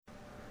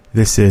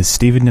This is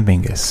Stephen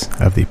Dominguez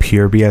of the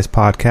Pure BS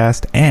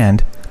Podcast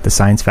and the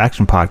Science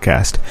Faction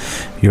Podcast.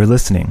 You're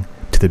listening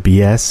to the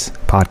BS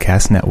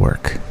Podcast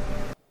Network.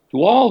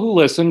 To all who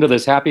listen to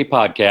this happy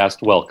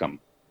podcast, welcome.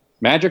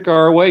 Magic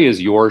Our Way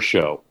is your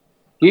show.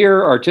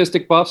 Here,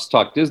 artistic buffs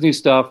talk Disney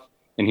stuff,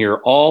 and here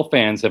all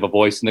fans have a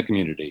voice in the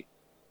community.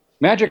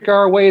 Magic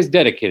Our Way is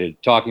dedicated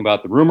to talking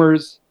about the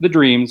rumors, the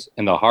dreams,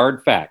 and the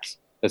hard facts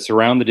that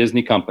surround the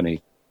Disney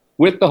company,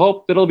 with the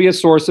hope that it'll be a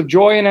source of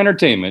joy and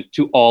entertainment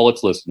to all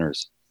its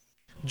listeners.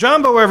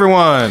 Jumbo,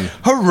 everyone!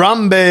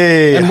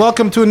 Harambe! And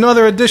welcome to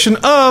another edition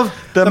of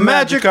the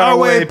Magic Our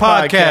Way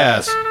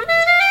Podcast.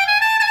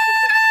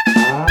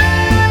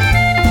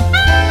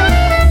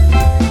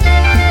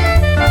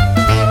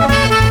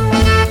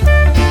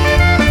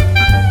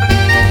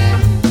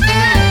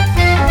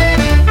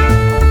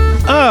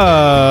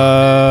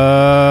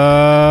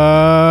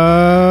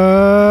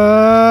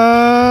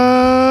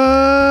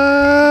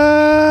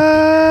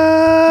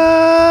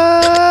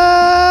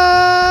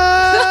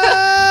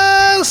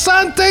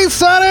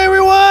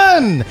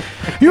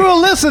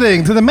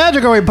 Listening to the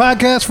Magic Our Way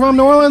Podcast from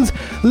New Orleans,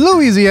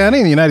 Louisiana,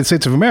 in the United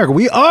States of America.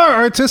 We are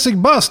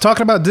artistic buffs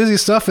talking about Disney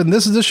stuff, and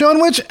this is the show in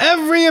which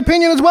every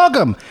opinion is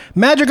welcome.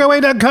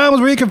 MagicOurWay.com is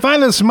where you can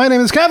find us. My name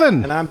is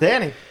Kevin. And I'm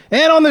Danny.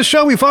 And on this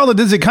show, we follow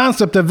the Disney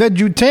concept of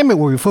edutainment,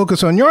 where we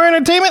focus on your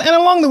entertainment, and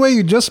along the way,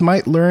 you just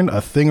might learn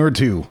a thing or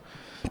two.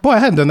 Boy, I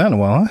hadn't done that in a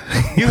while,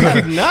 huh? You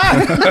have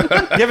not. Do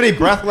you have any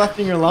breath left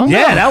in your lungs?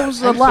 Yeah, that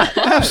was a lot.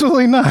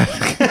 Absolutely not.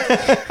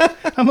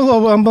 I'm a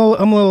little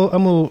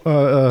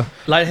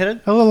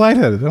Lightheaded? a little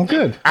lightheaded. I'm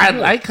good.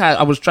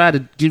 I was trying to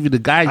give you the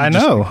guide. I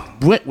know.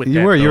 Went with You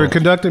that, were. You though. were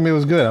conducting me. It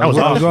was good. I was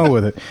going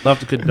with it. Love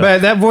to conduct.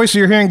 But that voice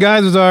you're hearing,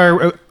 guys, is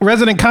our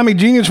resident comic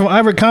genius from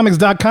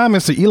ivorycomics.com,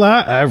 Mr.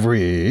 Eli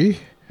Ivory.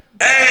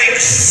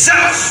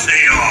 Excelsior!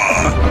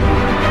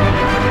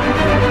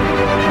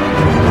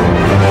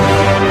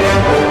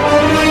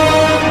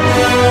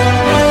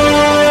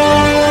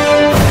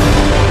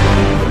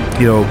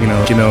 You know.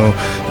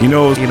 You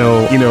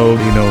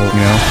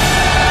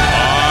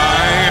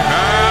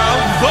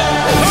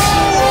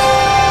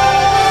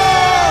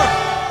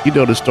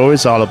know the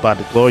story's all about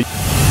the glory.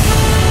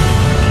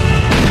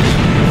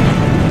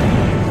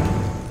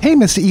 Hey,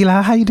 Mr.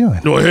 Eli, how you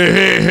doing? Oh,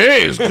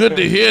 hey, it's good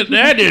to hear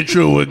that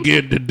intro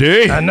again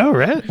today. I know,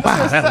 right?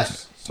 Wow, that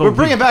was so We're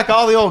bringing back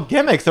all the old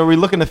gimmicks. Are we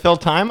looking to fill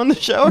time on the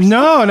show?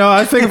 No,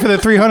 I figured for the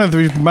 300th,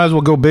 we might as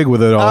well go big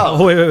with it all.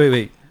 Oh,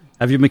 wait.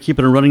 Have you been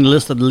keeping a running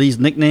list of Lee's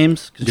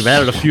nicknames? Because you've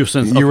added a few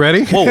since. You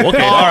ready? Oh, okay. All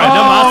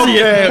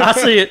right. I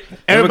see it.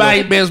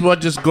 Everybody may as well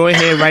just go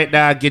ahead right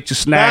now, get your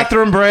snack.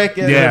 Bathroom break.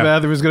 Yeah. The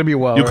bathroom is going to be a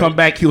while. You right? come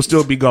back, he'll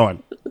still be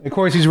going. Of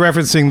course, he's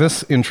referencing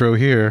this intro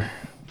here.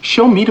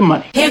 Show me the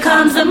money. Here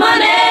comes the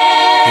money.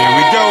 Here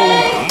we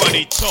go.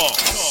 Money talk.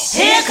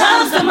 Here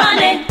comes the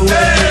money.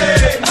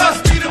 Hey,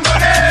 must be the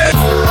money.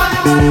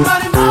 Money.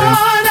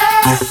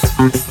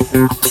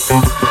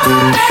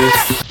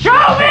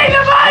 Show me the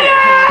money.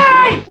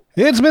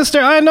 It's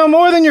Mr. I Know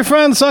More Than Your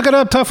Friend, Suck It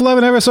Up, Tough Love,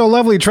 and Ever So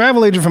Lovely,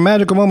 Travel Agent from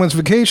Magical Moments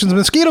Vacations,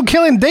 Mosquito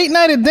Killing, Date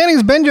Night at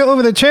Denny's, Benja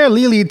Over the Chair,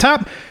 Lily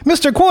Top,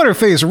 Mr.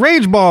 Quarterface,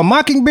 Rage Ball,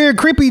 Mockingbeard,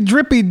 Creepy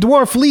Drippy,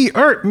 Dwarf Lee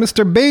Ert,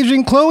 Mr.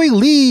 Beijing, Chloe,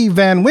 Lee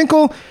Van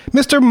Winkle,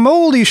 Mr.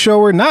 Moldy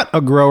Shower, Not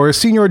a Grower,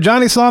 Senior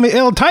Johnny Salami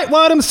L,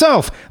 Tightwad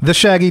himself, the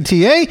Shaggy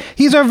TA,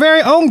 he's our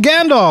very own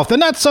Gandalf, the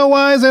Not So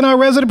Wise, and our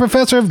resident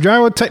professor of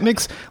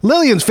gyrotechnics,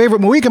 Lillian's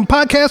favorite Mohican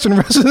podcast and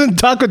resident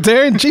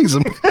Tacotarian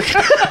Cheesem.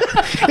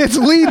 It's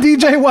Lee,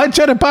 DJ, White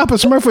Cheddar, Papa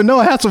Smurf, and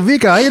Noah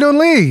Hasselvika. How you doing,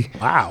 Lee?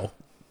 Wow.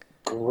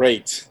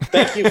 Great.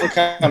 Thank you for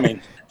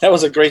coming. That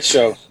was a great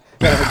show.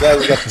 I'm glad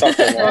we got to talk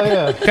to him. Oh,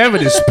 yeah.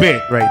 Kevin is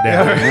spent right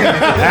now. All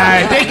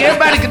right, thank you.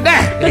 Everybody good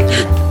night.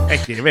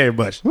 Thank you very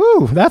much.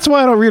 Woo, that's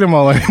why I don't read them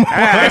all anymore.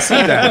 I see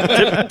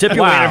that. Tip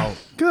your waiter.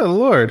 Good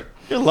Lord.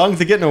 Your lungs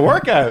are getting a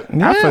workout.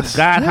 I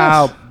forgot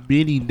how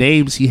many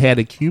names he had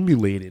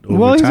accumulated over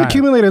Well, he's time.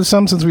 accumulated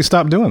some since we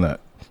stopped doing that.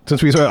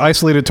 Since we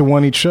isolated to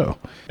one each show.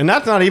 And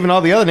that's not even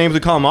all the other names we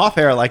call him off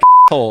air, like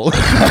hole.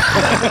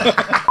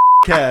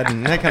 Cad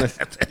and that kind of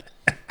stuff.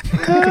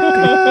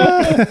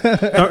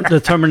 The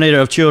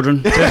Terminator of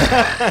children.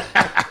 The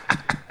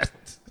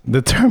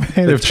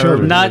Terminator of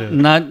children. Not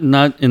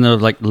in a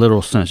like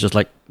literal sense. Just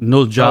like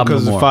no job no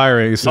Because of more. fire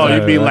race. Oh,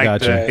 you mean like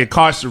gotcha.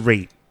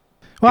 incarcerate.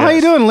 Well, how you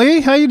doing,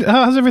 Lee?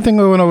 How's everything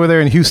going over there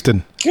in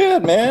Houston?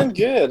 Good, man.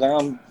 Good.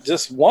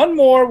 Just one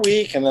more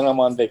week, and then I'm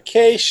on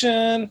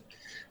vacation.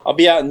 I'll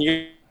be out in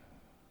Europe.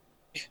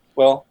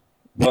 Well,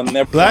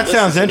 never. That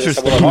sounds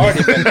interesting. I've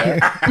already been there,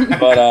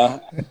 but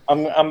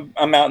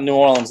I'm out in New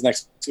Orleans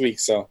next week,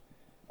 so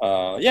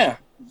yeah,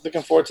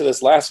 looking forward to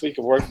this last week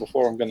of work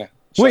before I'm gonna.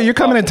 Wait, you're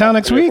coming in town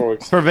next week?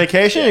 For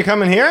vacation? You're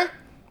coming here?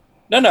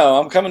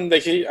 No, I'm coming.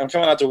 I'm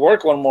coming out to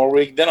work one more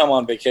week. Then I'm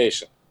on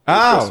vacation.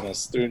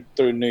 Christmas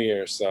through New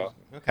Year's. So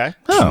okay.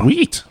 Oh.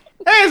 Sweet.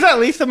 Hey, is that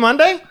Lisa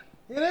Monday?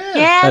 It is.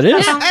 Yeah, that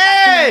is.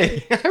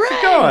 Hey, how's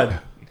it going?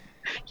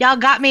 Y'all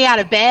got me out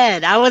of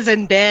bed. I was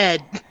in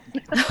bed.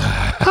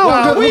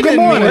 Oh, well, good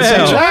morning.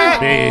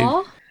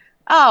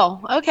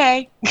 Oh,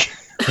 okay.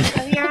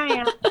 Here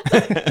I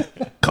am.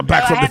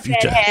 back from the Happy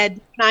future.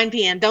 Head, 9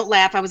 p.m. Don't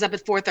laugh. I was up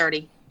at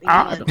 4:30.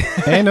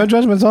 Hey, no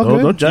judgments. All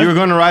good. No judge. You were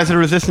going to Rise of the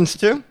Resistance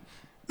too?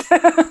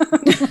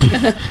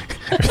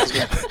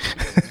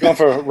 Going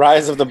for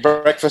Rise of the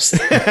Breakfast.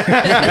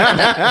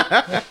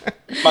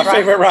 My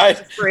favorite ride.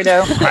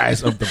 Burrito.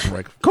 Rise of the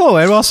brick. Cool.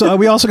 And also,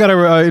 we also got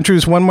to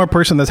introduce one more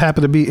person that's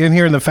happened to be in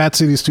here in the Fat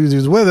City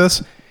Studios with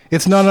us.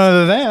 It's none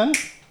other than...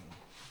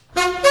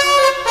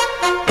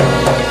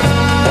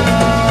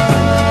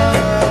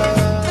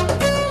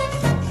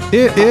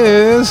 It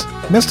is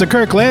Mr.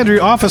 Kirk Landry,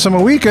 Office on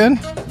a Weekend.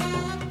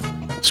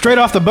 Straight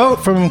off the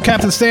boat from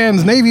Captain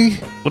Stan's Navy.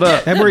 What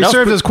up? And where he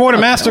served as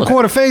quartermaster,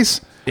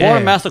 quarterface.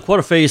 Quartermaster,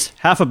 quarterface,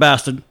 half a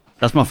bastard.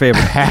 That's my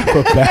favorite. Half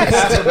a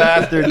bastard.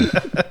 Bastard.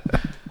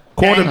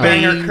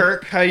 Banger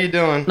Kirk, how you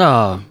doing?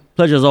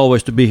 Pleasure as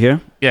always to be here.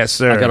 Yes,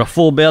 sir. I got a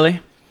full belly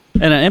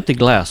and an empty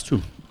glass,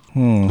 too.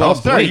 Oh,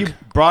 sir, you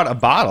brought a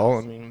bottle.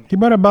 I mean, He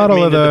brought a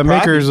bottle of the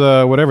Depravity.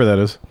 Maker's, whatever that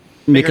is.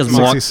 Maker's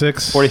Mark.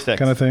 66. 46.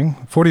 Kind of thing.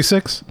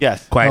 46?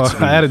 Yes. Quite Oh,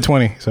 smooth. I added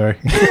 20. Sorry.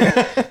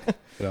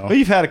 Well,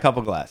 you've had a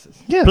couple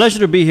glasses. Yeah. Pleasure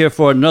to be here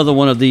for another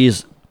one of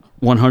these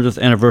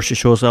 100th anniversary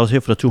shows. I was here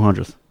for the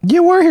 200th.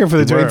 You were here for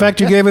the tour. In were. fact,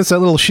 you gave us that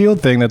little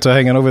shield thing that's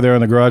hanging over there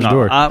on the garage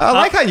door. I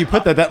like how you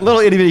put that little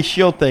itty bitty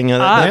shield thing.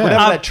 Whatever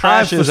that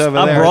trash is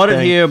over there. I brought it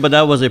thing. here, but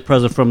that was a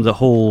present from the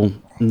whole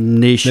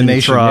nation, The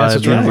nation, tribe, yes,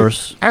 that's right.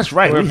 universe. That's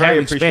right. We're We very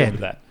have appreciative expanded.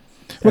 of that.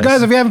 Well,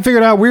 guys, if you haven't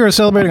figured out, we are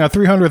celebrating our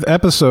 300th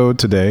episode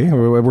today.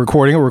 We're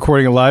recording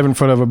it live in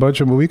front of a bunch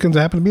of weekends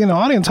that happen to be in the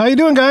audience. How you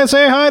doing, guys?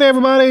 Say hi to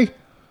everybody.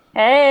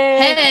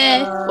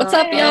 Hey. What's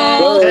up,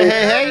 y'all?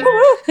 Hey.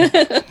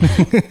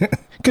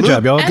 Good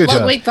job, y'all. And Good job.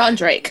 Ludwig von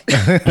Drake.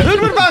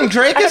 Ludwig von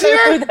Drake is I don't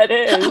know here? who that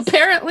is.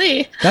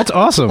 Apparently. That's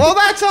awesome. Well,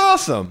 that's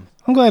awesome.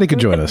 I'm glad he could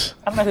join us.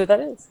 I don't know who that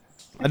is.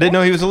 I didn't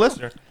know he was a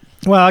listener.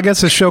 Well, I guess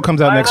this show comes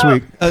out next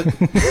week.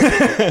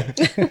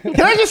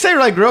 Can I just say,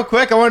 like, real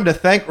quick, I wanted to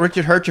thank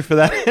Richard Hercher for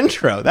that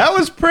intro. That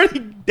was pretty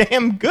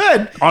damn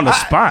good. On the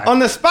spot. On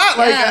the spot.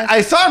 Like, Yeah.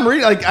 I saw him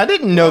read, like, I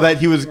didn't know that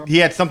he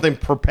had something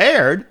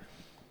prepared.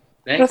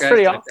 Thanks, That's guys.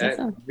 pretty I-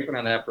 awesome. I've been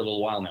on that for a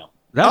little while now.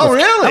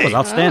 Really? That was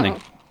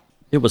outstanding.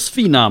 It was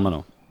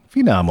phenomenal.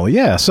 Phenomenal,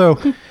 yeah. So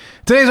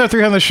today's our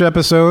 300th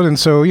episode, and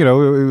so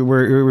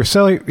we're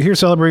here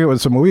celebrating it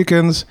with some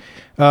weekends.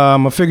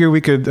 I figure we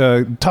could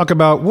talk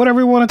about whatever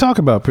we want to talk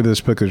about for this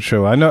particular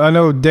show. I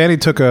know Danny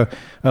took a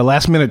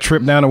last minute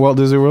trip down to Walt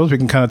Disney World. So we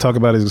can kind of talk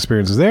about his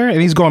experiences there,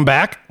 and he's going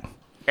back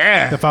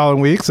the following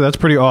week, so that's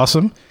pretty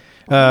awesome.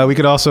 We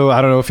could also,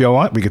 I don't know if y'all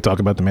want, we could talk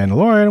about The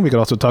Mandalorian. We could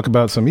also talk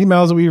about some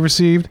emails that we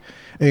received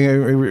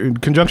in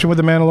conjunction with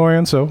The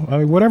Mandalorian. So, I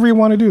mean, whatever you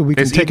want to do, we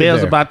can There's take it emails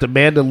there. about the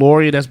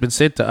Mandalorian that's been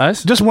sent to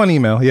us. Just one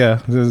email,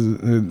 yeah,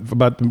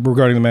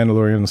 regarding The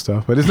Mandalorian and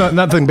stuff. But it's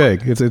nothing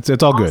big. It's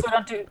all good. Also,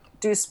 don't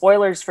do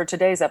spoilers for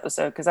today's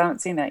episode because I haven't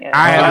seen that yet.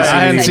 I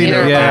hadn't seen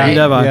it. Yeah,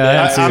 Neither have I. I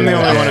hadn't seen I'm it. the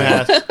only one who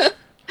has.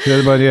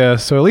 Yeah, but yeah,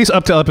 so at least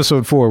up to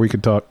episode 4 we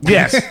could talk.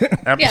 Yes.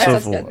 Episode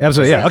that's 4. good.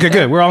 Episode, yeah. Okay,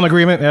 good. We're all in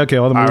agreement. Okay,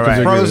 all the All movies right.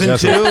 are Frozen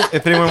agreement. 2,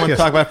 if anyone wants Yes.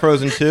 to talk about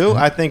Frozen 2,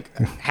 I think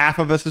half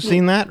of us have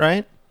seen that,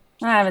 right?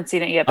 I haven't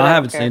seen it yet. But I don't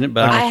haven't care. seen it,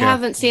 but I I don't care.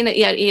 haven't seen it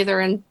yet either,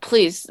 and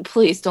please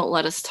don't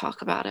let us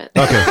talk about it.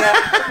 Okay.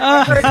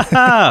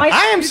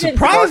 I am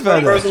surprised by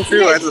this. Frozen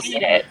 2, I just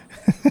Hate it.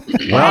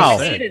 Wow.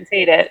 My students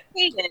hate it.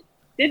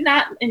 Did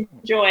not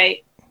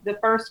enjoy the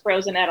first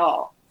Frozen at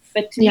all.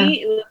 But to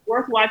me, it was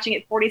worth watching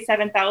it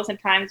 47,000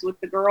 times with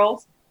the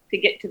girls to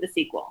get to the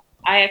sequel.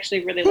 I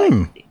actually really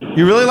liked it.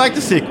 You really like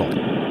the sequel?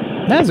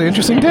 That's an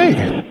interesting take.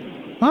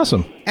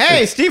 Awesome.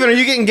 Hey, Steven, are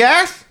you getting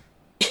gas?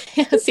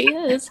 Yes, he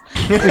is.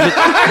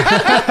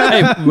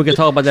 Hey, we can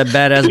talk about that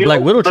badass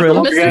Black Widow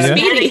trailer. Mr.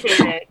 Speedy.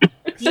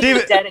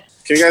 Steven, Can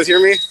you guys hear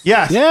me?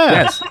 yes.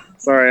 Yes.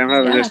 Sorry, I'm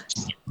having Yeah.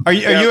 this. Are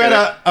you at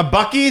a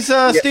Buc-ee's,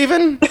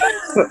 Steven?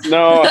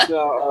 No,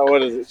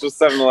 what is it? It's just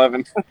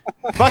 7-Eleven.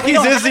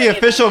 Buc-ee's is the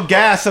official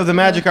gas of the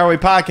Magic Our Way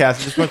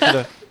podcast. I just want you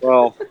to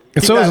Well,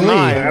 And so that is in Lee.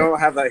 mind. I don't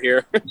have that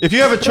here. If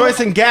you have a choice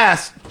in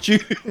gas,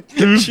 choose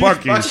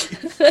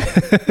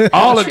Buc-ee's.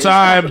 All the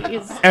time,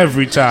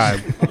 every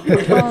time.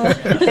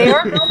 They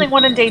are building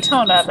one in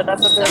Daytona, but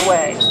that's a bit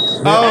away.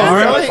 Oh,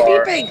 really?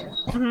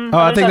 Beeping. Oh,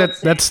 I think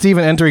that's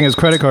Steven entering his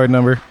credit card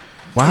number.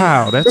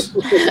 Wow, that's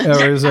Or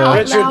his,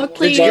 Out loud,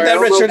 please. Sorry, I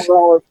don't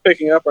know if it's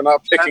picking up or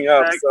not picking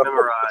up. So.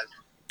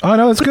 oh,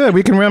 no, it's good.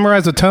 We can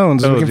memorize the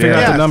tones. We can figure out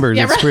yeah. the numbers.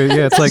 Yeah, It's right. pretty,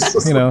 it's like,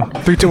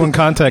 3, 2, 1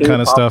 contact kind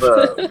of stuff.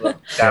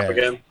 Tap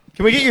again.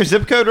 Can we get your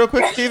zip code real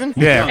quick, Steven?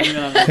 yeah.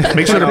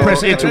 Make sure to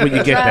press enter when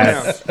you get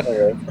that.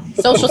 Okay.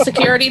 Social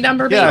security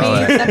number, Yeah.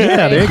 maybe. That'd be Yeah,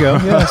 great. there you go.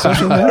 Yeah,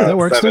 social media, that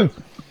works too.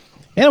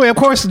 Anyway, of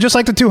course, just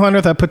like the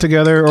 200th, I put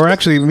together, or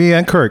actually me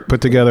and Kirk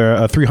put together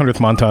a 300th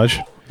montage.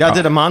 Y'all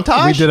did a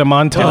montage? We did a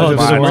montage Oh, of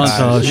my sorts.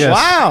 montage. Yes.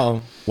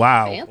 Wow.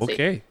 Wow. Fancy.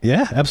 Okay.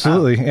 Yeah,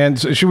 absolutely. And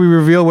so should we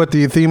reveal what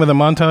the theme of the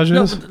montage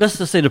No, is? let's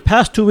just say the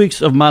past 2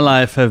 weeks of my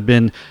life have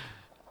been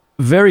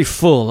very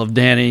full of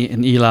Danny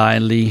and Eli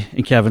and Lee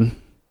and Kevin.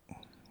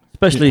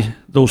 Especially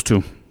those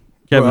two.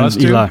 Kevin us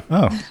and two? Eli.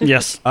 Oh.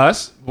 Yes.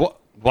 Us?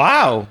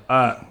 Wow.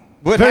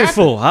 What Very happened?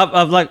 full.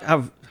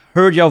 I've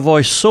heard your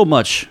voice so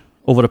much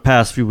over the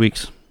past few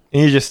weeks.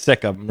 And you're just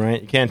sick of them,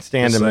 right? You can't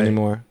stand them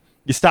anymore.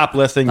 You stop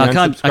listening. You I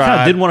kind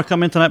of did want to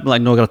come in tonight, but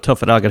like, no, I got to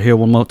tough it out. I got to hear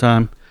one more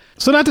time.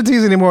 So not to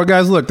tease anymore,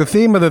 guys. Look, the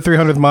theme of the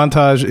 300th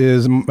montage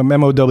is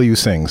MOW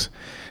sings.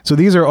 So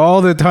these are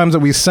all the times that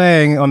we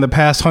sang on the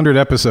past 100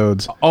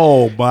 episodes.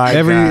 Oh my God!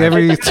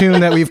 Every tune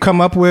that we've come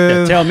up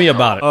with. Tell me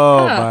about it.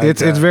 Oh my!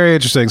 It's very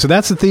interesting. So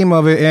that's the theme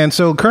of it. And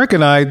so Kirk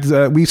and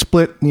I, we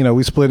split.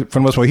 We split for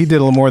the most part. He did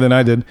a little more than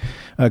I did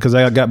because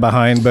I got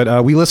behind.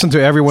 But we listened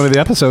to every one of the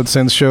episodes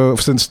since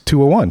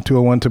 201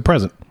 to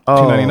present,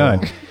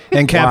 299.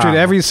 And captured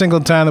every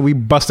single time that we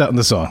bust out in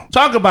the song.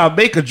 Talk about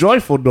make a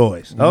joyful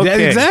noise. Okay.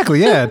 Yeah,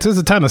 exactly. Yeah, it's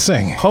the time to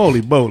sing.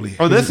 Holy moly!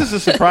 Oh, this is a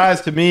surprise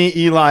to me,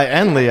 Eli,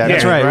 and Lee.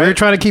 That's right. We were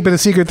trying to keep it a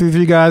secret through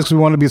three guys because we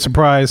wanted to be a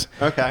surprise.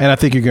 Okay. And I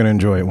think you're going to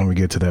enjoy it when we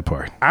get to that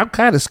part. I'm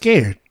kind of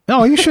scared.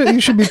 No, you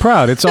should be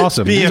proud. It's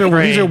awesome. These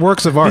are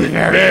works of art.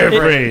 Very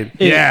afraid.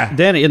 Yeah.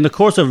 Danny, in the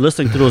course of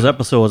listening to those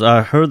episodes,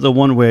 I heard the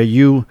one where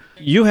you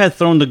had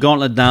thrown the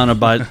gauntlet down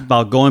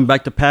about going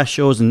back to past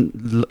shows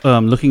and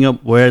looking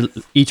up where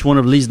each one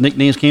of Lee's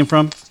nicknames came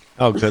from.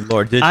 Oh, good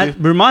Lord. Did you? It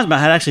reminds me, I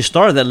had actually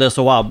started that list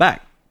a while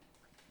back.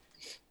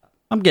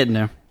 I'm getting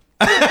there.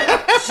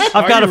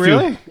 I've got a few.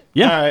 Really?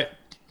 Yeah. All right.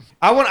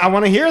 I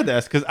want to hear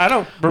this because I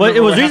don't remember. Well, it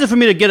was easy for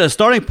me to get a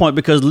starting point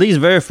because Lee's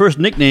very first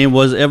nickname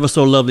was Ever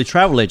So Lovely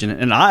Travel Agent,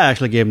 and I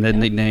actually gave him that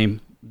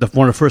nickname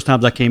one of the first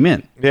times I came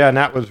in. Yeah, and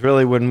that was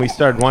really when we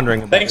started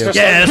wondering about it.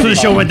 Yeah, that's when the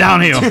show went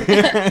downhill.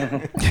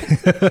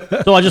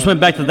 So I just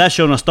went back to that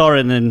show and I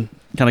started and then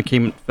kind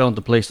of fell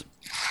into place.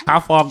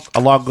 How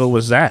long ago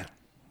was that?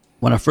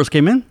 When I first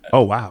came in?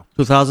 Oh, wow.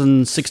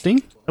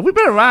 2016? Have we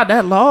been around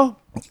that long?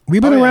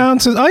 We've been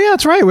around since. Oh yeah,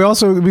 that's right.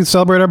 We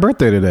celebrate our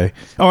birthday today.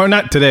 Or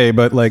not today,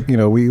 but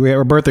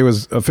our birthday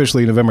was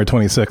officially November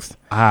 26th.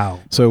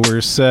 Wow. So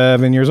we're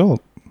 7 years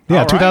old. Yeah,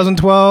 All right.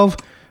 2012.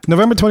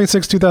 November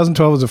 26th,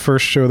 2012 was the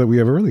first show that we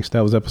ever released.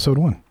 That was episode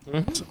 1.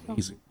 That's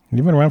amazing.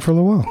 You've been around for a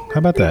little while. How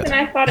about that? And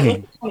I thought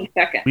it was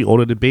the 22nd. We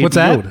older than Baby What's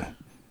that? Yoda.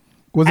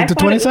 Was it the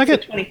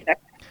 22nd? 22nd.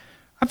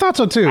 I thought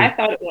so too. I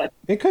thought it was.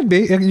 It could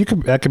be.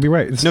 That could be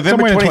right. It's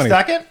November somewhere in the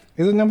 22nd?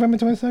 Is it November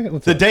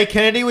 22nd? The day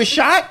Kennedy was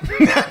shot?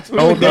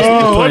 Oh,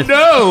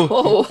 no.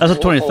 Whoa. That's the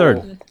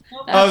 23rd.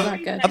 That's not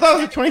good. I thought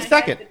it was the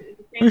 22nd.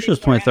 Pretty sure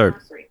it's 23rd.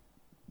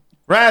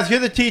 Raz, you're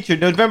the teacher.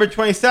 November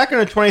 22nd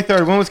or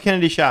 23rd? When was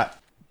Kennedy shot?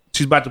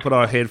 She's about to put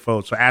on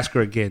headphones, so ask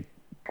her again.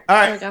 All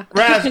right.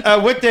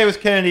 Raz, what day was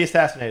Kennedy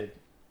assassinated?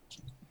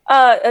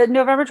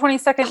 November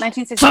 22nd,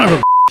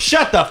 1960.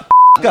 Shut the f***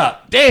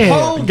 up.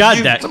 Damn.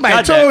 Got that. Somebody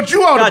Got told that.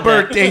 you on Got the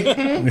that.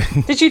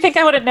 birthday. Did you think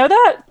I wouldn't know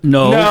that?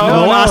 No,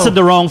 I said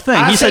the wrong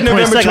thing. He said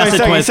 22nd, I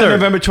said He said 23rd.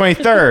 November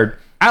 23rd.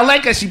 I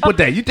like how she put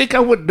that. You think I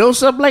would know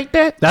something like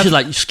that? She's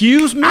like,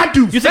 excuse me? I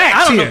do You think facts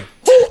I don't here.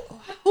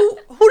 know?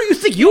 Who do you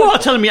think you are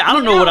telling me I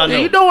don't know what I know?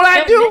 You know what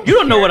I do? You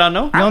don't know what I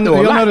know. I You'll know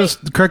a lot. notice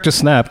Kirk just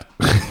snapped.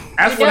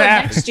 That's what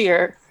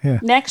happened.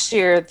 Next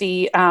year,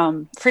 the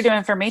Freedom of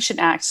Information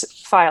Act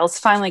files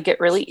finally get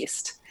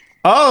released.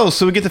 Oh,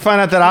 so we get to find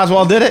out that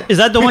Oswald did it? Is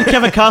that the one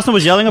Kevin Costner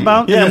was yelling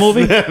about in the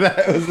movie?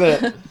 That was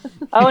it.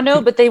 Oh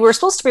no, but they were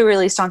supposed to be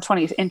released in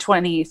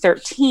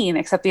 2013,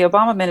 except the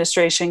Obama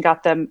administration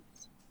got them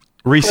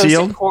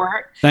Resealed? in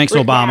court. Thanks,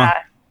 Obama.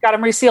 Got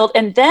them resealed,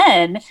 and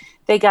then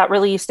they got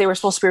released. They were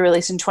supposed to be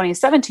released in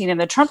 2017,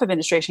 and the Trump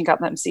administration got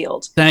them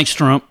sealed. Thanks,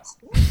 Trump.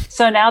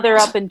 So now they're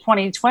up in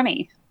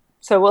 2020.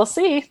 So we'll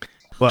see.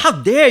 How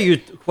dare you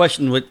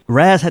question what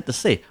Raz had to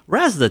say?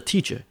 Raz is a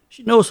teacher.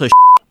 She knows her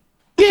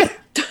Yeah.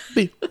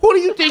 Who do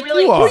you think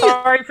Really you are?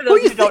 sorry for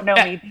those who don't know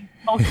me.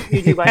 Most of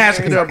you do by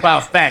Asking her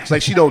about facts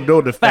like she don't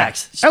know the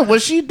facts. That's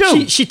what she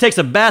do. She takes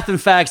a bath in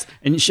facts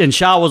and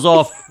showers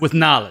off with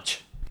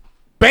knowledge.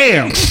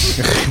 Bam!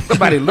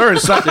 Somebody learned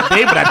something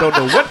today, but I don't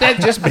know what that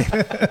just meant.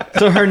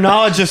 So her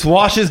knowledge just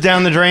washes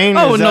down the drain?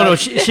 Oh, no.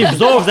 She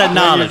absorbs that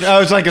knowledge.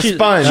 Oh, it's like a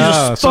sponge. She's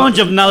a sponge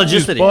of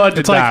knowledgeicity.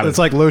 It's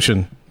like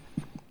lotion.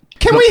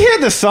 Can we hear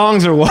the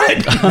songs or what?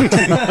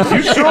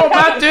 You sure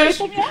about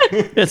this?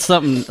 It's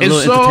something a It's little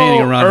so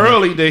entertaining around here.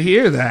 early to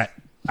hear that.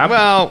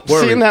 Well,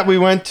 worried. seeing that we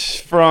went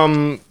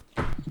from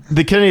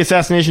the Kennedy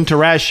assassination to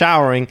Raz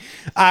showering,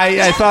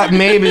 I thought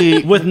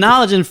maybe with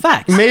knowledge and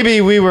facts,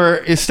 maybe we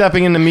were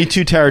stepping into Me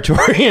Too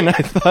territory, and I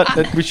thought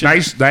that we should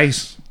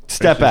nice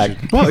step back.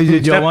 Well,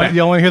 y'all want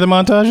to hear the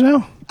montage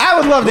now? I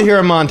would love to hear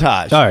a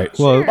montage. All right.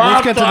 Well,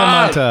 let's get to the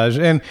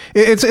montage, and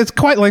it's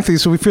quite lengthy,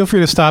 so we feel free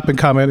to stop and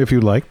comment if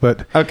you'd like.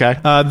 But okay,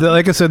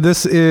 like I said,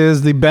 this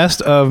is the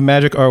best of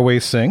Magic Our Way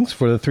Sings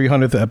for the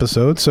 300th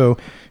episode. So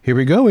here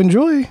we go.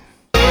 Enjoy.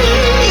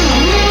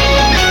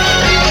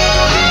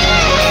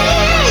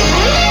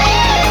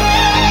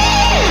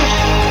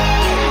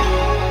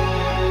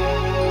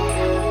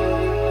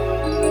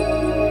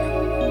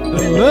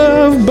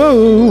 Love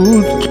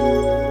boat.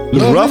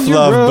 The rough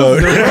love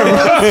boat.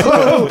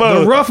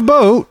 The rough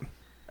boat.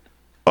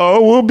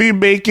 Oh, we'll be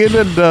making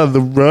another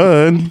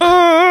run.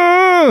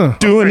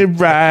 Doing it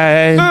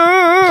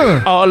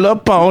right. All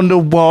up on the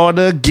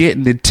water,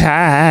 getting it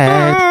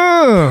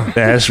tight.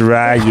 That's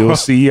right. You'll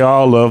see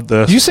all of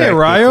the. Did you say a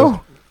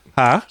Rio?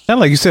 Huh? Not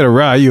like you said a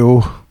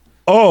Rio.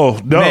 Oh,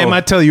 no. Man,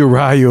 I tell you,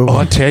 Rayo. Oh,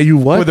 I tell you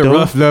what, with the though.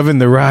 rough loving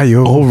the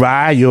Rayo. Oh,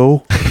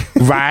 Rayo.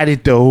 Ride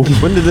it, though.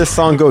 When did this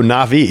song go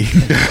Navi?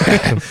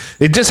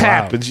 It just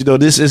happens. You know,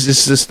 this is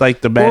just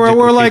like the magic.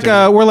 We're like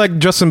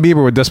Justin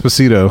Bieber with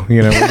Despacito.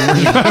 You know,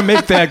 we're gonna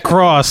make that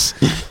cross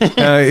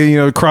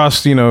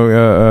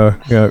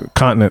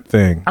continent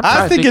thing.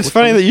 I think it's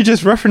funny that you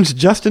just referenced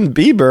Justin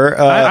Bieber.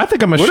 I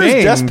think I'm ashamed. What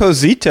is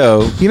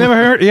Desposito? You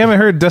haven't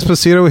heard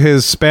Despacito,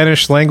 his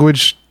Spanish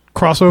language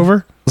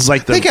crossover? It's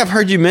like I think I've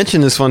heard you mention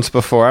this once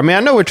before. I mean,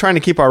 I know we're trying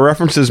to keep our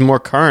references more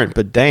current,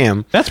 but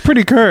damn. That's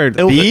pretty current.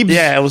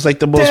 Yeah, it was like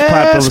the most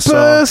popular song.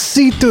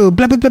 Despacito,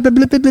 blah, blah, blah, blah,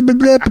 blah, blah, blah,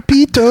 blah,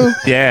 papito.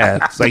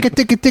 Yeah, it's like...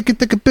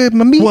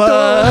 mamito.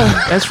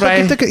 That's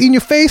right. In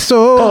your face,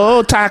 oh.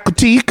 Oh, Taco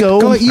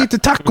Tico. Go eat the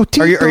Taco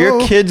Tico. Are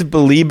your kids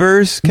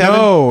believers, Kevin?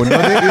 No,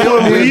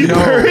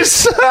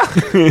 Believers?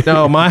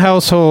 No, my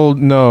household,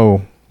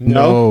 no.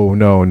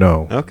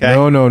 Okay.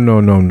 No.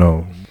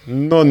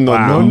 No. Like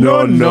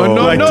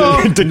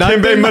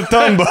Dikembe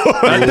Mutombo.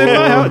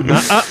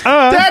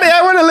 Daddy,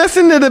 I want to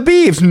listen to the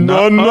Beefs.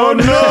 No.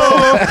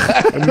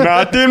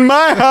 Not in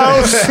my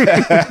house.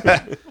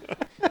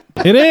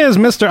 It is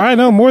Mr. I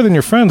Know More Than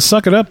Your Friends.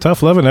 Suck it up,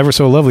 tough loving, ever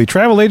so lovely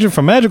travel agent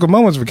from Magical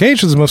Moments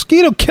Vacations,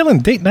 mosquito killing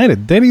date night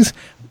at Denny's.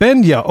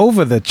 Bend ya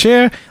over the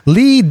chair.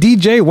 Lee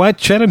DJ White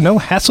Cheddar, no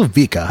hassle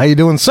Vika. How you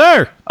doing,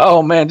 sir?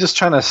 Oh man, just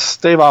trying to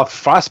stave off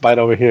frostbite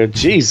over here.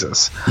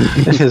 Jesus,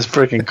 it is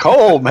freaking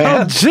cold,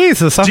 man. Oh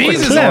Jesus,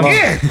 Jesus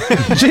again.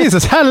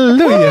 Jesus,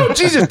 hallelujah. Oh,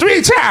 Jesus,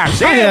 3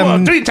 times. I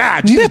am 3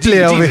 times.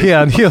 Nipply over here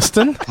in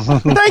Houston.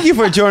 Thank you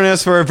for joining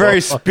us for a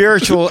very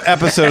spiritual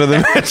episode of the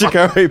Magic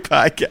Array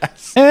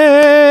Podcast.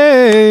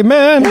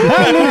 Amen.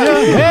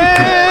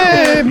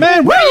 Hallelujah.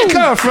 Amen. Where you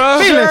come from?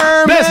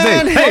 Blessed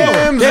day.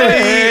 Hey.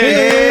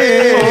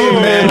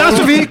 Amen.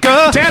 Master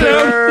Vika.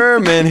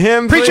 Sherman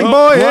Hemsley. Preaching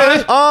boy.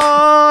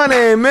 On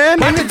amen.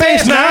 Put your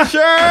face now.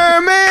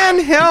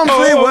 Sherman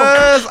Hemsley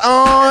was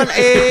on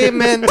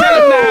amen.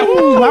 Tell him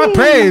now. My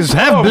praise.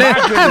 Have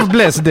a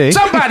blessed day.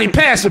 Somebody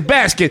pass a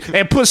basket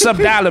and put some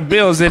dollar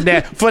bills in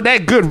there for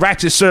that good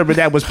righteous sermon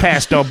that was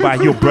passed on by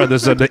your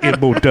brothers of the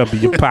MOW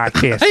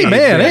podcast.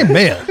 Amen.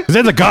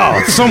 There's a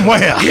God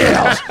somewhere.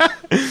 Yeah.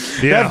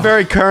 That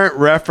very current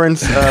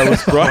reference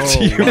was brought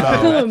to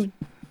you.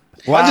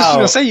 Wow. I was just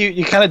going to say,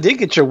 you kind of did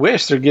get your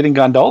wish. They're getting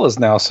gondolas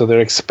now, so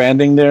they're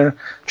expanding their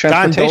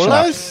transportation.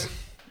 Gondolas?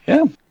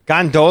 Yeah.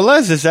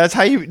 Gondolas? That's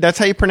how you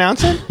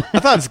pronounce it? I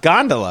thought it's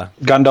gondola.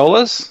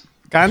 Gondolas?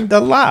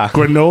 Gondola.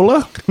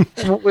 Granola?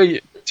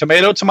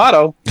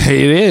 Tomato. It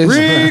is.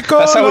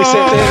 That's how we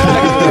say it.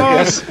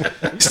 Yes.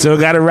 Still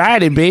got to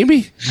ride it,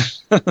 baby.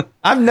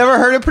 I've never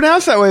heard it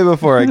pronounced that way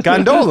before.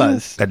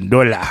 Gondolas.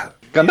 Gondola.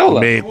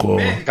 Gondola.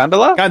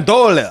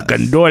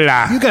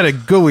 Gondola. You gotta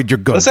go with your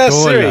gondolas.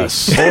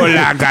 Let's have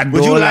Hola, gondola.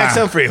 Would you like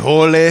some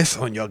frijoles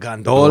on your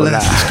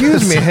gondolas?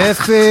 Excuse me,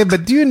 Jefe,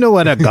 but do you know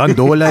what a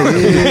gondola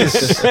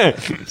is? All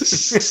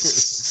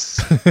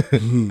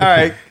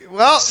right.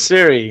 Well,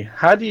 Siri,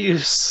 how do you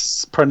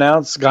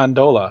pronounce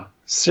gondola?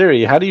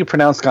 Siri, how do you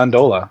pronounce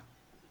gondola?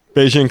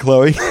 Beijing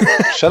Chloe.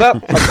 Shut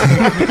up.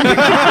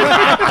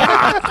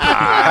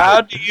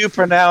 How do you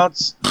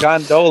pronounce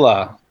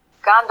gondola?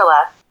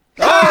 Gondola.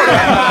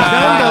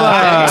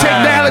 Gondola.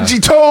 Technology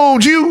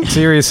told you.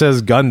 Siri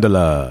says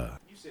gondola.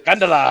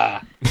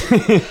 Gondola.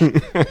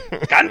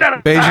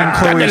 Beijing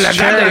Chloe's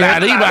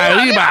chariot.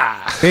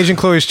 Riba. Beijing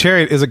Chloe's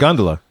chariot is a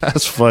gondola.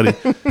 That's funny.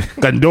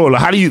 Gondola.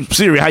 How you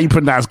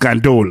pronounce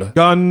gondola?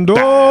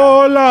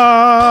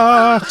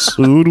 Gondola.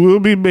 Soon we'll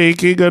be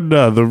making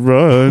another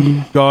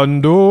run.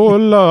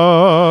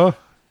 Gondola.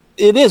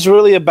 It is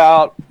really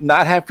about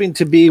not having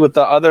to be with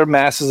the other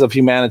masses of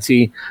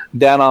humanity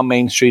down on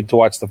Main Street to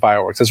watch the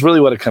fireworks. That's really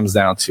what it comes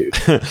down to.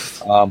 That's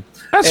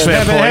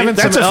fair point.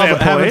 That's a fair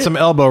point. Having some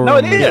elbow room. No,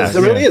 it is. Yeah, it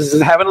really is.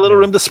 It's having a little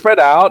room to spread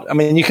out. I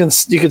mean, you can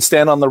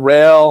stand on the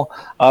rail.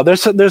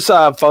 There's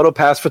photo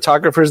pass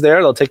photographers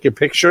there. They'll take your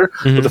picture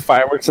with the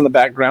fireworks in the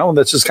background.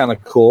 That's just kind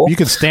of cool. You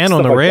can stand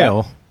on the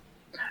rail.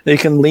 You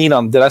can lean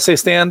on. Did I say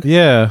stand?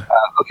 Yeah.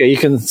 Okay, you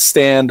can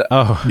stand.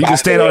 Oh, you can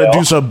stand on and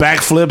do some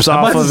backflips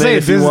off of it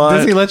if you want.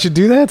 Does he let you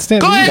do that? Go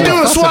ahead and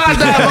do a swan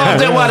dive off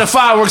there while the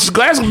fireworks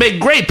go. That's gonna make a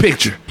great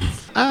picture.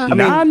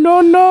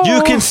 No.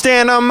 You can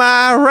stand on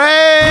my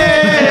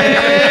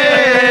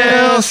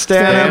rail.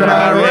 Stand on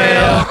my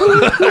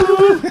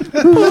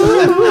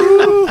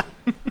rail.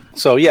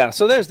 So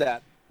there's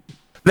that.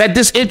 That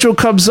this intro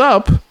comes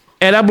up,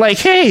 and I'm like,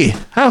 hey,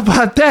 how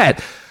about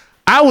that?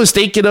 I was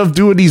thinking of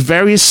doing these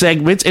various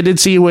segments and then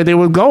seeing where they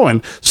were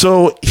going.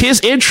 So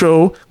his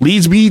intro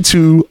leads me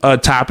to a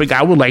topic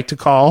I would like to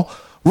call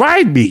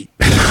Ride Me,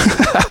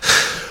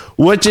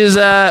 which is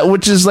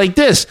like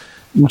this.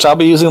 Which I'll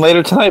be using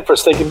later tonight for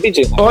Steak and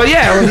BJ. Oh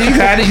yeah, well, you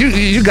got it.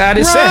 You got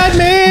it. Ride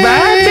me,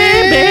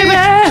 baby.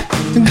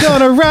 You're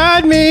gonna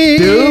ride me.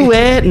 Do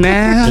it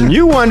now. And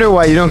you wonder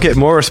why you don't get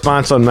more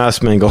response on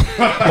Mouse Mingle.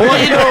 Well,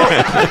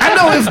 I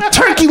know if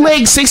Turkey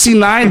Leg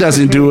 69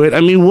 doesn't do it,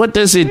 I mean, what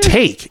does it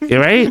take,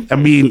 right? I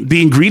mean,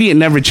 the ingredient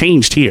never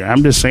changed here.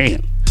 I'm just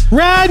saying.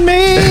 Ride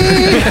me.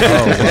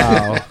 Oh,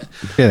 wow.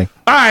 Kidding.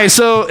 All right,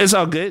 so it's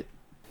all good.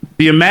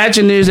 The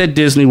Imagineers at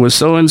Disney were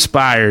so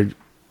inspired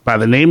by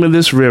the name of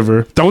this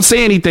river. Don't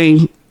say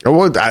anything. Oh,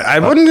 well, I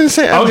wasn't going to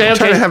say. I'm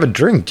trying to have a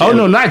drink. Jim. Oh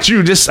no, not you.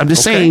 I'm just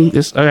saying.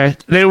 Okay.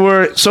 They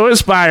were so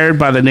inspired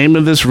by the name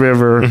of this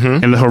river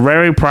in the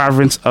Harare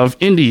province of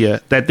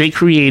India that they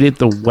created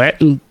the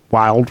Wet and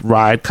Wild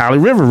ride Kali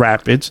River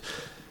Rapids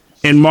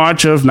in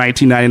March of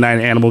 1999.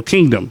 Animal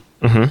Kingdom.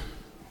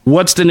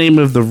 What's the name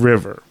of the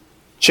river?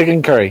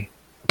 Chicken curry.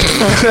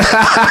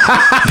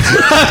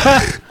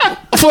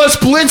 For a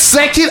split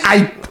second,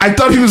 I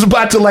thought he was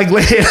about to like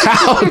lay it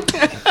out.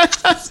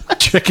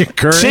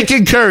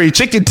 Chicken curry.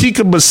 Chicken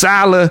tikka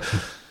masala,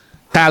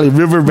 Kali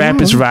River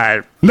Rapids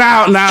ride.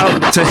 Now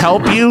to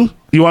help you,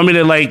 you want me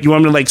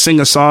to sing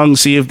a song,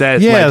 see if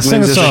that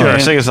sing a song. Sure,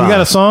 sing a song. You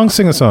got a song?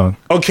 Sing a song.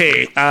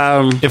 Okay.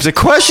 If the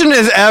question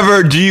is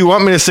ever, do you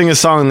want me to sing a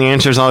song? The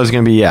answer is always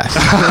going to be yes.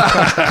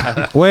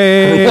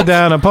 Way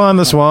down upon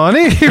the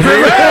Swanee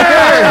River.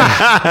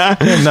 No,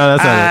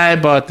 that's not I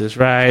bought this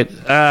right.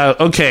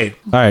 Okay.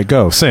 All right,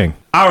 go sing.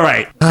 All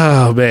right.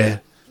 Oh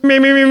man. Me.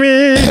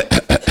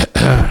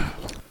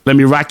 Let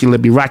me rock you,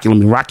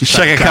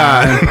 Shaka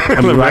Khan.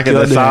 Let me rock you,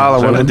 that's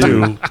all I want to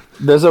do.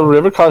 There's a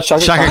river called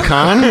Shaka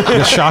Khan?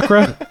 The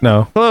chakra?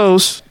 No.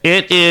 Close.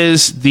 It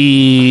is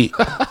the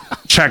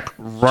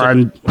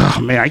Chakranadi. Oh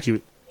man, I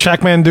keep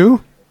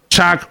Chakmandu?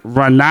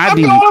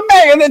 Chakranadi. I'm going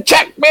back in the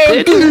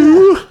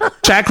Chakmandu.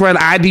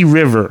 Chakranadi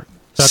River.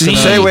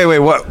 Say, wait,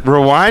 what?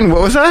 Rewind?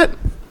 What was that?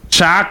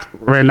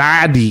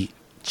 Chakranadi.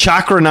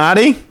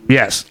 Chakranadi?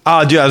 Yes.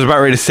 Oh, dude, I was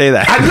about ready to say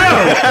that. I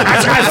know.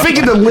 I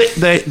figured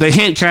the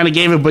hint kind of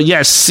gave it, but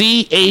yes,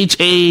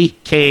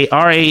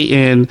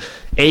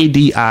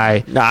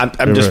 CHAKRANADI. Nah,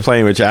 I'm just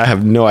playing with you. I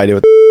have no idea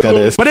what that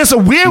is. But it's a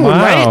weird one,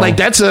 right? Like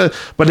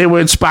but they were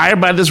inspired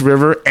by this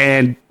river,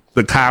 and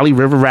the Kali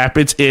River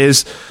Rapids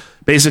is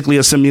basically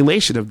a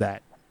simulation of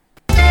that.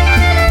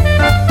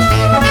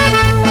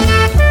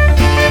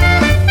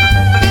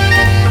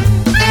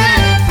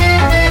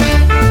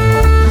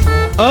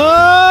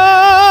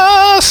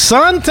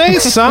 Sante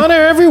Sana,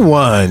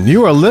 everyone.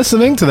 You are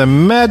listening to the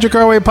Magic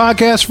Our Way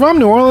podcast from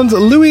New Orleans,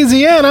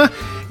 Louisiana,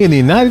 in the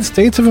United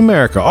States of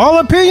America. All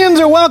opinions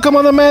are welcome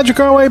on the Magic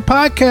Our Way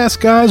podcast,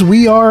 guys.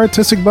 We are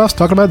artistic buffs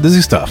talking about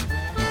Disney stuff.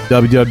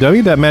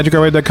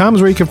 www.magicourway.com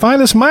is where you can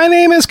find us. My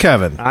name is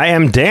Kevin. I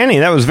am Danny.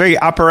 That was very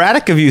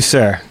operatic of you,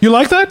 sir. You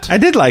like that? I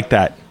did like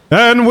that.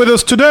 And with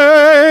us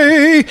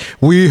today,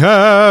 we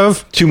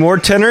have... two more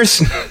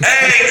tenors.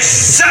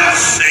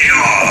 Excelsior!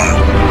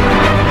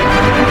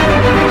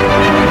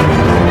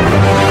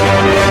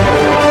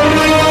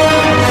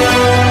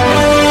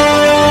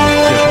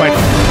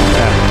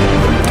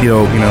 You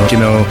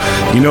know.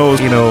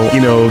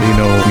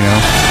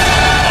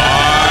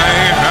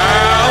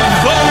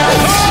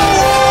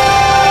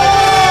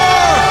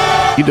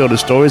 You know the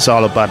story's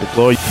all about the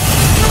glory.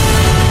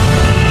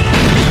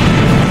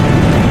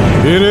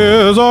 It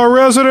is our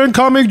resident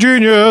comic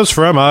genius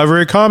from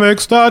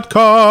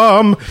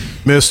ivorycomics.com,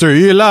 Mr.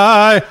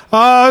 Eli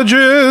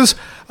Hodges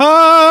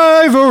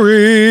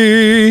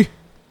Ivory.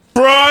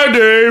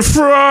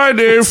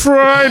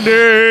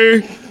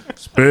 Friday.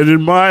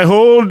 Spending my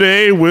whole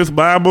day with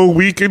my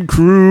Mohican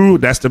crew.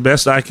 That's the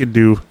best I can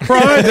do.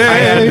 Friday. I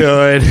am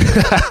done.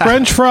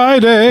 French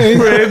Friday.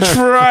 French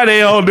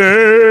Friday all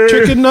day.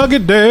 Chicken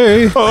nugget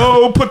day.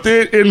 Oh, put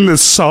it in the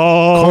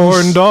sauce.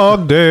 Corn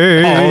dog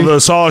day. All the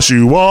sauce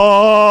you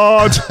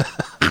want.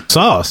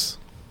 Sauce?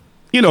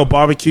 You know,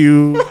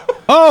 barbecue.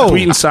 Oh.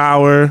 Sweet and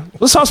sour.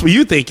 What sauce were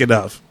you thinking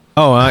of?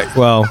 Oh,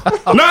 well.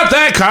 Not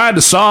that kind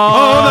of sauce.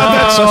 Oh, not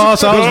that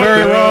sauce. I was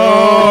very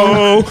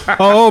wrong.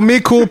 Oh, me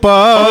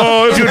culpa.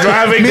 Oh, if you're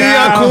driving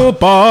down. Mea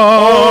culpa.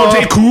 Oh,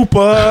 te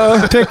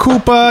culpa. Te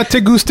culpa,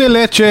 te guste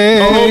leche.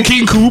 Oh,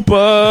 King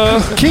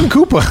Koopa. King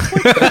Koopa.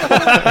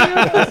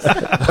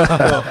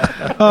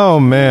 Oh,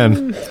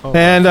 man.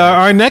 And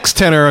our next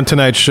tenor on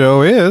tonight's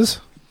show is...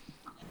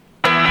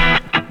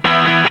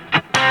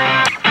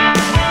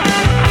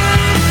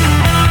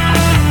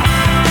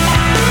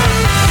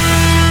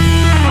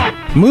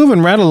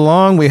 Moving right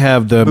along, we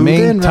have the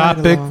main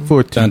topic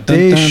for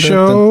today's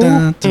show.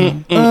 You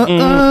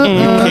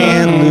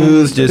can't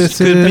lose, just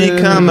could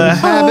become a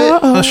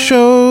habit. A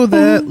show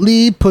that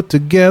Lee put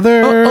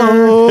together.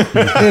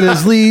 It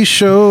is Lee's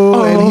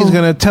show, and he's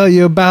going to tell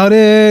you about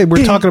it.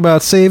 We're talking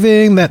about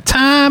saving that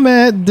time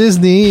at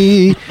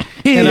Disney.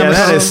 And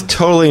that is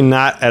totally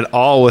not at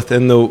all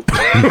within the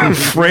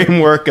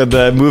framework of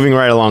the moving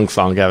right along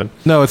song, Kevin.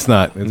 No, it's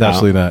not. It's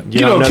absolutely not. You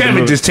know,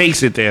 Kevin just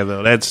takes it there,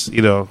 though. That's,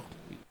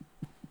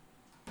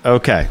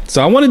 Okay.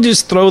 So I want to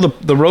just throw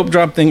the rope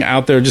drop thing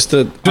out there just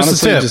to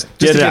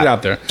get it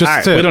out there.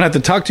 We don't have to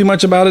talk too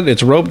much about it.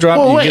 It's rope drop.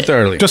 You get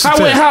there early.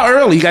 How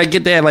early? You got to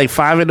get there at like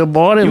 5 in the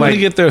morning? You want to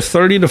get there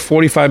 30 to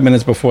 45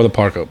 minutes before the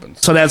park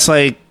opens. So that's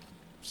like...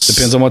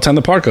 Depends on what time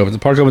the park opens. The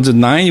park opens at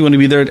 9. You want to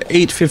be there at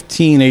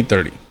 8:15,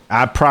 8:30.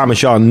 I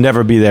promise you I'll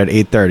never be there at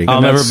 8:30.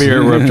 I'll never be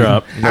here at rope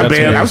drop.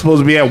 I'm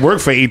supposed to be at work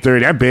for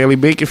 8:30. I barely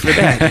make it for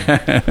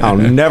that. I'll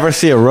never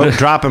see a rope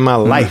drop in my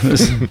life.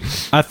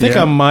 I think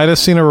I might have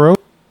seen a rope.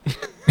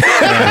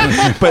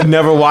 but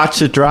never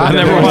watched it drop. I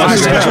never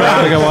watched it drop.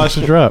 I think I watched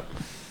it drop.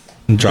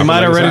 It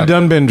might have already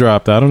done been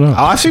dropped. I don't know.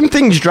 I've seen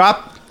things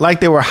drop like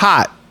they were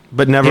hot,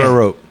 but never a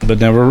rope. But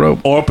never a rope.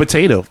 Or a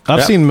potato.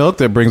 I've seen milk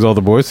that brings all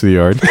the boys to the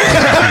yard.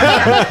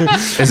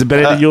 Is it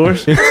better than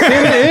yours? It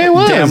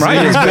was. Damn right.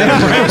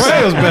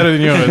 It was better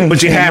than yours.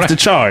 But you have to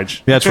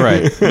charge. That's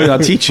right. I'll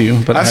teach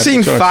you. But I've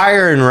seen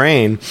fire and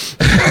rain.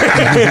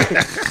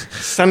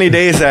 Sunny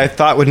days that I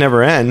thought would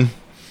never end.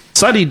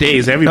 Sunny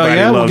days, everybody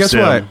Well, loves guess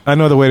them. what? I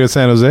know the way to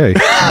San Jose.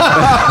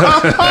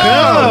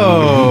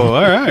 Oh,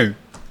 all right.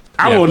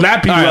 I will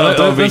not be loved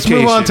on Let's vacation.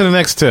 move on to the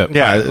next tip.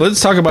 Yeah, Let's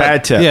talk about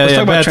bad tip. Yeah, Let's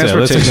talk about bad tip.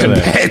 Let's transportation.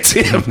 get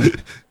to that. Bad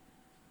tip.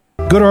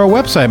 Go to our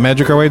website,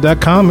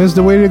 magicourway.com is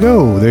the way to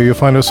go. There you'll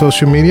find our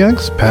social media,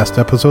 past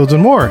episodes,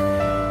 and more.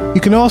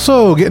 You can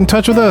also get in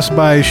touch with us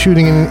by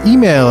shooting an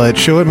email at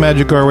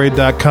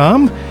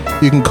show@magicourway.com.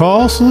 You can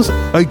call us.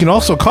 You can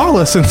also call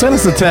us and send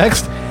us a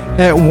text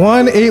at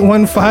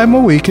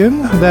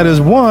 1-815-MOHICAN. That is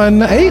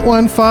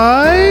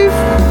 1-815...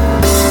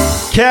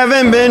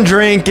 Kevin been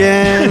drinking.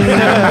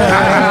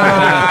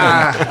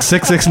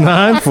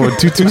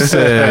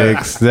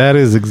 669-4226. That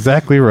is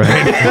exactly right.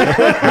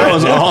 That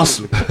was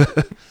awesome.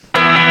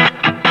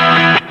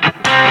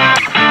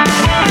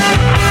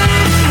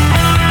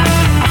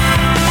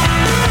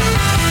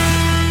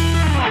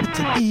 It's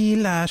an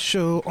Eli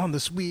show on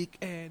this week,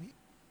 and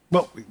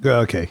well,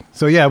 okay.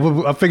 So yeah,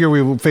 I figure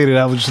we will fade it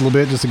out just a little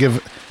bit, just to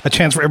give a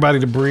chance for everybody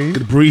to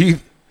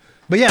breathe.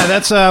 But yeah,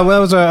 that's that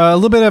was a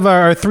little bit of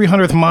our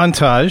 300th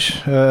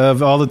montage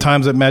of all the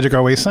times that Magic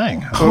Our Way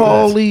sang.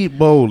 Holy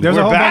moly. There's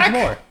a whole back?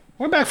 bunch more.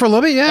 We're back for a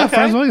little bit, yeah. Okay.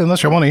 Friends,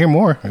 unless you want to hear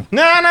more.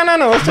 No.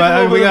 Let's take a But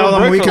little we bit got of all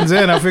a the break. weekends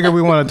in. I figure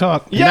we want to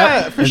talk.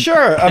 Yeah, for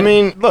sure. I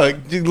mean,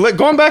 look, dude,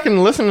 going back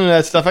and listening to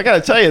that stuff, I got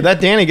to tell you,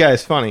 that Danny guy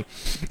is funny.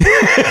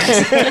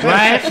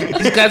 Right?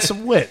 He's got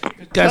some wit.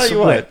 Tell you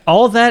what.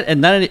 All that,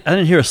 and I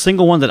didn't hear a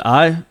single one that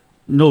I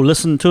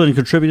listened to and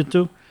contributed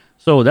to.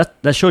 So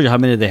that shows you how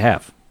many they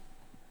have.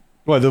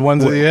 What, the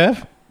ones that you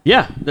have?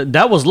 Yeah,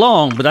 that was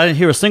long, but I didn't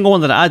hear a single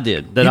one that I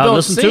did that You I don't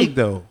listened sing, to.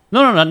 though.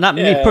 No, not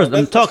me personally.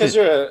 I'm talking.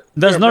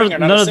 There's none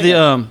of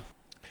the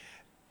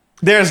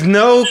There's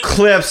no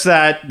clips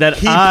that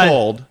he I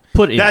pulled.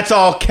 put in. That's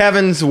all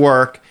Kevin's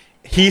work.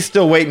 He's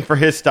still waiting for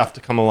his stuff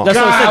to come along. That's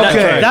what I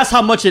said. That's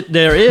how much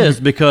there is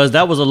because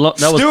that was that was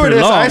pretty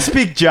Stewardess, long. I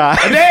speak jive.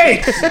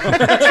 Thanks.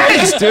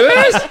 Thanks,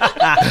 Stewardess.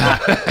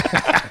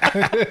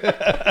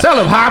 Tell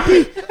him,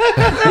 Hoppy.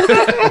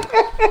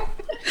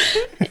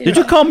 Did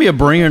you call me a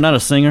bringer, not a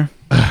singer?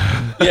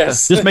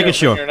 Yes. Just making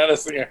sure. You're not a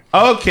singer.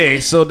 Okay,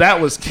 so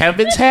that was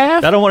Kevin's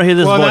half? I don't want to hear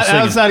this Well, voice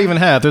that's singing. not even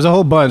half. There's a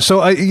whole bunch.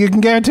 So you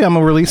can guarantee I'm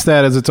going to release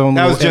that as its own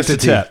That little was just a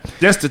entity. tip.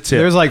 Just a tip.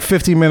 There's like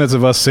 50 minutes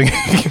of us singing.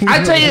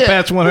 I tell you, the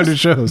past 100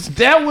 shows.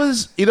 That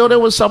was, there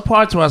was some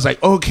parts where I was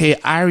like, okay,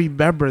 I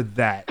remember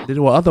that. Then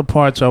there were other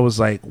parts where I was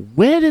like,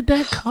 where did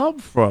that come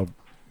from?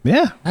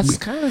 Yeah. That's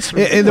kind of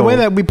And the way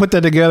that we put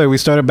that together, we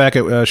started back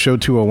at show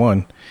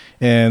 201.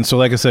 And so,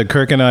 like I said,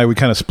 Kirk and I, we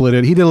kind of split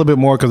it. He did a little bit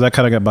more because I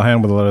kind of got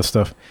behind with a lot of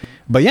stuff.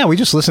 But yeah, we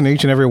just listened to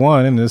each and every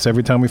one. And just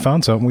every time we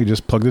found something, we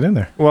just plugged it in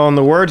there. Well, in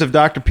the words of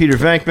Dr. Peter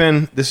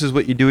Venkman, this is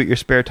what you do at your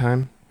spare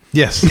time.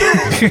 Yes.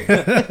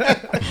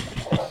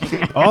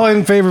 All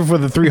in favor for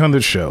the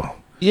 300th show.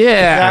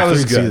 Yeah. That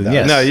was After good. season,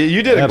 yes. No,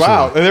 you did it. Absolutely.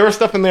 Wow. There was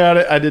stuff in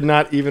there I did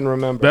not even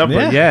remember.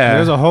 Yeah.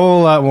 There's a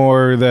whole lot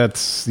more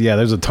there's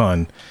a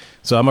ton.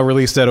 So I'm going to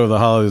release that over the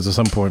holidays at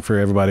some point for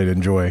everybody to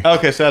enjoy.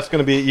 Okay, so that's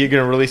going to be, you're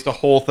going to release the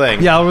whole thing.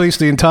 Yeah, I'll release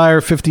the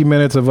entire 50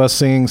 minutes of us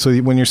singing. So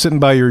when you're sitting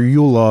by your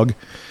Yule log,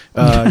 you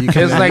can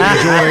It's like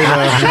enjoy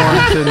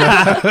the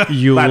warmth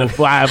and by the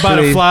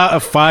fireplace. a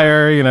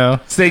fire,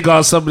 Sing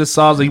on some of the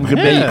songs that you can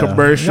make a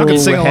commercial. Y'all can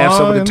sing Have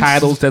some of the along.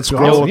 titles that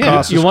scroll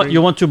across the screen.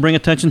 You want to bring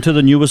attention to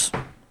the newest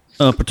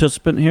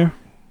participant here?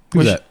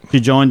 Who's that? She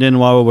joined in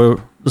while we were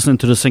listening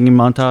to the singing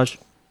montage.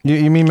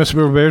 You mean Miss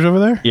Roberge over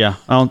there? Yeah.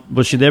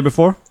 Was she there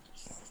before?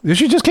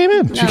 She just came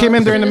in. She came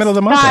in during the middle of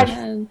the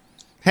montage.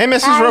 Hey,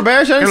 Mrs.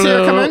 Roberge, I didn't see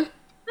her come in.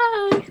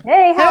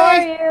 Hey, how are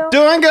you?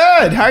 Doing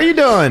good. How are you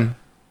doing?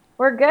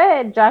 We're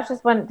good. Josh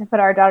just went to put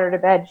our daughter to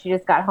bed. She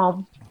just got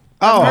home.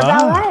 Oh. From her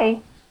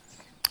ballet.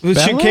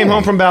 She came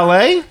home from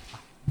ballet?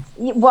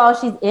 Well,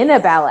 she's in a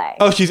ballet.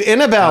 Oh, she's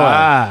in a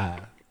ballet.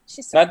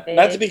 She's not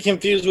to be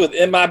confused with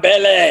In My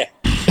Belly.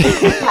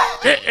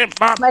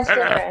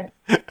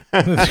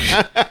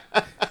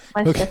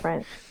 Much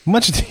different.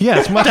 Much different.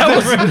 Yes, much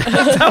different.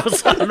 That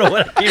was, I don't know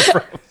where that came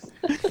from.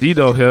 You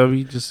know him.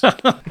 He just. You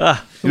ain't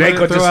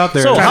gonna throw out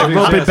there. So try to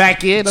how- rope it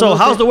back in. So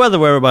how's the weather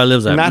where everybody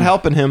lives at? Not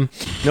helping him.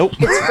 Nope.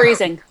 It's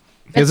freezing.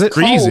 Is it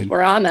Cold freezing?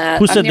 where I'm at.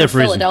 Who said I'm near they're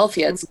freezing?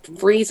 Philadelphia. It's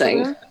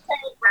freezing.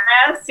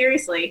 Raz,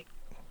 seriously.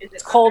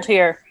 It's cold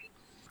here.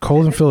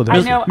 Cold in I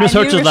Philadelphia. know. Miss I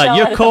knew Hertz is Rochelle like,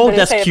 "You're had cold? something to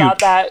That's say cute." About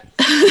that.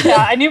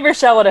 Yeah, I knew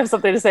Rochelle would have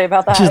something to say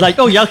about that. She's like,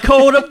 "Oh, y'all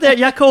cold up there?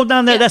 Y'all cold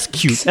down there? That's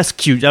cute. That's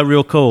cute. Y'all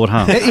real cold,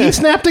 huh?" He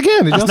snapped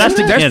again. Did y'all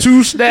see that? That's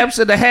 2 snaps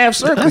and a half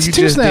circle. That's you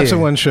 2 just snaps did.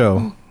 in one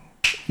show.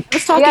 I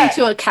was talking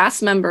to a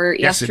cast member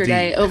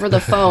yesterday over the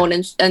phone,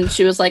 and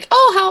she was like,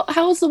 "Oh,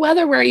 how's the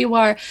weather where you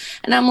are?"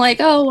 And I'm like,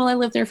 "Oh, well, I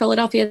live near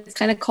Philadelphia. It's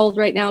kind of cold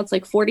right now. It's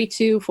like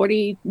 42,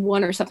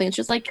 41 or something." And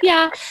she's like,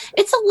 "Yeah,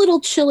 it's a little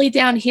chilly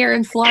down here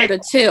in Florida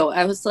too."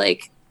 I was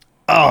like,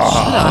 "Oh,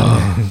 shut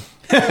up."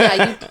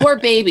 Yeah, you poor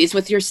babies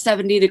with your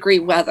 70-degree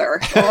weather.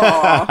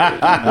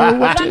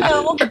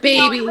 Oh, Your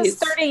babies. It was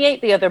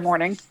 38 the other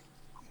morning.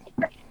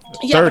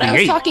 Yeah, but I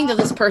was talking to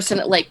this person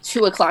at like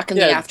 2:00 in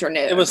the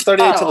afternoon. It was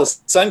 38 till the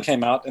sun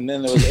came out, and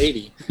then it was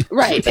 80.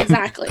 Right,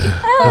 exactly.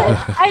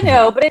 I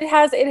know, but it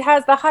has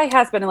the high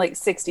has been like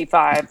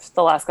 65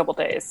 the last couple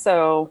days.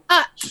 So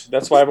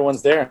that's why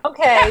everyone's there.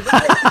 Okay.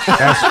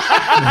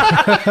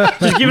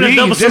 Just give it a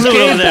double salute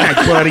over there,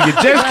 buddy. You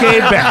just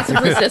came back.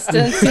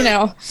 Resistance, you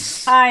know.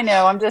 I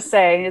know. I'm just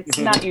saying it's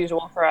not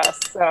usual for us.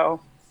 So.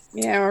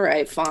 Yeah, all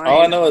right, fine.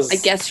 All I know is I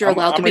guess you're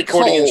allowed to be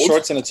cold. I'm recording in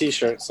shorts and a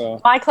t-shirt, so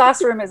my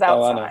classroom is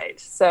outside,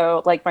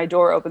 so like my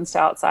door opens to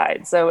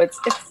outside, so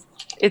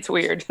it's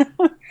weird.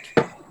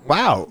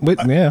 Wow,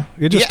 but yeah,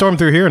 it just stormed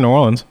through here in New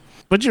Orleans.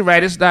 But you're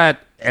right; it's not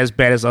as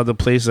bad as other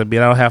places. I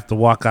mean, I don't have to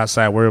walk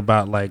outside, worry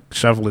about like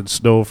shoveling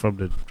snow from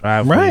the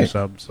driveway or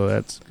something. So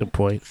that's a good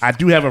point. I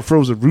do have a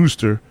frozen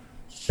rooster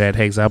that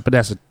hangs out, but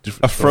that's a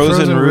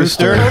frozen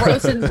rooster. A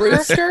frozen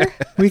rooster?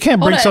 We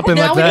can't bring something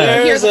like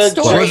that. There's a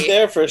joke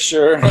there for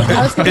sure.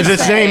 Is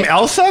its name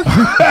Elsa?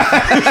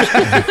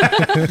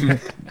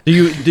 Do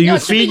you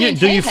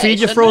feed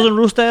your frozen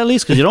rooster at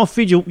least? Because you don't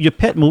feed your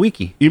pet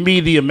Mawiki. You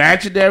mean the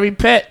imaginary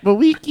pet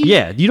Mawiki?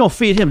 Yeah, you don't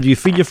feed him. Do you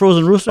feed your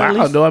frozen rooster at least?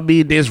 I don't know. I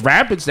mean, there's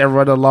rabbits that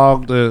run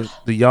along the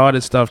yard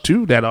and stuff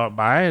too that aren't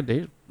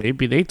mine.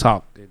 Maybe they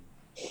talk.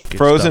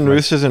 Frozen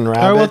roosters and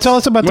rabbits. All right, well, tell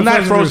us about the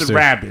not frozen rooster.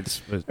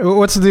 rabbits.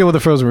 What's the deal with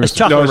the frozen rooster? It's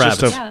chocolate it's rabbits.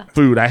 just a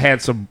food. I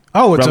had some it's a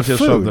relatives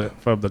food.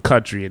 from the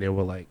country, and they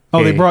were like,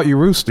 "Oh, they hey. brought you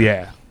rooster."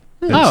 Yeah,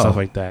 and stuff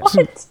like that.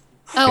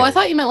 Oh, I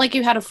thought you meant like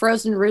you had a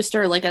frozen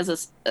rooster, like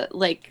as a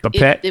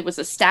pet? It was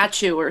a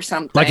statue or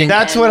something. Like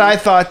that's what I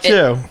thought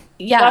too.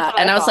 Yeah,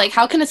 and I was like,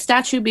 how can a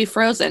statue be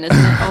frozen? Isn't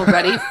it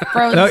already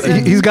frozen? No,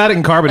 he's got it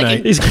in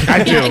carbonite.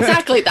 I do. Yeah,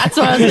 exactly. That's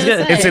what I was going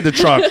to say. It's in the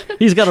trunk.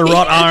 He's got a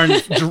wrought iron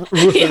rooster.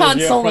 He Han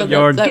Solo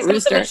that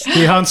rooster.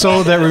 He Han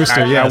Solo that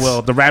rooster. Yes. I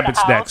will. The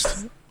rabbit's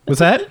next. What's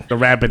that? The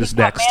rabbit is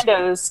next.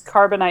 Mando's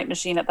carbonite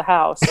machine at the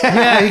house.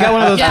 Yeah, he got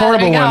one of those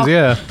portable ones.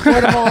 Yeah,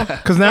 portable.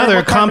 Because now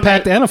they're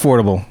compact and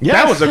affordable. Yes.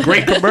 That was a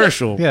great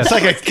commercial. Yeah, it's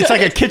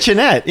like a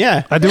kitchenette.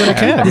 Yeah, I do what I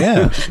can.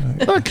 Yeah,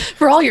 look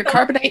for all your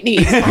carbonite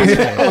needs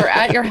or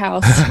at your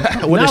house.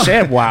 With a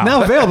shed, wow.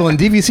 Now available in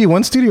DVC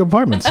One Studio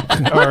Apartments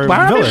or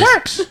villas. It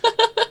works.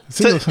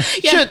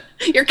 Yeah,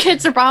 your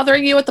kids are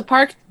bothering you at the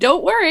park.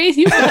 Don't worry,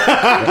 you've got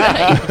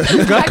carbonite.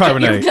 You've got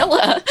carbonite. Your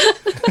villa.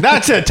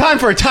 That's it. Time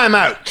for a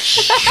timeout.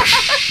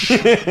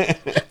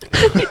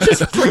 It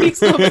just freaks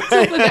them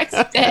until the next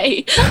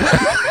day.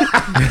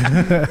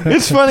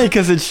 It's funny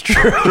because it's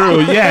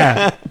true.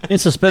 Yeah. In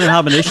suspended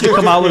hibernation, you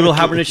come out with a little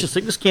hibernation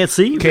sickness, can't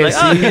see. Can't Like, see.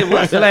 oh, okay,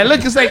 what's They're like,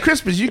 look, it's like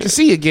Christmas. You can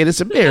see again.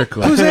 It's a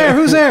miracle. Who's there?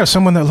 Who's there?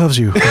 Someone that loves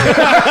you.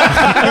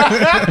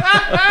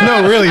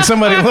 No, really,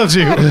 somebody loves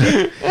you.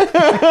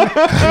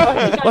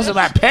 Wasn't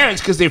my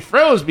parents because they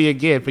froze me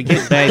again for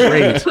getting bad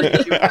grades.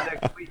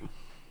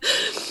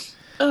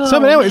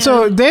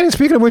 So Danny,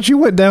 speaking of which, you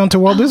went down to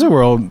Walt Disney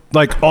World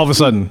like all of a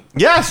sudden.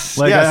 Yes.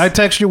 Like yes. I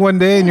texted you one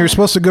day and you're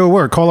supposed to go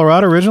where?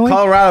 Colorado originally?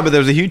 Colorado, but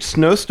there was a huge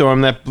snowstorm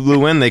that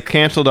blew in. They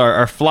canceled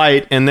our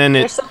flight, and then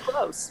They're so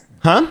close.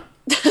 Huh?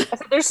 I said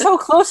they're so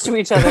close to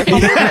each other. I was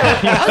going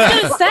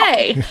to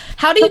say,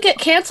 how do you get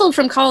canceled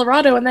from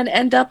Colorado and then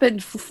end up in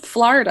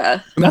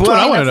Florida? That's what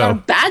I want to That's know. not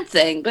a bad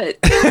thing, but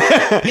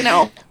you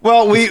know.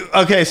 Well,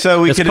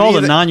 so we It's could called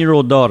either- a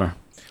 9-year-old daughter.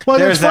 Well,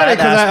 There's it's funny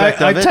that aspect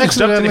because I of it. texted Jumped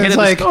to him the and head it's of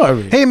the like,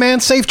 story. hey man,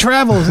 safe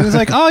travels. And he's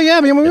like, oh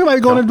yeah, man, we might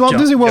be going to Walt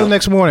Disney World the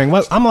next morning.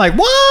 Well, I'm like,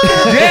 what?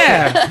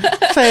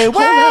 Yeah. say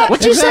what?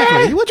 What'd you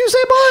say? What'd you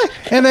say, boy?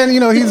 And then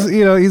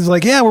he's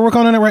like, yeah, we're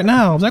working on it right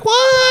now. I was like,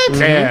 what?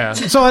 Yeah.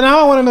 So now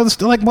I want to know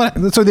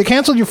what. So they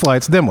canceled your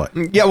flights. Then what?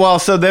 Yeah, well,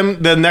 so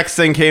then the next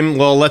thing came,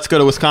 well, let's go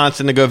to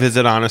Wisconsin to go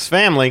visit Anna's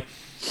family.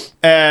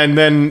 And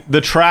then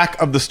the track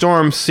of the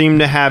storm seemed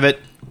to have it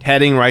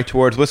heading right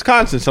towards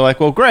Wisconsin. So like,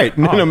 well, great.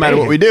 No matter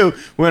what we do,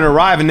 we're going to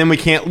arrive and then we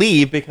can't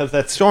leave because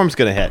that storm's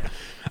going to hit.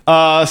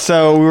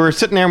 So we were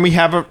sitting there and we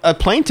have a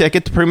plane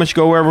ticket to pretty much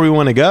go wherever we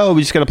want to go.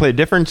 We just got to play a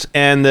difference.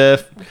 And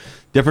the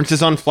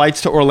differences on flights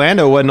to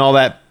Orlando wasn't all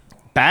that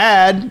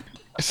bad.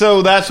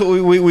 So that's what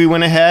we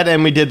went ahead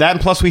and we did that.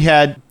 And plus we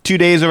had 2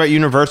 days over at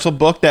Universal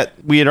booked that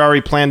we had already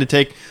planned to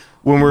take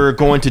when we were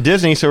going to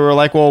Disney. So we were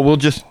like, well, we'll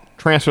just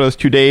transfer those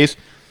 2 days,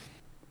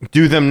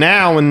 do them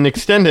now and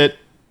extend it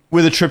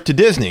with a trip to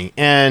Disney.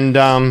 And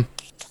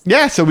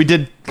so we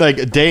did like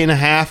a day and a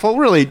half, well,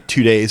 really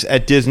 2 days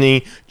at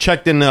Disney,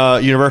 checked in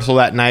Universal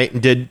that night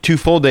and did 2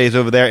 full days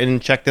over there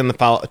and checked out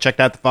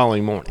the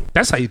following morning.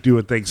 That's how you do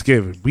it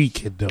Thanksgiving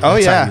weekend, though. Oh,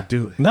 That's yeah. how you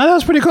do it. No, that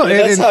was pretty cool.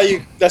 Yeah,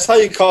 that's how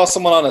you call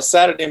someone on a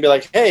Saturday and be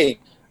like, hey,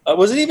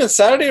 was it even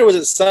Saturday or was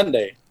it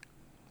Sunday?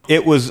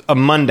 It was a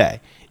Monday.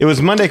 It was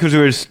Monday because we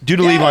were due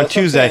to leave on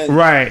Tuesday.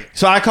 Right.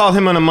 So I called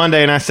him on a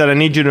Monday and I said, I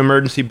need you to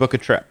emergency book a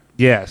trip.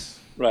 Yes.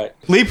 Right.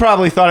 Lee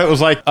probably thought it was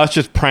like us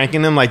just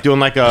pranking him, like doing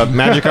like a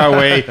Magic Our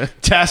Way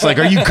test. Like,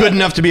 are you good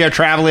enough to be our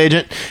travel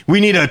agent? We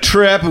need a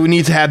trip. We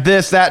need to have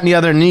this, that, and the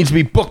other. And it needs to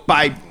be booked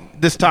by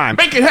this time.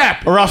 Make it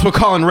happen. Or else we're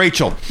calling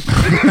Rachel.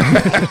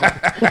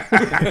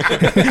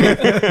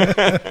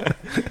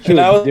 And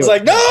I was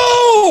like, no,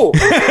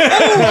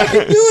 I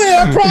can do it.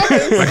 I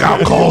promise. Like,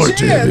 I'll call it,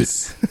 David.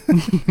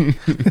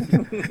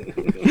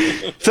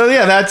 So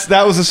yeah,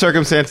 that was the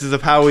circumstances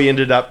of how we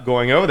ended up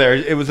going over there.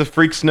 It was a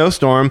freak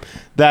snowstorm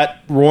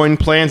that ruined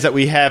plans that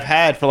we have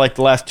had for like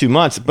the last 2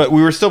 months. But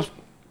we were still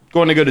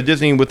going to go to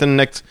Disney within the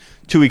next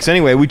 2 weeks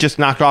anyway. We just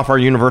knocked off our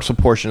Universal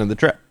portion of the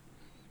trip.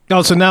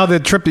 Oh, so now the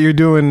trip that you're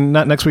doing,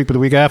 not next week, but the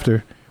week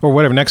after, or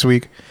whatever, next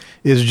week,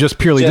 is just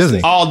purely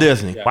Disney. All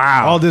Disney. Yeah.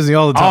 Wow. All Disney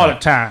all the time. All the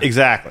time.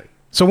 Exactly.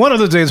 So one of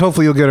those days,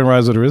 hopefully you'll get in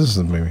Rise of the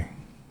Resistance, maybe.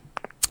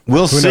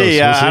 We'll Who see. knows? We'll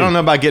see. I don't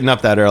know about getting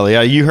up that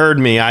early. You heard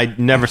me. I'd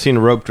never seen a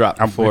rope drop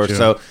before,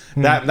 so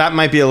that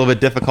might be a little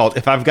bit difficult.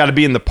 If I've got to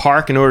be in the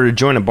park in order to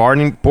join a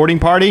boarding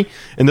party,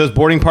 and those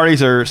boarding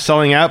parties are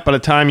selling out by the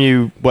time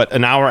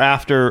an hour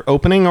after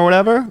opening or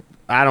whatever,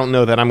 I don't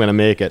know that I'm going to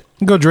make it.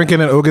 Go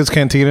drinking at Oga's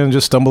Cantina and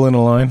just stumble in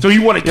a line. So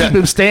you want to keep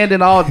him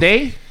standing all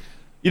day?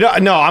 No,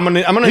 I'm gonna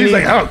He's need,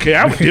 like, I don't care.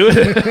 I would do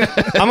it.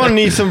 I'm gonna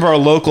need some of our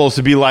locals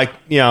to be like,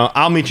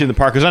 I'll meet you in the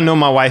park because I know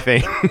my wife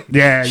ain't.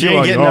 Yeah, she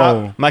ain't getting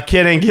up. My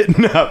kid ain't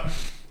getting up.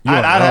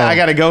 I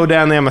got to go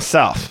down there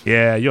myself.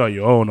 Yeah, you're on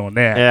your own on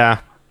that.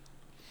 Yeah.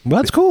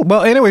 Well, that's cool.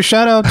 Well, anyway,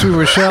 shout out to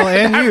Rochelle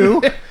and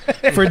you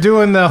for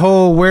doing the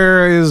whole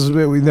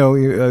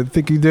I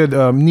think you did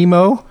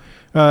Nemo.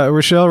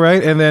 Rochelle,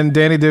 right? And then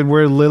Danny did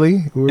Where Lily?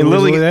 Where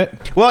Lily Lily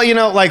at? Well,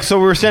 so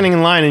we were standing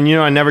in line, and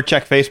I never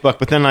check Facebook,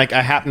 but then I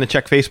happened to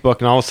check Facebook,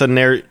 and all of a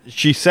sudden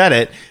she said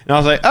it, and I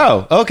was like,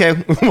 oh,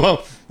 okay.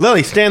 Well,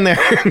 Lily, stand there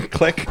and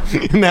click.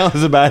 And that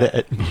was about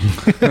it.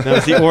 That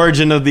was the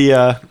origin of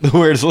the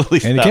Where's Lily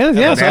stuff. And you can,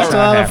 yes, that's a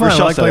lot of fun. I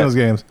like playing those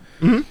games.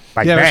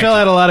 Mm-hmm. Yeah, Rochelle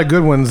had a lot of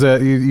good ones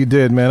that you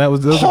did, man.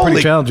 Those were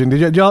pretty challenging.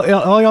 Did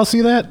y'all see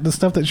that? The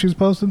stuff that she was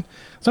posting?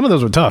 Some of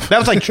those were tough. That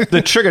was like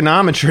the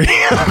trigonometry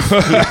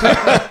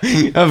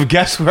of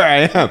guess where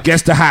I am.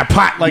 Guess the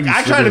hypotenuse. Like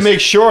I tried to make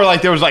sure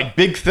there was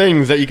big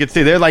things that you could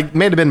see. They're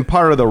may have been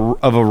part of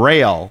a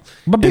rail.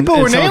 But people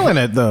were nailing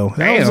it though.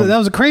 That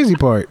was a crazy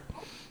part.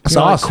 That's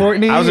awesome.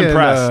 Courtney, I was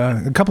impressed.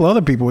 And, a couple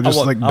other people were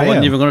just bam. I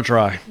wasn't even going to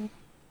try.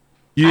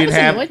 I was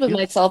annoyed with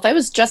myself. I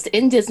was just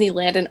in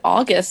Disneyland in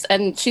August,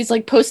 and she's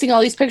posting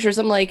all these pictures.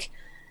 I'm like,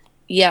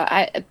 yeah,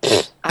 I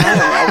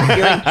don't know.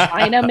 You're in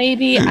China,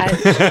 maybe?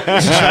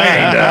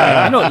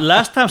 I know.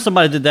 Last time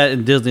somebody did that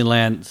in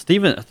Disneyland,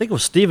 I think it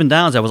was Steven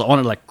Downs that was on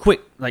it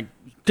quick,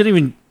 couldn't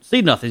even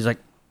see nothing. He's like,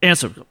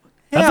 answer.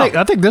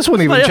 I think this one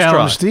even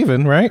challenged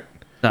Steven, right?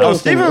 No,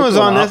 Steven was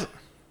on this.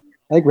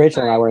 I think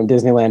Rachel and I were in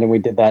Disneyland and we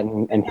did that,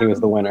 and he was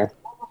the winner.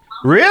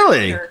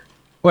 Really?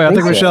 Wait, I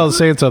think Rochelle is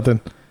saying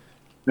something.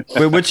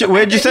 Wait,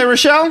 what'd you say,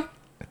 Rochelle?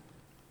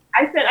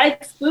 I said I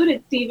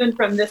excluded Steven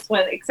from this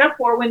one, except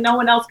for when no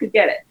one else could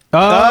get it.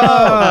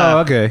 Oh,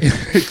 okay.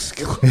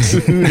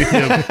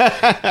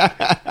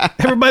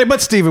 Everybody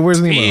but Steven.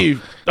 Where's Nemo?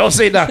 Steve, don't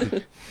say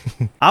nothing.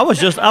 I was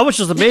just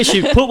amazed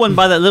she put one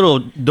by that little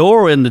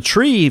door in the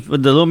tree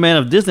with the little man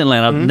of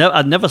Disneyland.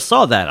 I never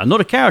saw that. I know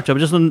the character, but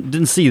just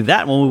didn't see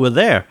that when we were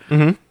there.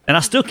 Mm-hmm. And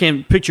I still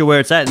can't picture where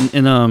it's at. It's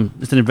in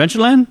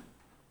Adventureland.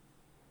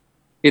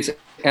 It's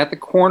at the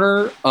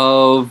corner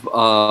of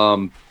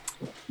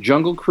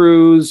Jungle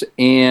Cruise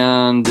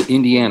and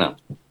Indiana.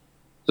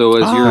 So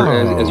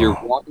as you're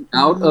walking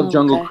out of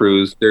Jungle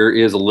Cruise, there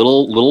is a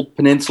little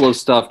peninsula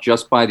stuff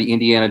just by the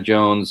Indiana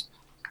Jones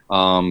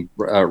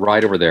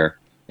ride over there.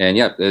 And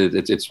yeah,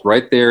 it's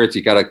right there.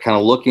 You got to kind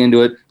of look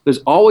into it. There's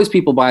always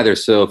people by there.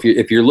 So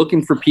if you're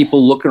looking for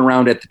people looking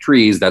around at the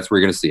trees, that's where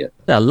you're going to see it.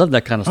 Yeah, I love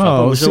that kind of stuff.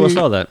 I wish I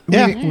saw that.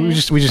 Yeah, we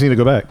just need to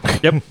go back.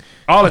 Yep,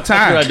 all the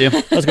time. That's a good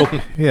idea. Let's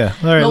go. Yeah,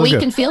 all right. A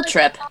weekend field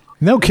trip.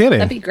 No kidding.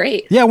 That'd be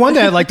great. Yeah, one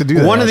day I'd like to do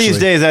that. One of these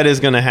days that is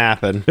going to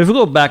happen. If we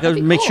go back,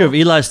 I'll make sure if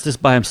Eli's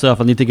just by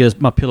himself, I need to get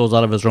my pillows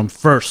out of his room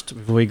first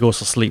before he goes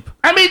to sleep.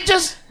 I mean,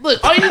 just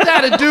look. All you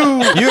got to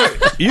do.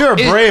 You're a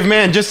brave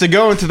man just to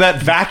go into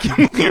that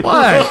vacuum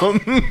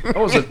room. That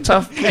was a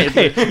tough.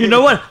 Hey, you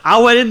know what?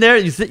 I went in there.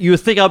 You would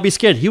think I'd be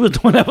scared. He was the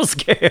one that was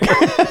scared.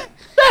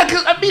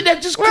 Because I mean,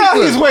 that just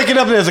he's waking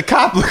up and there's a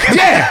cop looking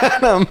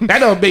at him. That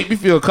don't make me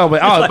feel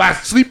comfortable. Oh, by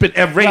sleeping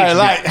every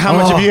night. How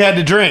much have you had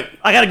to drink?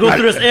 I got to go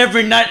through this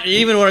every night,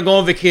 even when I go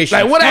on vacation.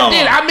 Like what I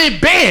did, I'm in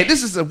bed.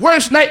 This is the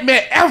worst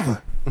nightmare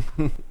ever.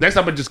 Next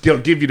time I'm just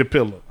give you the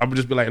pillow. I'm gonna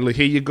just be like, look,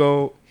 here you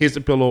go. Here's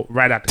the pillow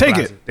right out the Take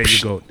closet. it. There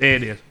you go. There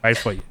it is, right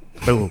for you.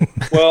 Boom.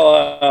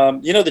 Well,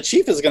 the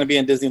Chief is going to be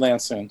in Disneyland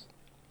soon.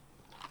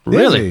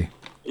 Really?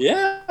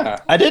 Yeah.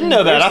 I didn't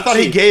know that. I thought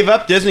he gave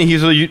up Disney. He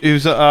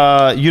was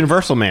a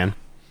Universal man.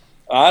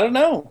 I don't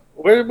know.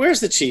 Where's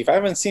the Chief? I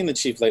haven't seen the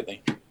Chief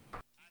lately.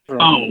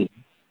 Oh,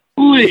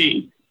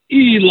 Lee,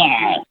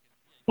 Eli,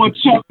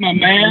 what's up, my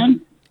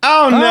man?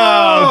 Oh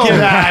no! Get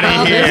out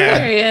of here!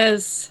 There he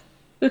is.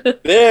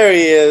 There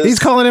he is. He's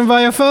calling in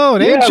via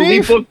phone. Hey, Yeah,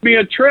 Chief. Lee booked me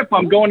a trip.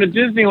 I'm going to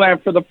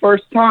Disneyland for the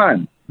first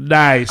time.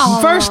 Nice.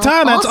 First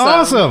time. That's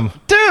awesome.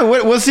 Dude,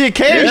 what's the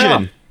occasion?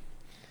 Yeah.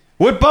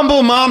 What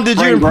Bumble mom did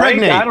you Spring break?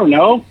 impregnate? I don't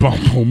know.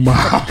 Bumble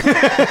mom.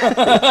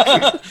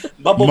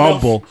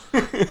 Mumble.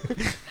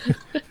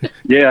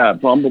 Yeah,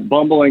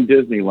 bumbling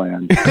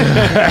Disneyland.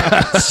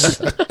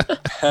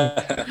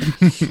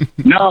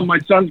 No, my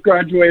son's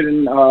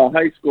graduating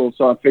high school,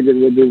 so I figured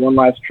we'll do one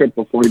last trip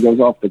before he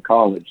goes off to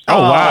college.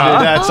 Oh, wow.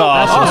 Dude, that's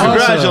awesome. awesome.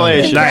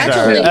 Congratulations,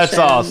 sir. That's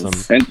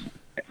awesome.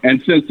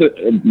 And since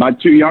my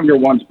two younger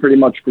ones pretty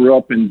much grew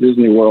up in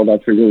Disney World, I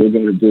figured we'd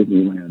go to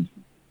Disneyland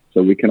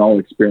so we can all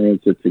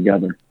experience it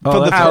together.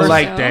 Oh, I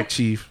like that,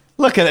 Chief.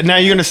 Look at it. Now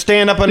you're going to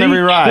stand up on every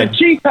ride. The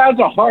Chief has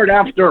a heart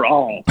after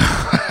all.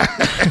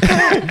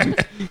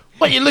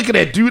 What you looking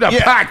at, dude?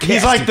 Podcast.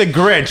 He's like the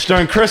Grinch.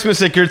 During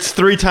Christmas, it gets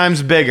 3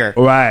 times bigger.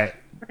 Right.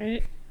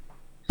 Right.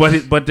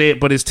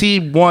 But his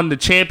team won the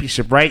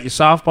championship, right? Your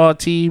softball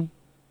team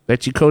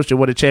that you coached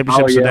won the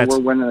championship. Oh, so yeah, that's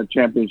we're winning a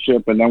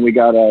championship, and then we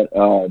got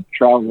a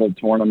travel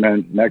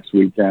tournament next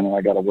weekend, and I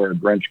got to wear a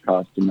Grinch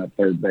costume at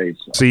third base.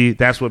 So. see,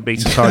 that's what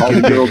makes it All hard.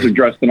 the girls are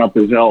dressing up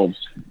as elves.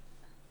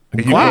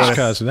 Wow.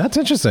 That's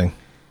interesting.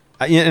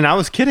 And I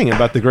was kidding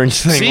about the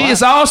Grinch thing. See, Wow.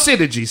 it's all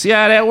synergy. See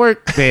how that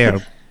worked?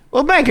 Damn.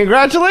 Well, man,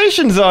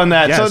 congratulations on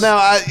that. Yes. So now,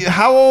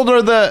 how old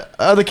are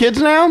the kids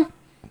now?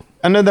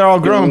 I know they're all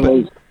grown,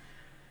 but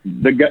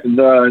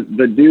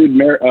The dude,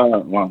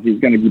 well, he's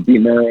going to be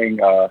marrying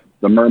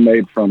the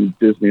mermaid from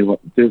Disney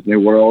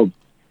World.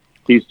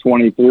 He's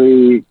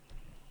 23,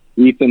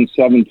 Ethan's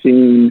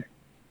 17,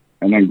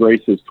 and then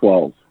Grace is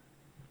 12.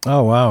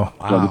 Oh, wow.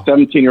 So the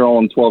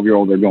 17-year-old and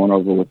 12-year-old are going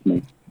over with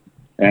me.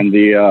 And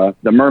the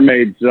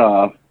mermaid's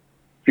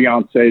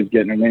fiance is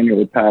getting an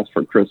annual pass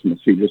for Christmas.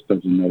 He just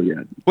doesn't know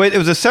yet. wait, it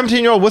was a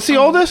 17-year-old. What's the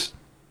oldest?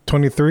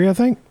 23, I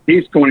think.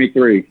 He's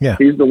 23. Yeah.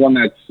 He's the one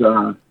that's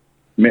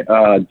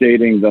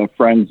dating the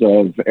friends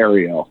of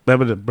Ariel.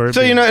 Remember the bird?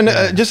 So,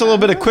 and, just a little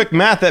bit of quick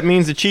math, that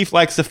means the Chief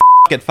likes to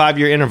at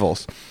 5-year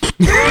intervals.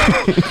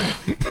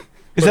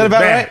 Is that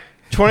about right?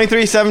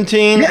 23,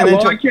 17, Yeah, and then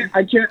well,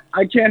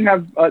 I can't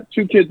have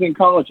 2 kids in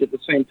college at the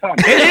same time.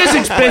 It is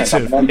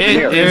expensive.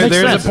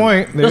 There's a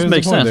point. There's a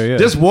point there, yeah.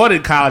 This one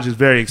in college is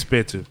very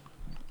expensive.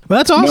 Well,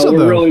 that's awesome, we're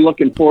though. really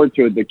looking forward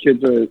to it. The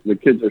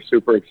kids are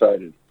super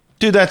excited.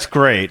 Dude, that's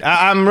great.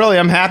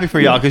 I'm happy for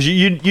y'all because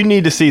you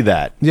need to see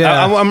that.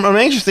 Yeah. I'm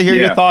anxious to hear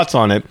your thoughts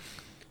on it.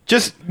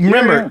 Just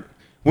remember,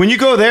 when you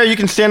go there, you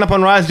can stand up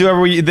on rides, do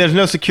whatever. There's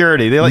no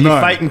security. They let you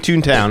fight in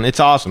Toontown. It's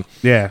awesome.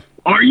 Yeah.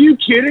 Are you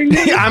kidding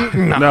me?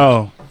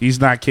 No, he's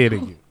not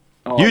kidding you.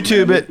 Oh,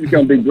 YouTube man, it. It's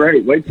going to be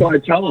great. Wait till I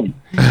tell him.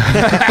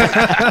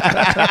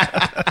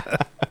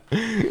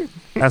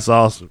 That's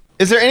awesome.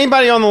 Is there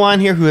anybody on the line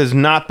here who has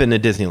not been to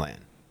Disneyland?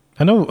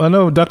 I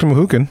know Dr.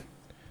 Mahukin.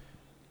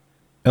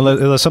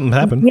 Unless something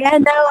happened. Yeah,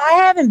 no, I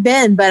haven't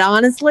been, but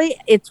honestly,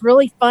 it's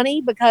really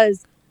funny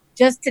because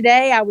just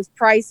today I was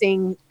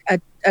pricing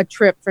a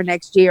trip for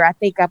next year. I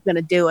think I'm going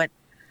to do it.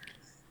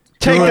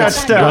 Take that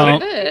step.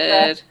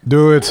 Good.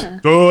 Do it.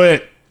 Do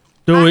it.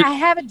 Do it. I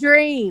have a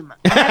dream.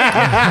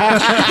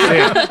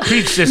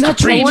 Preach, sister,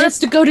 Metro preach. wants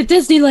to go to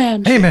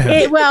Disneyland. Hey,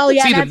 man. Well,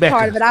 yeah, See the that's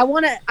part Mecca. of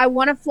it. I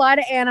want to fly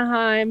to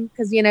Anaheim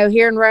because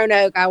here in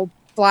Roanoke, I will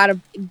fly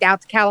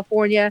out to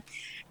California,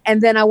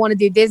 and then I want to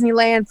do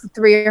Disneyland for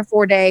 3 or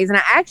 4 days. And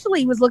I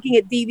actually was looking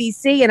at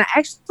DVC, and I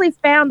actually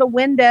found a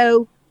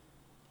window.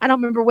 I don't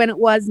remember when it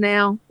was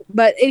now,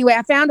 but anyway,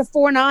 I found a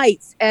 4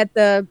 nights at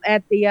the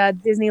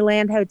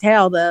Disneyland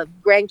Hotel, the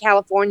Grand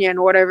California,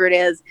 or whatever it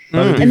is.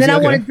 And then I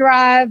want to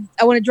drive.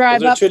 I want to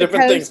drive Those are up 2 the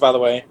different coast. things, by the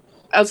way.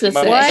 I was going to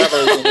My say. wife's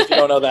travel agent, if you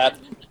don't know that.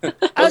 Those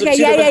are Okay,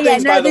 2 yeah. different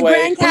things, No, by the way.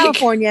 Grand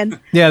Californian.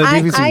 Yeah, the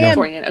I DVC. am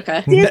California,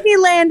 okay.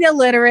 Disneyland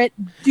illiterate.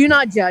 Do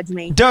not judge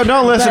me. Don't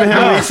listen to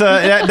him,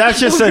 Lisa. That's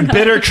just a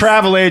bitter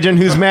travel agent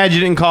who's mad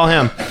you didn't call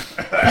him.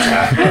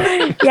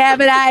 Yeah,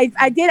 but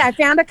I did. I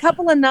found a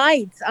couple of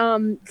nights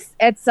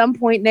at some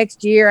point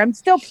next year. I'm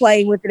still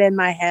playing with it in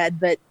my head,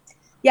 but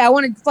yeah, I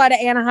want to fly to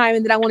Anaheim,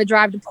 and then I want to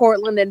drive to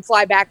Portland and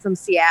fly back from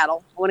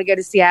Seattle. I want to go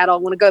to Seattle. I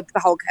want to go up the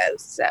whole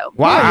coast. So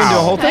Wow, you can do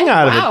a whole thing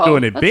out of it.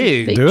 Doing it That's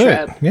a big. Do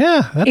trip. it.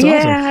 Yeah, that's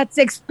yeah, awesome. it's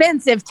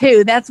expensive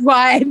too. That's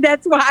why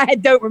I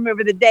don't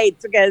remember the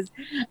dates, because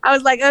I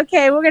was like,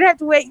 okay, we're gonna have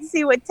to wait and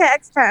see what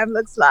tax time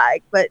looks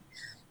like. But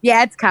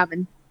yeah, it's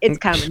coming. It's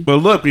coming. But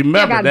look,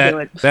 remember I gotta do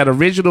it. that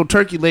original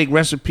turkey leg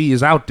recipe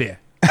is out there.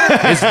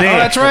 It's there. Oh,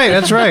 that's right.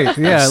 That's right.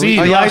 Yeah. See,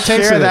 Oh, Eli y'all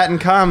tasted share it. that in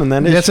common,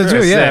 then. It's Yes, I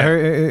true. do. Yeah,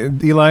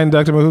 sad. Eli and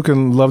Dr.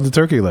 Mahukin love the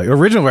turkey leg.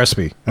 Original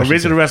recipe. I should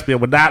Original say. recipe. I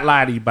would not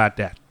lie to you about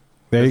that.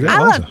 There you go. I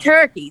Awesome. love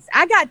turkeys.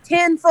 I got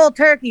 10 full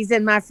turkeys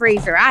in my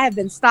freezer. I have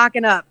been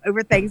stocking up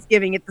over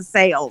Thanksgiving at the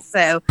sales.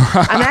 So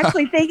I'm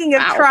actually thinking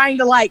of trying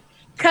to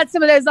cut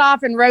some of those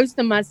off and roast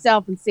them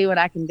myself and see what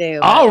I can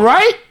do. All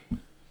right.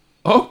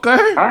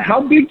 Okay.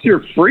 How big's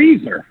your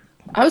freezer?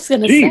 I was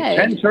going to Gee, say.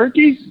 10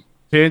 turkeys?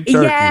 10 turkeys.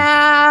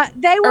 Yeah,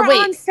 they were wait.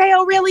 on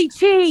sale really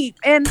cheap,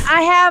 and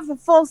I have a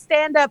full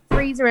stand-up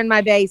freezer in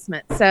my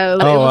basement, so it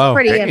was wow.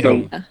 pretty So,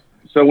 empty.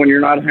 So when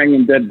you're not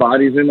hanging dead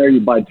bodies in there,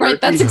 you buy turkey.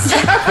 Right, that's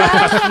exactly.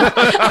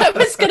 I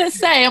was gonna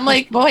say. I'm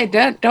like, boy,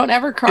 don't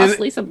ever cross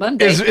Lisa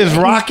Monday. Is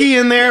Rocky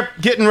in there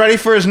getting ready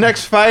for his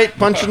next fight,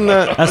 punching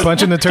the turkey?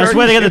 That's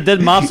where they got the dead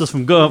mobsters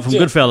from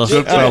Goodfellas.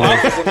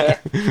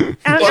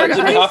 I'm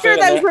pretty sure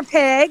those were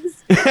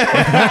pigs.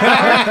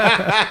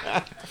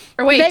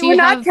 Or wait, they were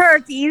not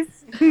turkeys.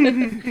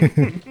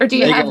 Or do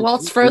you have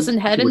Walt's frozen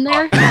head in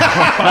there?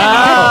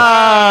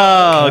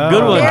 Oh,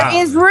 good one. There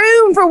is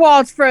room for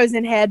Walt's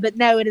frozen head, but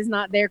no, it is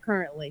not there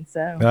currently.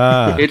 So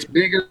It's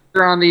bigger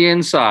on the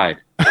inside.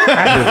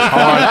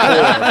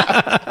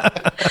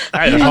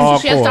 Oh,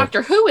 so she has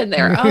Doctor Who in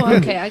there. Oh,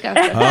 okay, I got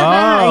it.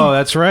 Oh,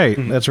 that's right.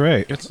 That's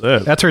right.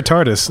 That's her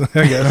TARDIS.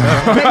 I guess.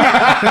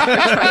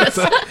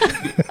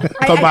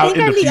 I think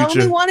I'm the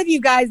only one of you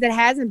guys that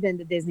hasn't been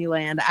to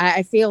Disneyland.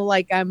 I feel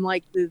like I'm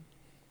like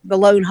the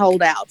lone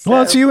holdout. So.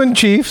 Well, it's you and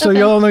Chief, so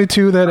you're only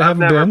two that haven't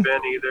never been.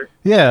 been either.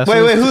 Yeah.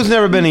 So wait, who's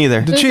never been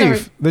either? The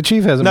Chief. The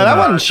Chief hasn't No, been.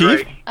 that wasn't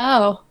Chief.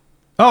 Oh.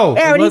 Oh.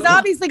 Yeah, and he's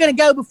obviously going to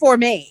go before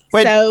me,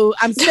 Wait. so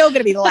I'm still going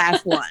to be the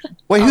last one.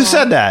 Wait, who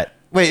said that?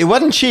 Wait, it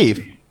wasn't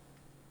Chief.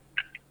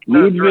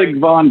 Ludwig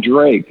von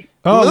Drake.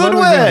 Oh,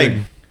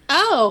 Ludwig.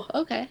 Oh,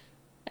 okay.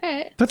 All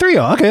right. The three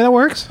of y'all. Okay, that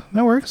works.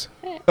 That works.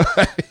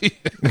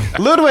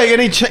 Ludwig,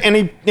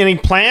 any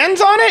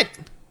plans on it?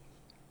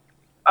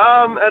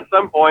 At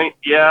some point,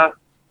 yeah.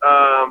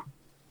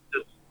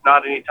 Just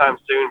not anytime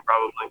soon,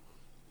 probably.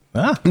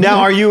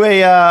 Now, are you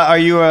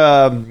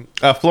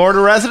a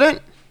Florida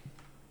resident?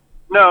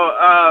 No,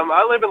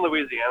 I live in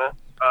Louisiana.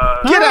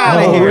 Get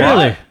out of here!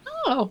 Really?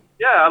 Oh.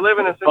 Yeah, I live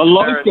in Ascension,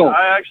 Paris.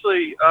 I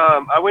actually,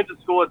 I went to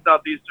school at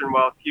Southeastern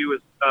while Q was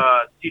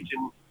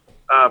teaching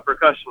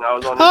percussion. I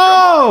was on his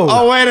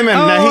Oh, wait a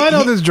minute. Oh, Now, I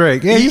know this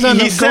Drake. Yeah, he's on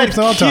he the said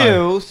all time.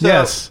 Q. So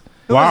Yes.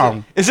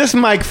 Wow. Is this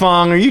Mike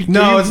Fong? Are you?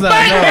 No, it's not.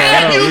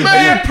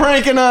 No, You're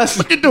pranking us.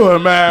 What you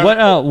doing, man?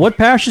 What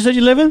parish you said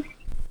you live in?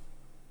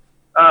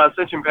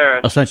 Ascension,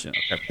 Paris. Ascension.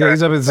 Okay. Yeah,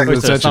 he's up in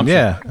Ascension.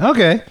 Yeah.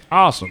 Okay.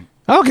 Awesome.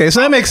 Okay, so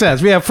that makes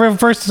sense. Yeah.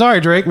 First,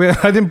 sorry, Drake.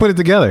 I didn't put it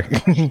together.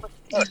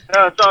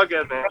 No, it's all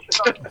good, man.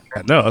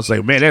 I know. I was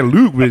like, man, that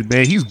Luke,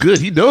 man, he's good.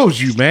 He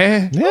knows you,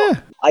 man.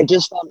 Yeah. I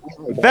just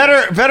found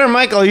Better,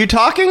 Michael. Are you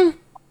talking?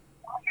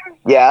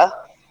 Yeah.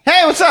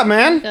 Hey, what's up,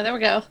 man? Yeah, there we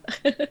go.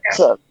 What's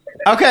up?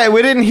 Okay,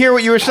 we didn't hear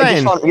what you were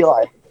saying. I just found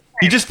Eli.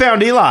 You just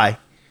found Eli.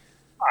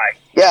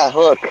 Yeah,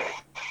 look.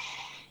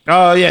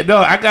 Oh yeah, no,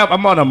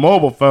 I'm on a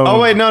mobile phone.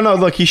 Oh wait, no,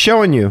 look, he's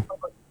showing you.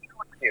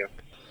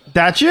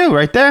 That's you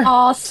right there.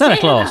 Oh, Santa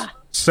Claus.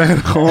 Santa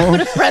Claus.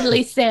 What a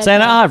friendly Santa.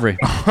 Santa Ivory.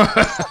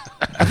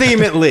 I think he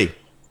meant Lee.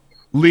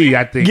 Lee,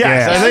 I think.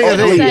 Yes, yeah. I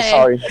think. Okay.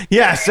 Sorry.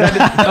 Yes.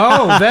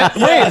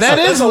 That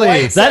is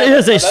Lee. That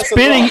is a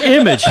spinning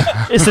image.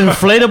 It's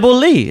inflatable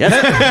Lee.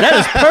 That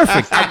is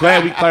perfect. I'm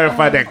glad we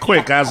clarified that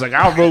quick. I was like,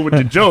 I'll roll with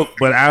the joke,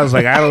 but I was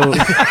like, I don't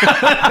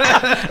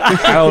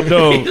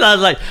know. I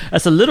was like,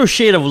 that's a little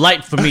shade of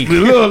light for me. A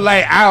little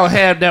light. I don't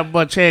have that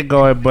much hair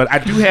going, but I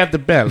do have the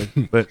belly.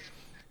 But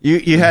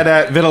You had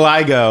that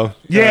vitiligo.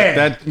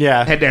 yeah,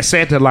 yeah. Had that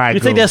Santa line. You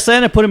think that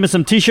Santa put him in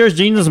some t-shirts,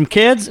 jeans, and some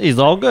kids? He's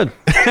all good.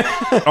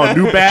 Oh,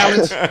 New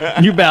Balance.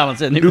 New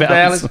Balance. New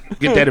Balance.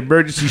 Get that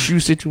emergency shoe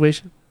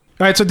situation.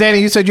 All right, so Danny,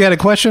 you said you had a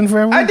question for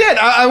everyone? I did.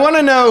 I want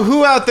to know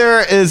who out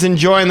there is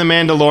enjoying The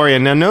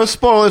Mandalorian. Now, no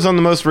spoilers on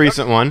the most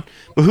recent one,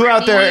 but who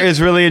out there is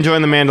really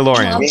enjoying The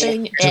Mandalorian?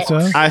 Loving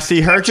it. I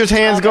see Hercher's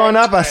hands going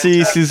up. I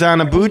see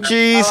Susanna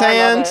Bucci's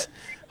hands.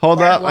 Hold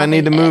up. I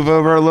need to move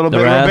over a little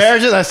bit.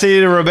 Robert's. I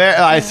see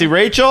I see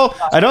Rachel.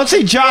 I don't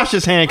see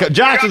Josh's hand.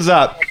 Josh is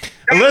up.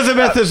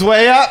 Elizabeth is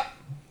way up.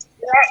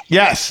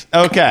 Yes.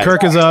 Okay.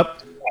 Kirk is up.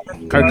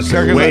 Kirk is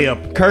way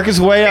up. Kirk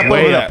is way up.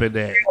 Way over up there. in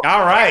there.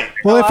 All right.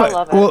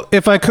 Well,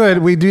 if I could,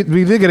 we did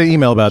get an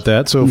email about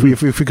that. So if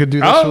we could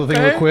do this little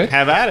thing real quick.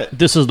 Have at it.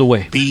 This is the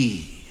way.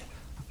 Be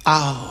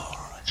our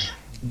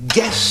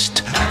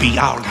guest. Be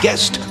our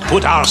guest.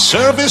 Put our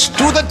service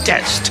to the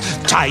test.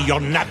 Tie your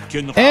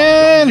napkin.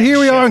 And here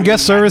we are on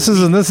guest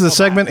services, and this is a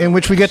segment in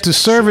which we get to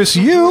service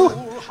you,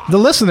 the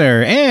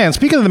listener. And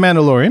speaking of The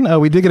Mandalorian,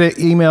 we did get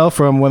an email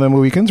from one of the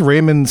weekends,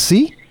 Raymond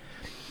C.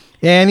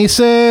 And he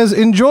says,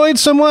 enjoyed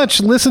so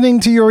much listening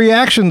to your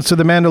reactions to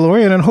The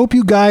Mandalorian and hope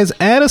you guys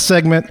add a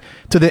segment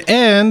to the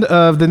end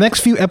of the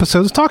next few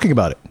episodes talking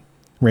about it.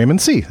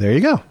 Raymond C. There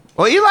you go.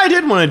 Well, Eli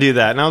did want to do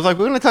that, and I was like,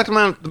 we're going to talk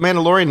about The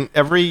Mandalorian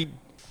every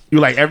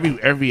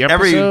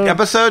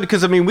episode,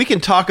 because I mean, we can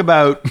talk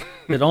about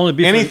anything.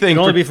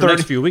 It'll only be for the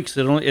next few weeks.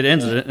 It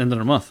ends at the end of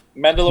the month.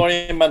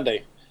 Mandalorian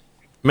Monday.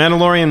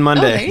 Mandalorian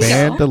Monday.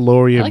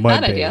 Mandalorian I like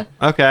Monday. that idea.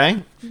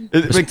 Okay.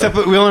 Except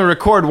that we only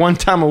record one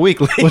time a week.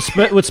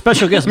 with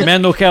special guest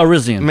Mando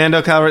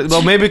Calrissian.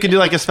 Well, maybe we could do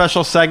like a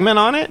special segment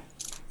on it.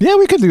 Yeah,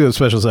 we could do a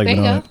special segment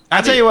There you on go. it.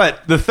 I'll tell you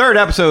what, the third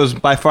episode is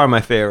by far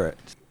my favorite.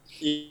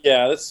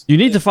 Yeah, that's. We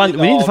need to find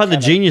the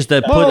genius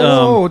that put.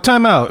 Whoa,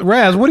 time out.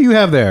 Raz, what do you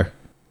have there?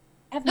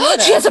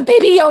 She has a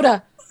baby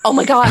Yoda. Oh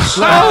my gosh.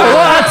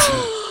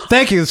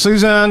 Thank you.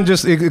 Suzanne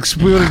just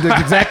exploded the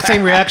exact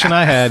same reaction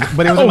I had,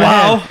 but it was in my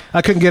head.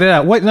 I couldn't get it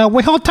out. Wait,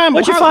 hold time.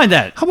 Where'd you find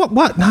that?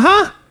 What?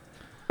 Huh?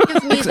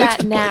 Give me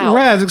that now.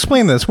 Raz,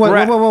 explain this. What?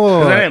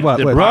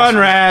 What? Run,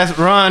 Raz,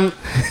 run!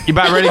 You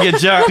about ready to get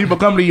jumped? People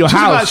come to your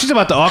house. She's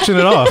about to auction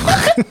it off.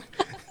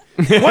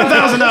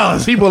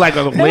 $1,000. People like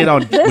laid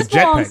on This with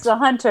belongs jetpacks. to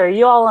Hunter.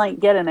 You all ain't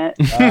getting it.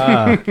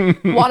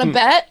 Want to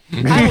bet?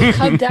 I will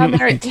come down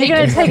there and take You're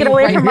gonna take it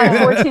away from my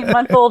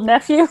 14-month-old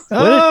nephew.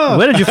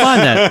 Where did you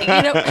find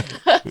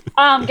that?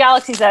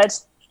 Galaxy's Edge.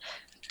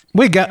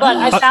 But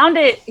I found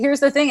it. Here's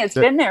the thing: it's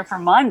been there for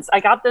months.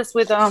 I got this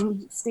with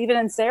Steven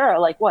and Sarah,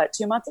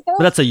 2 months ago.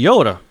 But that's a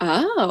Yoda.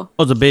 Oh,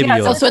 it's a baby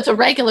Yoda. Oh, so it's a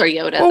regular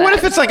Yoda. Well, what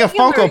if it's like a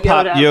Funko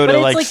Pop Yoda,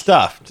 but like it's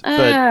stuffed? No,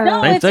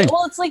 Same it's thing.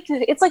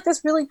 it's like this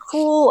really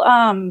cool.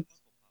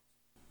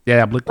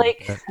 Yeah, I'm looking.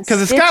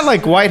 Because it's got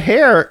like white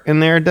hair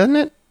in there, doesn't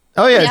it?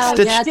 Oh yeah, it's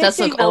stitched. Yeah, it does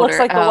look that looks older.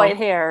 like the white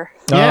hair.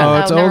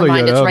 Yeah, it's never older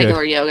mind. Yoda. It's Okay.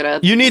 regular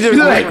Yoda. You need to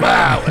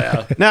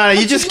Wow. No,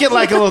 you just get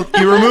like a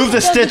little. You remove the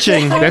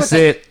stitching. That's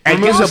it.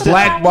 And gets a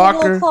black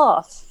marker.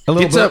 A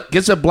little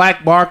Gets a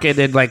black mark and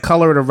then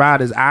color it around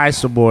his eyes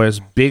some more. It's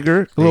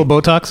bigger. A little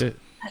Botox.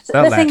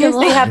 The thing is,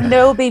 they have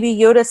no Baby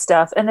Yoda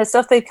stuff, and the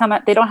stuff they come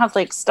out, they don't have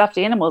stuffed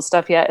animal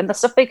stuff yet, and the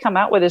stuff they come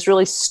out with is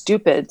really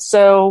stupid.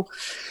 So,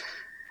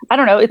 I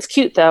don't know. It's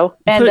cute though,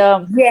 and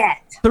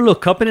Put a little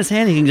cup in his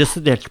hand. He can just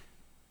sit there.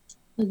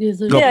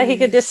 yeah, he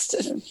could just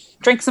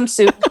drink some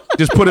soup.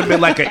 Just put him in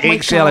like an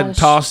eggshell and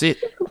toss it.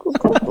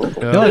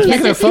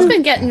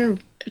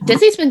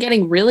 Disney's been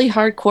getting really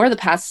hardcore the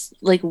past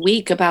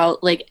week about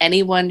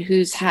anyone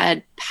who's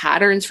had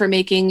patterns for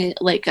making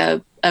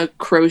a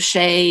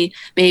crochet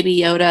Baby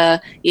Yoda.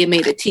 You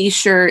made a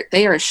T-shirt.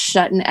 They are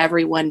shutting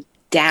everyone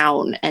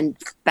down and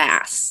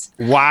fast.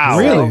 Wow,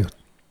 really?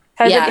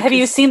 Have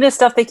you seen this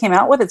stuff they came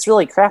out with? It's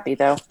really crappy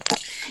though.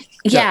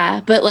 Yeah,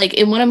 but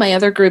in one of my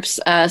other groups,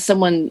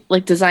 someone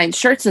designed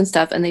shirts and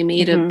stuff, and they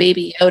made a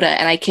Baby Yoda.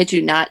 And I kid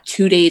you not,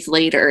 2 days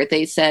later,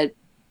 they said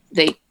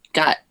they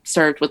got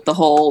served with the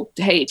whole,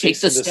 "Hey, take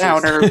this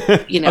down," or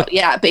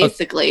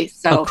basically.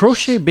 So A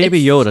crochet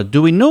Baby Yoda.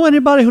 Do we know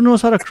anybody who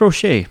knows how to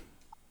crochet?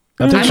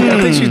 I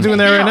think she's doing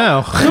that right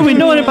now. Do we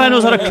know anybody who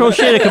knows how to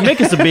crochet that can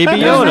make us a Baby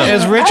Yoda?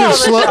 As Richard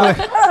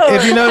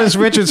if you notice,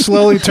 Richard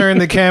slowly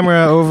turned the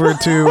camera over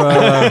to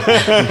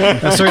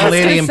a certain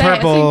lady in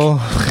purple.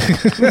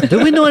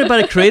 Do we know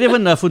anybody creative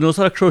enough who knows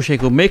how to crochet?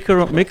 Who make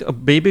a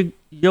Baby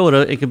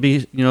Yoda? It could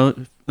be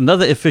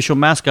another official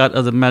mascot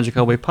of the Magic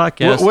Our Way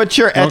podcast. What's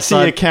your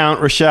Etsy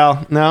account,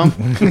 Rochelle? No,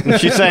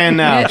 she's saying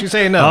no. She's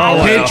saying no.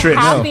 Oh, Pinterest.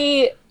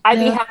 I'd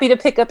be happy to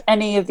pick up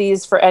any of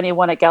these for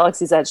anyone at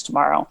Galaxy's Edge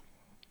tomorrow.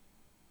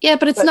 yeah,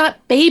 but it's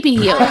not Baby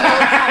Yoda.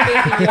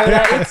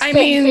 It's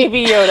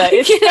Baby Yoda.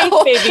 It's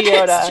fake Baby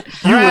Yoda.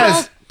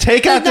 Raz,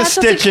 take out the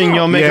stitching.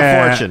 You'll make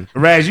a fortune.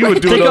 Raz, you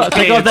would do those.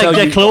 Take off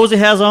that clothes he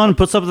has on and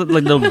put something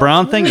like the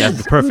brown thing. Yeah,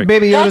 perfect.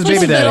 Baby Yoda's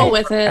baby daddy.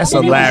 With it. That's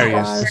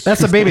hilarious. That's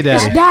the baby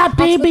daddy. Not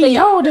Baby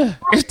Yoda.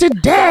 It's the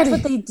daddy.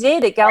 That's what they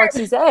did at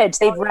Galaxy's Edge.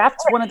 They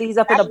wrapped one of these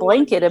up in a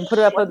blanket and put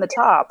it up on the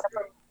top.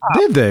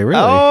 Did they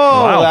really?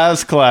 Oh, that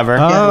was clever.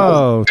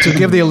 Oh, to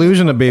give the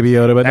illusion of Baby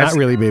Yoda, but not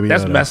really Baby Yoda.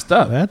 That's messed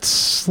up. That's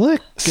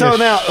slick. So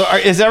now,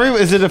 is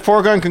it a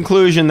foregone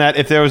conclusion that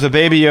if there was a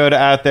Baby Yoda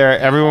out there,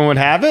 everyone would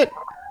have it?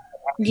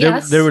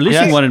 Yes. They're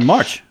releasing one in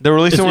March. They're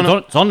releasing one.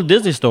 It's on the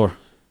Disney Store.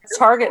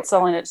 Target's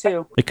selling it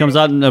too. It comes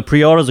out in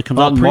pre-orders. It comes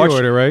out in March.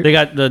 Pre-order, right? They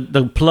got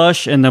the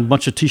plush and a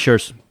bunch of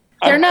T-shirts.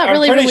 They're not I'm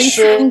really pretty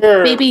releasing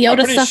sure- Baby I'm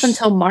Yoda pretty stuff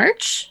until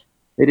March.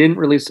 They didn't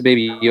release the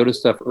Baby Yoda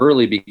stuff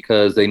early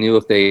because they knew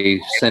if they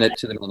sent it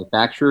to the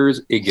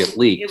manufacturers, it'd get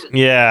leaked.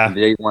 Yeah. And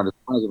they wanted to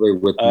concentrate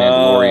with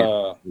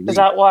Mandalorian. Is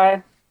that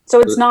why? So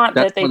it's not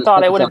That's that they when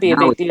thought it comes wouldn't out be a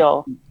now. big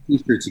deal.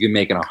 T-shirts you can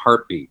make in a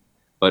heartbeat,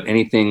 but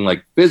anything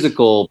like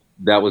physical,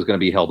 that was going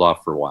to be held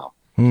off for a while.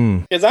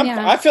 Because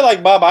I feel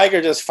like Bob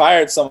Iger just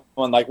fired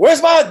someone.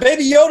 "Where's my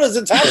Baby Yodas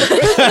in time for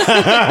Christmas?"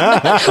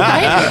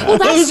 Right? Well,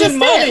 that's Losing just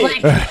money.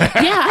 it.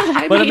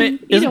 I But I mean,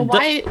 mean,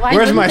 why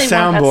Where's wouldn't my they want that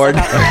soundboard?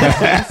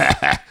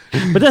 stuff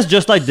out? But that's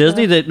just like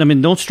Disney.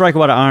 Don't strike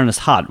while the iron is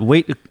hot.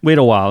 Wait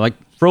a while. Like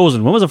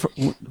Frozen. When was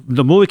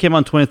the movie came out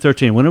in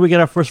 2013? When did we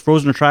get our first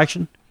Frozen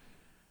attraction?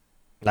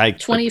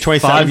 Like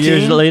 5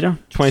 years later.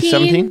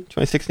 2017,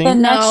 2016. The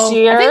next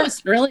year, I think it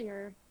was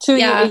earlier.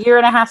 a year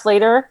and a half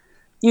later,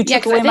 you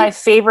took 'cause away I my think-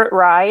 favorite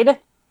ride.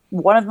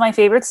 One of my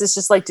favorites is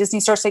just like Disney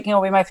starts taking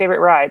away my favorite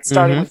ride,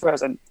 starting with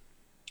Frozen.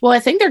 Well, I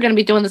think they're going to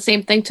be doing the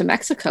same thing to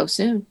Mexico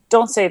soon.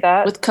 Don't say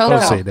that. With Coco.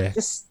 Don't say that.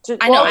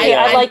 I know.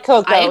 I like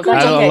Coco. I agree.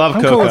 That's okay. love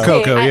I'm Coco. cool with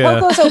Coco, Okay, yeah.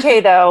 Coco's okay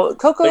though.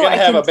 Coco, They're gonna I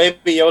have can- a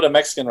Baby Yoda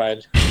Mexican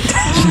ride.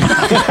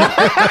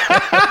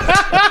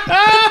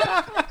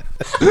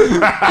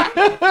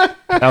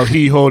 El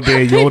Hijo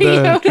de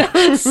Yoda.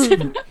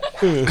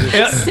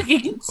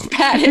 Singing in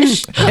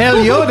Spanish. El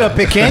Yoda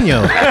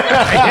pequeño.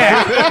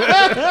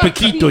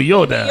 Paquito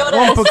Yoda.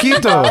 Un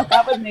poquito.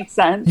 That would make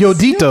sense.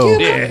 Yodito.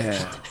 Yeah.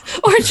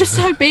 Or just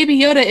have Baby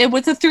Yoda in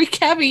with the 3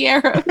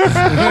 caballeros.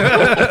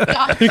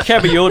 Three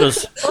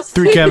Cabiotas.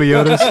 3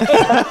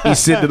 Cabiotas. He's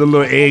sitting with a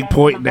little egg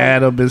pointing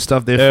at him and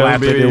stuff. They're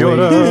flapping Baby their wings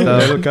and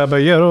Yoda. stuff. El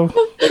Caballero.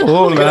 They're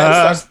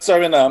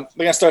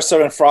gonna start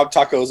serving frog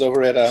tacos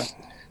over at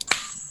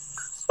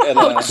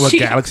What,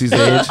 Galaxy's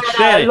Edge?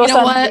 You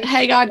know what?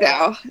 Hang on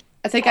now.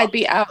 I think I'd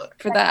be out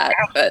for that.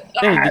 But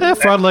Yeah,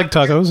 frog leg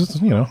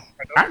tacos. You know,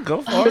 I'd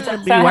go for it.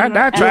 Why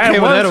not try try it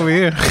that once? over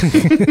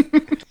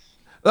here.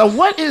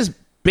 What is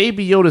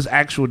Baby Yoda's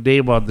actual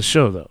name on the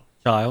show, though?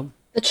 Child.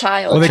 the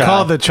child. Well, they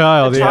call it the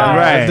child. Yeah,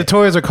 Right. The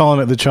toys are calling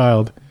it the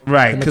child.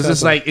 Right, because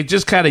it's like it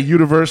just kind of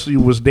universally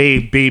was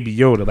named Baby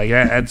Yoda. Like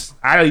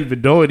I don't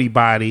even know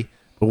anybody,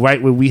 but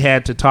right when we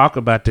had to talk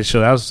about this show,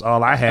 that was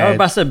all I had.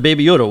 Everybody said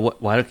Baby Yoda.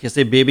 Why don't you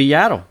say Baby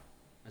Yaddle?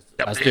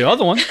 That's the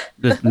other one.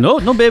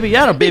 No Baby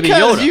Yaddle, Baby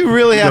Because Yoda. you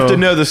really have to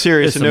know the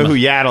series to It's know a- who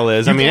Yaddle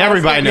is. I mean,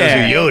 everybody knows who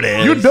Yoda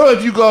is. You know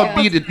if you gonna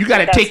be you got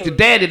to take the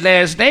daddy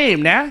last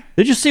name now.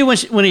 Did you see when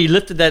he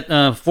lifted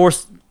that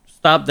force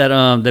stop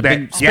that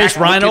big space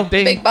rhino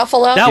thing? Big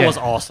buffalo. That was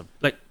awesome.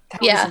 Like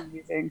Yeah.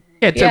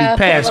 Yeah, till he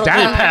passed poor out.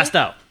 little guy. passed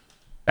out.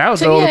 That was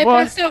So old yeah, I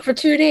boy. passed out for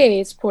 2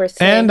 days. Poor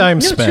thing. And I'm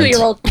no spent.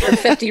 2-year-old or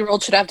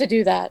 50-year-old should have to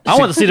do that. I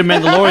want to see the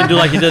Mandalorian do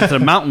like he did to the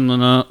mountain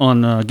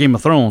on Game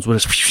of Thrones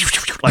with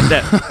his like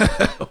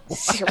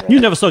that.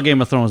 You never saw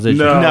Game of Thrones, did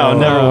you? No,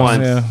 never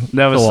once. Yeah.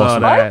 Never So saw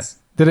awesome. that.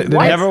 Did it?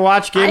 What? Never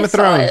watched Game I of saw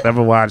Thrones. it.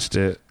 Never watched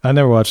it. I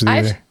never watched it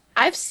either.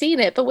 I've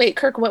seen it, but wait,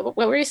 Kirk, what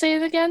were you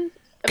saying again?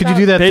 Could you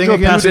do that Pedro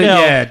thing again? Pascal,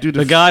 Yeah, do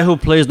the guy who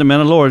plays the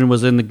Mandalorian,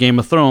 was in the Game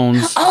of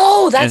Thrones.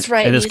 Oh, that's and,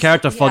 right. And his He's-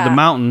 character fought the yeah.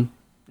 mountain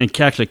and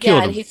actually Yeah,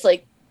 killed and him. he's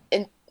like,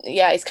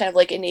 he's kind of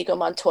like Inigo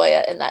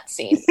Montoya in that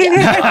scene.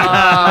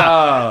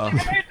 Yeah.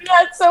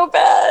 That's so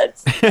bad.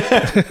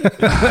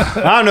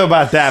 I don't know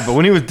about that, but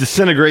when he was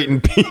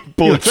disintegrating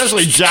people,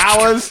 especially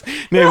Jawas,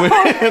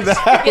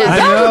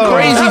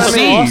 Crazy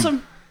scene.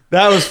 Awesome.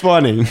 That was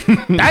funny.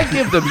 I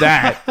give them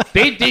that.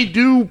 They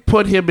do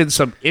put him in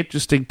some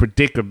interesting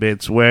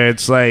predicaments where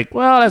it's like,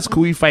 well, that's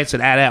cool. He fights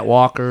an AT-AT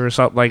walker or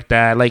something like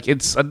that. Like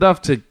it's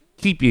enough to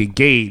keep you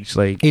engaged.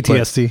 Like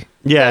ATST.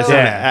 Yeah, So-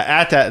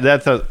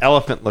 that's those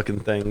elephant-looking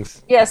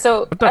things. Yeah,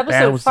 so thought that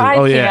episode was the- 5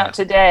 oh, came yeah. out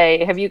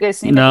today. Have you guys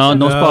seen No, episode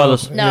no five?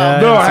 spoilers.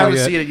 No. no, I haven't haven't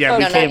seen seen it yet. Oh,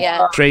 We no, not came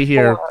yet. straight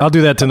here. I'll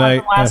do that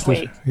tonight. Last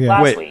after- week.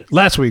 Yeah.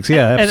 Last week.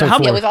 Yeah, And episode how-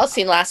 4. Yeah, we've all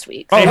seen last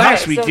week. Oh, Hey, last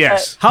right, week, so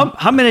yes.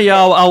 How many of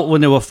y'all out when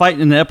they were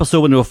fighting in the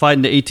episode when they were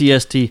fighting the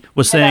ATST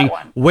was saying, that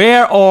one.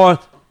 "Where are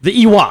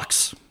the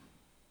Ewoks?"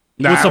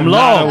 With some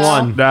logs.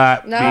 one.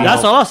 Not No. me.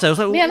 That's all I said. I was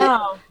like, Yeah,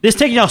 No. it's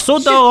taking y'all so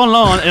doggone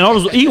long, and all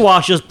those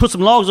Ewoks just put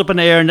some logs up in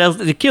the air and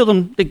they killed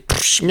them. They Yeah,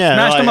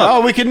 smashed them like, up.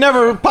 oh, we could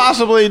never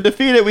possibly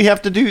defeat it. We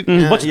have to do.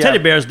 Bunch of teddy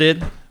bears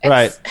did.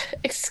 Right.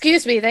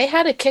 Excuse me, they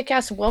had a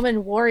kick-ass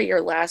woman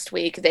warrior last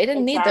week. They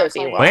didn't need those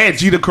Ewoks. Man,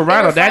 Gina They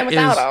Carano, were fine that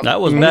without is 'em.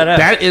 That was badass.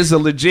 that is a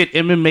legit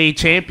MMA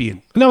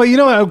champion. No, but you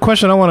know what? A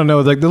question I want to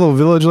know, like the little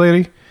village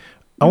lady.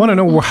 I want to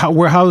know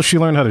how she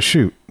learned how to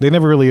shoot. They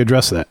never really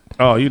address that.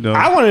 Oh, you know.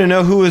 I want to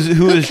know who is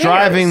Who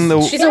driving the.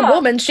 She's a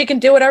woman. She can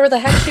do whatever the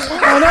heck she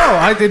wants. Oh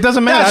no, it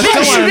doesn't matter.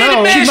 I still want to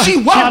know.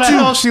 She How want the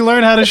hell to. she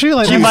learned how to shoot?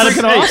 Like She that's might have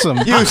freaking hey, awesome.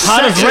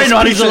 How does Ray know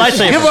how to use a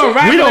lightsaber? Give her a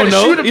right We don't to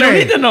know. shoot a You don't man.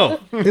 need to know.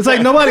 It's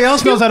like nobody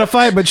else knows how to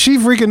fight, but she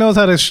freaking knows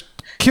how to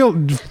kill,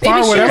 Maybe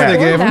fire she whatever was they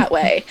born gave him. that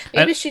way.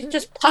 Maybe she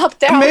just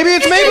popped out. Maybe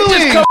it's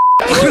Maybelline.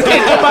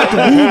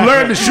 Who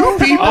learned to shoot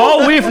people?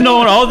 All we've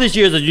known all these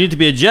years is you need to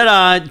be a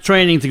Jedi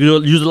training to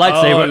use a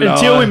lightsaber Oh,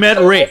 until we Lord. met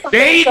Ray.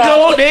 There you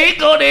go.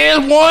 There's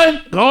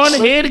one. Go on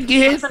ahead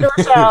again. Listen to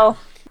Rochelle.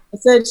 I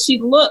said she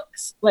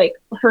looks like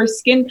her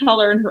skin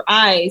color and her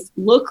eyes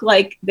look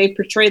like they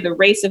portray the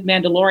race of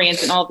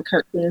Mandalorians in all the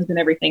cartoons and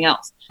everything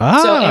else. So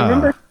I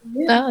remember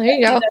Oh, there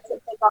you go.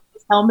 take off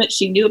his helmet.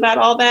 She knew about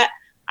all that.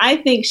 I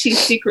think she's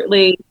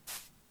secretly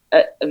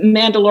a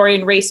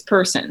Mandalorian race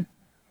person.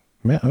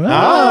 So you're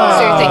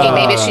thinking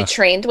maybe she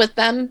trained with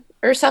them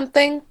or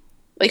something?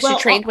 Like Well,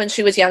 she trained when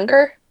she was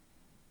younger?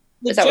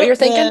 Is that what you're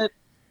thinking?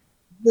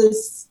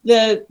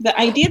 The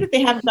idea that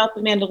they have about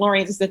the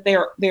Mandalorians is that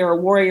they're a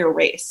warrior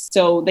race.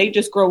 So they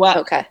just grow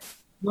up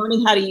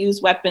learning how to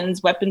use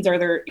weapons. Weapons are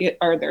their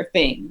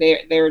thing.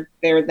 They're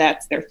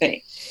that's their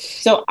thing.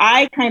 So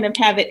I kind of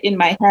have it in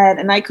my head,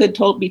 and I could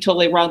be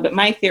totally wrong, but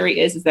my theory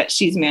is that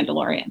she's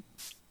Mandalorian.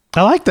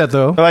 I like that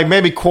though. Like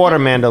maybe quarter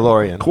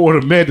Mandalorian.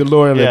 Quarter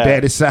Mandalorian on the Yeah.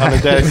 daddy side. On the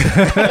daddy-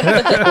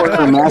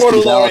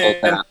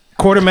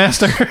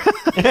 Quartermaster.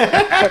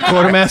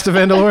 Quartermaster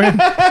Vandalorian.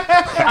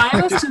 I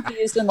was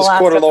confused in the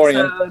last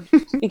episode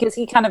because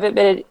he kind of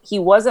admitted he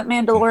wasn't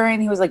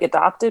Mandalorian. He was like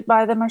adopted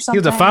by them or He something.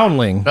 was a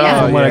foundling.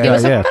 Yeah. From what I He got,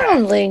 was a yeah.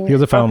 foundling. He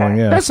was a foundling,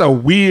 yeah. That's a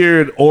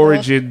weird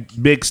origin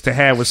mix to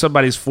have when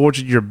somebody's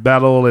forging your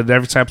metal, and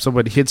every time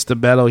somebody hits the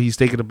metal, he's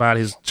thinking about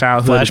his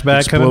childhood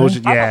Flashback kind of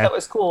explosion. thing? I thought Yeah, that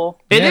was cool.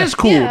 it is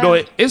cool. Yeah. No,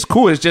 it's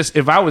cool. It's just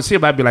if I was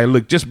him, I'd be like,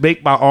 look, just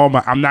make my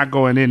armor. I'm not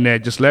going in there.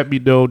 Just let me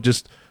know.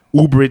 Just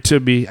Uber it to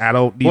me. I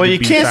don't need. Well, to you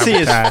be can't see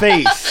his traumatized.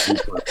 face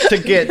to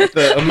get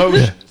the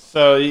emotion.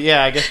 So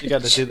yeah, I guess you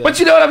got to do that. But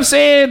you know what I'm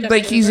saying?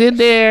 Like he's in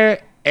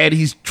there and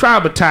he's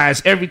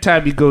traumatized every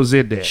time he goes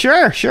in there.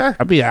 Sure.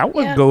 I mean, I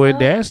wouldn't go in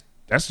there.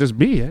 That's just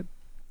me.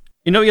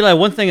 You know, Eli,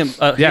 one thing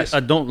I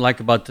don't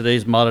like about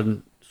today's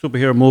modern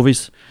superhero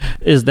movies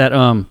is that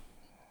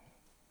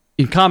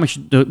in comics,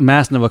 the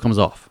mask never comes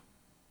off.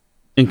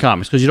 in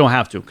comics because you don't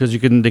have to because they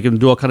can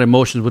do all kind of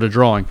emotions with a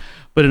drawing.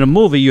 But in a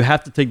movie, you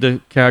have to take the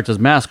character's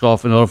mask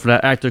off in order for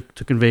that actor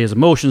to convey his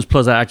emotions.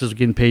 Plus, that actor's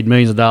getting paid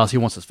millions of dollars. He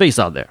wants his face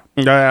out there.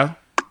 Yeah.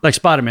 Like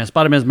Spider-Man.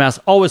 Spider-Man's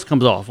mask always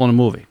comes off on a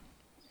movie.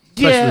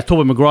 Especially Yeah. the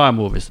Tobey Maguire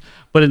movies.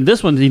 But in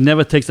this one, he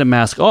never takes the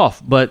mask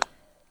off. But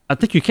I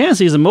think you can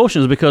see his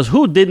emotions because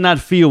who did not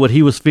feel what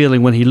he was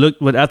feeling when he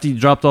looked after he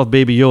dropped off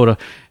Baby Yoda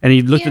and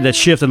he looked at that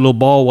shift and the little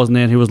ball wasn't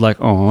there and he was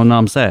like, oh, now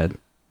I'm sad.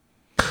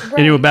 And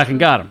he went back and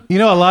got him. You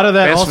know, a lot of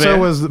that That's also fair.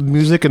 was the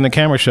music and the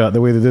camera shot,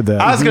 the way they did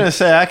that. I was gonna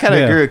say I kind of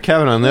Yeah. agree with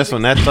Kevin on this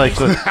one. That's like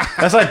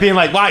that's like being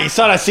like, wow, you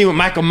saw that scene with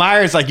Michael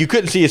Myers. Like you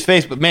couldn't see his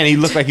face, but man, he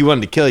looked like he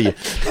wanted to kill you.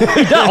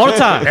 He does all the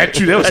time. That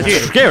was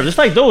That's scary. Just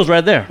like those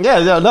right there.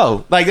 Yeah,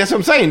 no, like that's what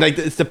I'm saying. Like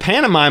it's the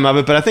pantomime of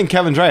it, but I think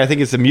Kevin's right. I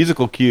think it's the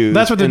musical cue.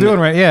 That's what they're doing,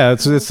 right? Yeah,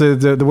 it's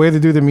the way they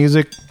do the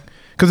music.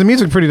 Because the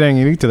music's pretty dang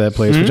unique to that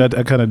place, which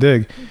I kind of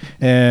dig.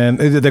 And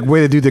the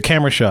way they do the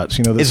camera shots,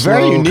 the It's slow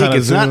very unique. kinda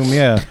It's zoom, not.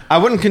 yeah. I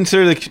wouldn't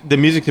consider the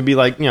music to be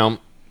like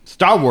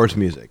Star Wars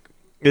music.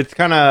 It's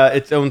kind of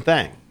its own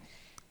thing.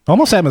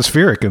 Almost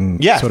atmospheric in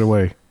sort of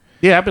way.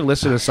 Yeah, I've been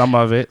listening to some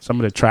of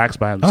the tracks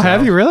by Oh, himself.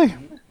 have you really?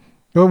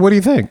 Well, what do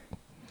you think?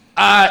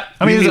 I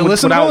mean, is it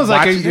listenable? Is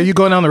like, are you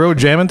going down the road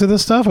jamming to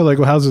this stuff, or like,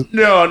 well, how's it?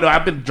 No,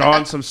 I've been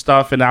drawing some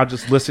stuff, and I'll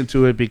just listen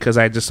to it because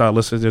I just started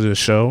listening to the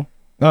show.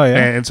 Oh yeah,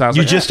 and so I was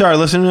You like, just started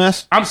listening to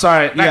this? I'm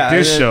sorry, not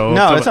this show.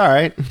 No, it's all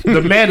right.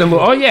 The Mandalorian.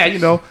 Oh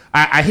yeah,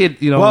 I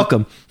hit.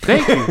 Welcome.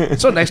 Thank you.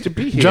 It's so nice to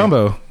be here,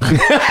 Jumbo.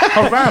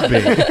 All right,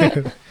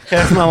 babe.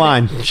 That's my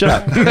line. Shut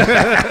up.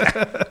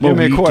 Give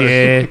me a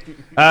quarter.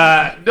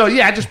 No,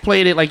 yeah, I just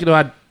played it like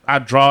I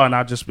draw and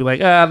I'll just be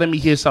like, let me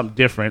hear something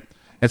different.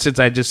 And since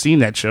I just seen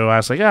that show, I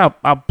was like,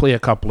 I'll play a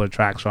couple of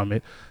tracks from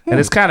it, and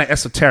it's kind of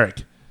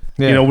esoteric.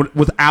 Yeah.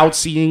 Without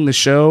seeing the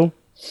show,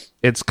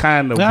 it's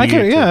kind of I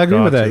agree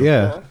with that.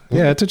 Yeah,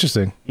 it's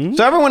interesting.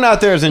 So everyone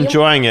out there is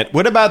enjoying it.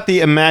 What about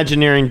the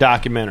Imagineering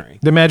documentary?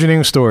 The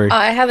Imagineering story.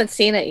 I haven't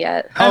seen it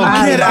yet.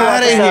 Oh, get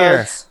out of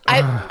here!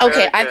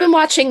 I've been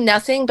watching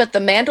nothing but The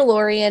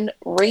Mandalorian,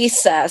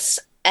 Recess,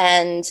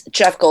 and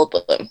Jeff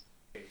Goldblum.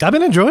 I've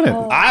been enjoying it.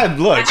 I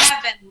love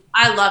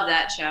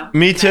that show.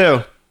 Me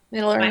too.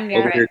 Mandalorian,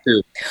 Over here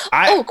too.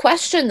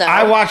 question though.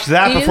 I watched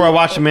that before I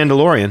watched The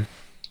Mandalorian.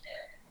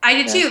 I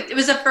did too. It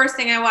was the first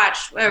thing I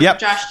watched. Yep.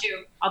 Josh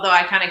too. Although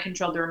I kind of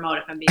controlled the remote,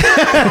 if I'm being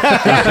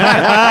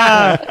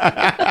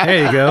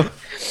There you go.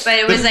 But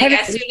it was like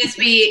as soon as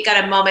we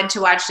got a moment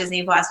to watch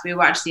Disney Plus, we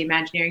watched the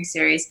Imagineering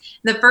series.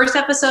 The first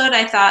episode,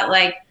 I thought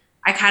like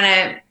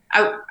I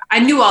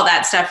knew all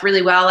that stuff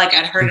really well. Like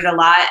I'd heard it a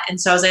lot, and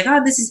so I was like,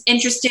 oh, this is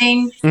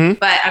interesting,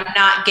 but I'm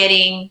not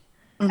getting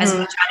as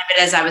much out of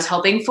it as I was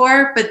hoping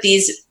for. But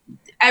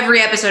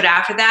every episode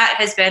after that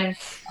has been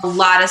a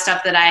lot of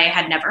stuff that I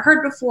had never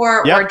heard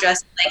before, or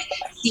just like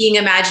seeing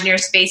Imagineer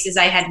spaces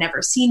I had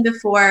never seen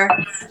before.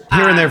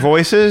 Hearing their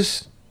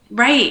voices.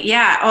 Right.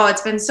 Yeah. Oh,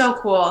 it's been so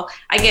cool.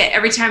 I get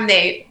every time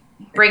they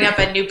bring up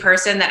a new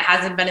person that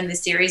hasn't been in the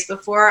series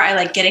before, I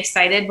like get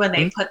excited when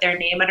they put their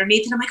name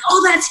underneath and I'm like,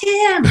 oh, that's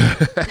him.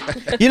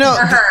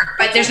 Or her,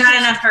 but there's not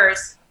enough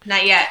hers.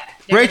 Not yet.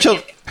 Rachel,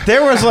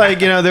 there was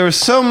there was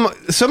so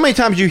many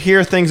times you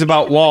hear things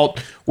about Walt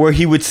where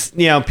he would,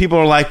 people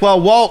are like,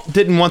 well, Walt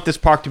didn't want this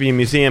park to be a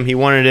museum. He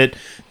wanted it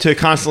to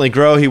constantly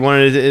grow. He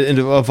wanted it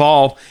to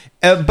evolve.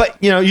 But,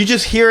 you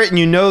just hear it and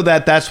you know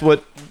that's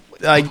what,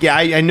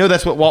 I know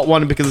that's what Walt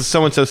wanted because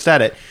so-and-so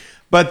said it.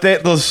 But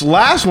this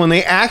last one,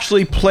 they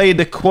actually played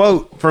the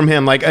quote from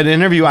him, like an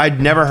interview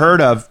I'd never heard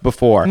of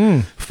before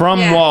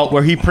from Walt,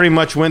 where he pretty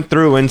much went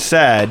through and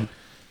said,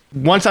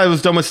 once I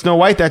was done with Snow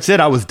White, that's it.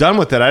 I was done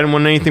with it. I didn't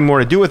want anything more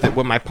to do with it.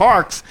 With my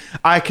parks,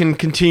 I can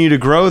continue to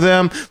grow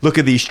them. Look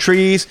at these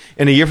trees.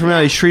 In a year from now,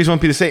 these trees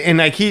won't be the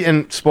same.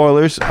 And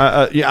spoilers,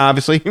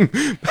 obviously,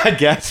 I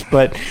guess.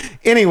 But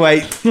anyway,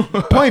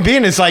 point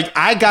being is like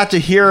I got to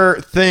hear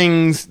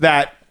things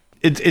that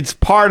it's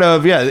part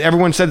of. Yeah,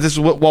 everyone said this is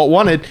what Walt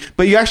wanted,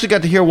 but you actually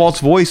got to hear Walt's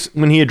voice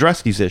when he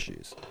addressed these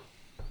issues.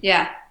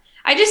 Yeah.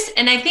 I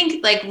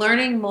think like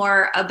learning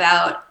more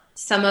about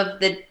some of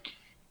the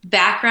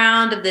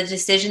background of the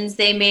decisions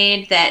they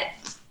made that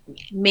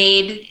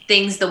made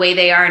things the way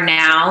they are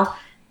now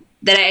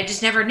that I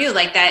just never knew,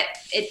 like that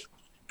it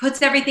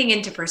puts everything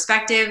into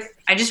perspective.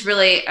 I just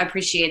really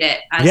appreciate it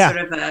as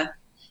sort of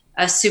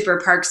a super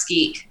parks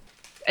geek.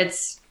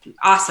 It's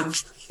awesome.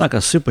 Like a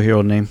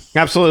superhero name.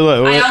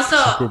 Absolutely.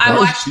 I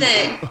watched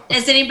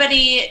has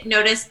anybody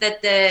noticed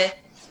that the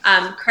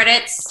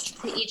credits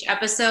to each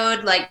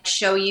episode like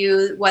show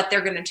you what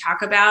they're going to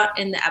talk about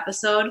in the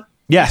episode?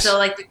 Yes. So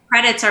like the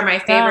credits are my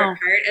favorite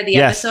part of the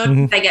episode.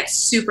 Mhm. I get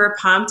super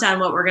pumped on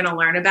what we're going to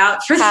learn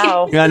about for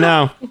the Yeah, I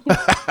know.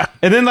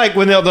 And then like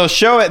when they'll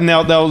show it and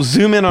they'll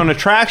zoom in on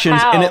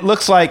attractions and it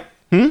looks like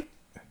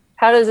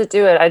How does it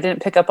do it? I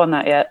didn't pick up on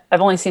that yet.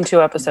 I've only seen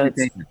 2 episodes.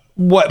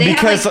 What? They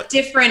Because have like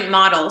different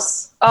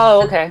models.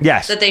 Oh, okay.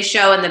 Yes. That they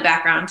show in the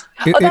background.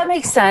 That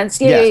makes sense.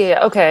 Yeah, Yes.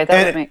 yeah. Okay,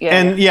 that would make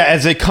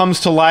as it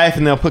comes to life,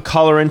 and they'll put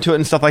color into it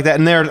and stuff like that.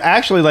 And there are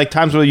actually like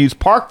times where they use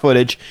park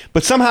footage,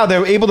 but somehow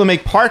they're able to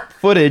make park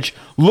footage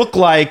look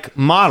like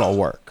model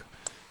work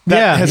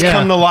that has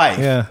come to life.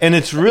 Yeah. And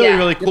it's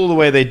really cool the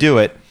way they do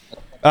it.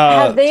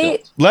 Have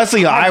they?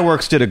 Leslie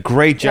Iwerks did a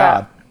great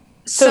job.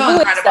 So who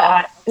is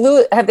that?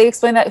 Who have they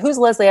explained that? Who's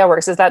Leslie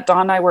Iwerks? Is that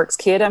Don Iwerks'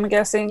 kid? I'm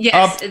guessing.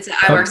 Yes, it's the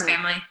Iwerks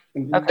family.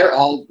 They're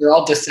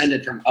all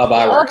descended from Ub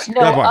Iwerks.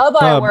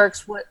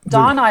 Iwerks.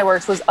 Don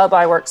Iwerks was Ub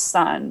Iwerks'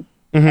 son.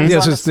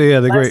 Yes,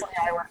 they're great.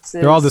 Iwerks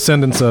They're all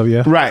descendants of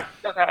Right.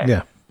 Okay.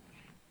 Yeah,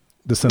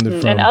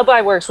 descended from. And Ub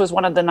Iwerks was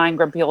one of the 9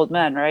 grumpy old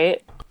men,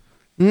 right?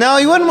 No,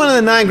 he wasn't one of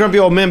the 9 grumpy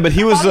old men, but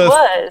he was He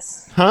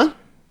was. Huh?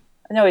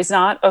 No, he's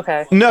not.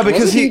 Okay. No,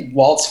 because Wasn't he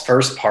Walt's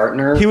first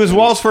partner. He was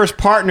Walt's first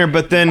partner,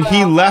 but then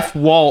he left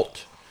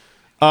Walt.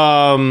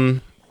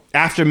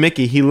 After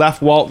Mickey, he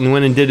left Walt and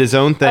went and did his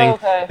own thing,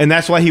 and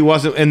that's why he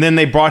wasn't. And then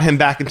they brought him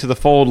back into the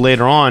fold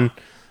later on,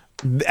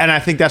 and I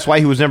think that's why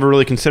he was never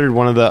really considered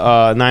one of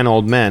the 9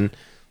 old men,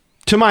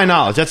 to my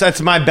knowledge. That's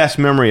my best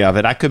memory of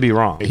it. I could be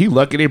wrong. He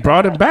lucky they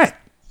brought him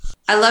back.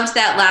 I loved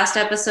that last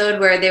episode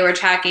where they were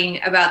talking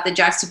about the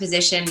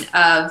juxtaposition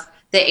of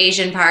the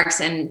Asian parks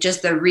and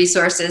just the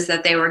resources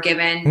that they were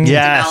given to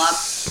develop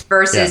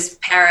versus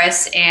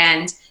Paris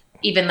and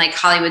even like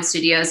Hollywood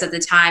studios at the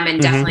time,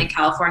 and definitely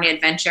California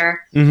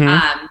Adventure.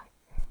 It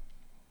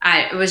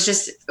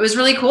was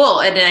really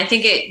cool. And then I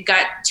think it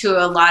got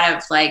to a lot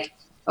of like,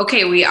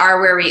 okay, we are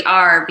where we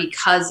are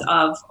because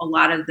of a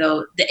lot of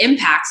the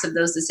impacts of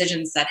those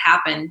decisions that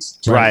happened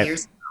 20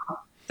 years ago,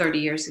 30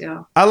 years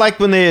ago. I like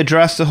when they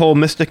addressed the whole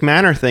Mystic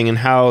Manor thing and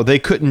how they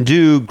couldn't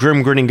do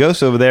Grim Grinning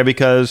Ghosts over there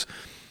because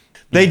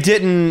they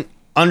didn't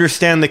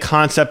understand the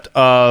concept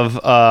of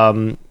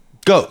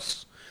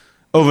ghosts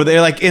over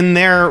there, like in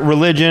their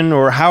religion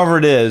or however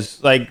it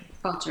is, like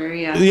culture,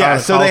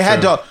 so they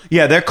had to,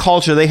 their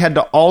culture, they had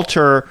to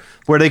alter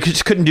where they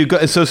just couldn't do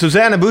ghosts. So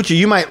Susanna Bucci,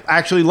 you might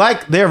actually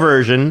like their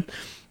version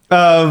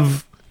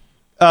of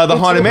the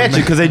Haunted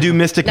Mansion because they do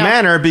Mystic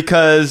Manor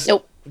because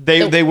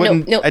they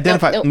wouldn't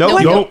identify.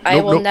 I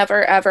will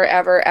never,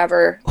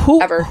 ever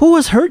Who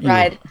has hurt you?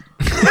 Ride.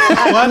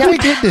 Well, I think we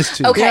did this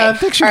too. Okay. Yeah, I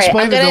think she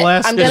explained it the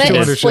last. I'm going to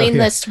 200 explain show.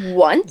 this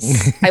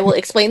once. I will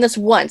explain this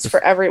once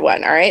for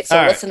everyone. All right. So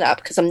All right. listen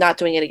up because I'm not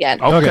doing it again.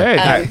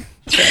 Okay.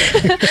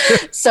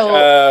 So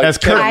as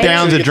Kirk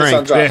downs a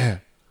drink.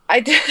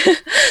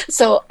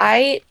 So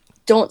I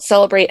don't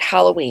celebrate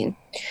Halloween,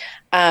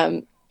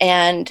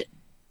 and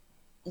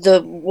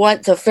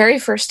the very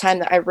first time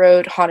that I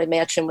rode Haunted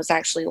Mansion was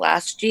actually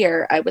last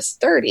year. I was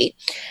 30,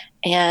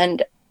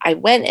 and I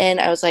went in,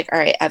 I was like, all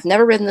right, I've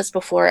never ridden this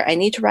before. I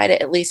need to ride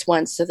it at least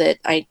once so that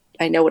I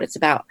know what it's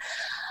about.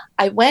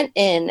 I went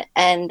in,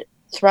 and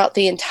throughout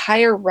the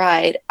entire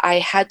ride, I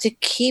had to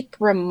keep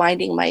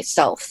reminding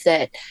myself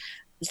that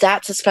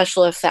that's a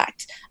special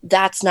effect.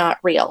 That's not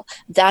real.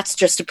 That's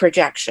just a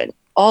projection.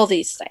 All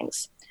these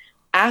things.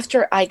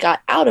 After I got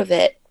out of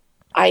it,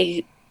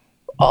 I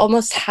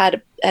almost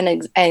had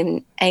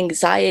an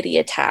anxiety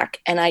attack,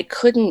 and I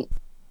couldn't,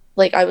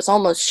 I was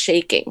almost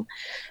shaking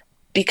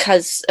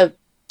because of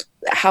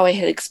how I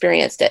had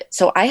experienced it.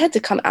 So I had to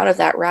come out of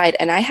that ride,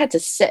 and I had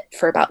to sit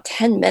for about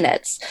 10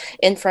 minutes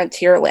in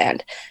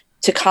Frontierland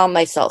to calm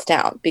myself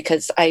down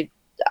because I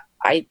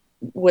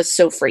was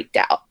so freaked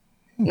out,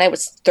 and I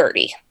was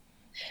 30.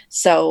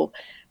 So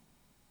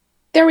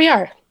there we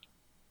are.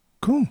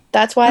 Cool.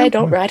 That's why I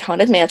don't ride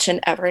Haunted Mansion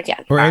ever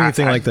again. Or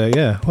anything like that,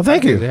 yeah. Well,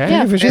 thank you.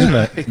 Thank you for sharing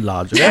that.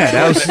 Logic. Yeah,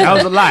 that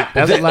was a lot.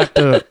 That was a lot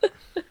to...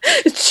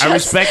 I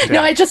respect that.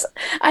 No,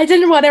 I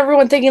didn't want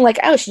everyone thinking like,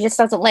 oh, she just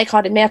doesn't like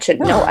Haunted Mansion.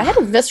 No, I had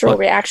a visceral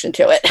reaction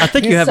to it. I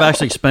think you have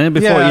actually explained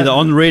it before, either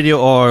on the radio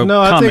or I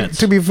comments. think,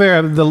 to be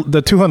fair,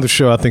 the 200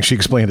 show, I think she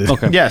explained it.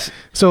 Okay. Yes.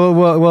 So,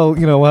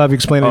 we'll have you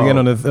explain it again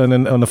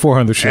on the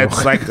 400 show.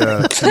 It's like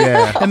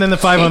and then the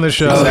 500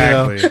 show.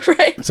 Exactly.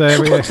 Right. So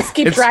We'll just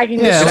keep dragging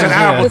this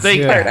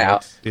part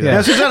out.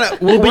 Now, Susanna,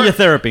 We'll be your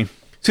therapy.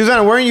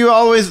 Susanna, weren't you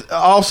always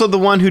also the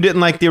one who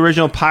didn't like the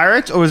original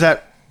Pirates, or was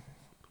that?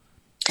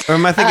 Or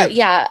am I thinking?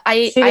 Yeah,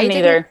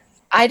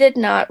 I did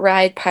not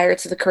ride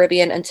Pirates of the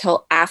Caribbean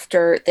until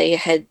after they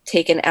had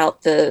taken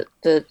out the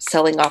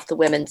selling off the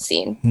women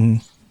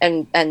scene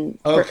and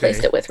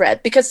replaced it with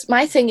red. Because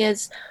my thing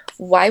is,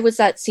 why was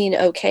that scene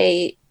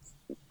okay?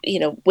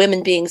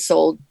 Women being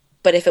sold,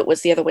 but if it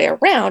was the other way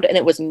around and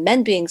it was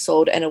men being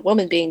sold and a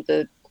woman being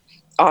the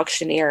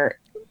auctioneer,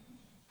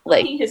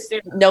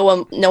 no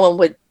one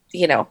would,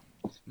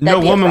 no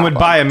woman would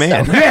buy a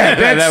man. So.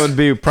 Yeah, that would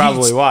be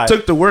probably why.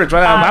 Took the words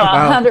right out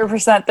of my mouth.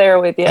 100% there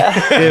with you.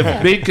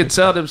 If men could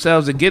sell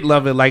themselves and get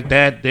loving like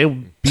that, there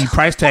would be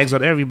price tags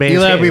on every man's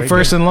You'll have head. to be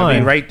first in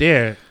line. Right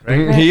there.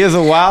 Right? He is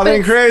a wild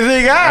and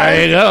crazy guy.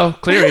 There you go.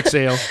 Clearance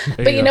sale.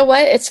 But you know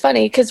what? It's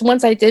funny because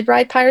once I did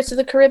ride Pirates of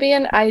the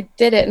Caribbean, I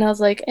did it and I was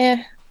like,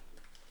 I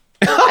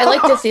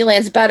like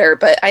Disneyland's better,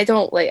 but I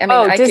don't like. I mean,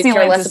 I could care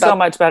Disneyland's less is about so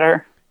much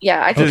better.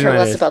 Yeah, I could care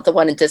less about the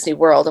one in Disney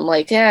World. I'm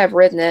like, yeah, I've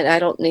ridden it. I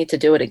don't need to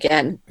do it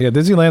again. Yeah,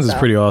 Disneyland's is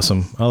pretty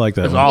awesome. I like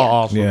that. It's all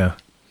awesome. Yeah.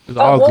 It's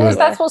all what good. was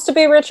that supposed to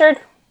be, Richard?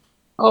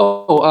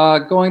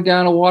 Going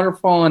down a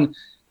waterfall, and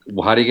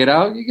how do you get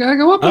out? You gotta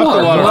go up the Up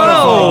the waterfall.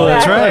 waterfall. Oh,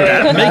 That's right.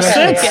 That makes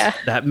sense. Yeah.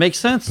 That makes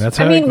sense. That's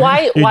I how mean,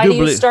 why You do do you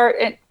believe- start?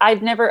 I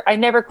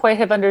never quite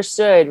have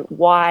understood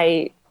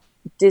why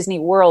Disney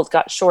World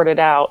got shorted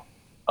out.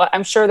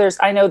 I'm sure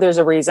I know there's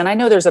a reason. I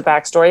know there's a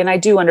backstory, and I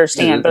do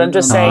understand. But I'm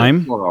just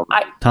saying,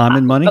 Time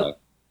and money.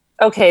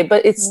 okay,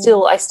 but it's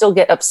still, I still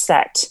get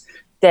upset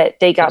that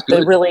they got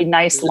the really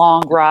nice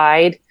long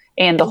ride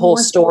and the whole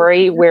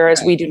story,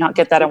 whereas we do not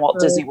get that in Walt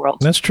Disney World.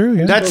 That's true.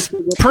 Yeah. That's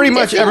pretty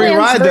much every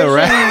ride, though,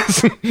 right?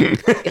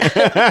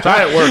 That's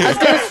how it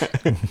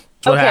works.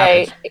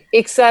 Okay,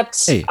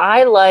 except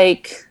I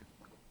like.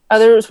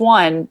 There was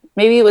one.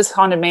 Maybe it was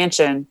Haunted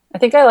Mansion. I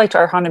think I liked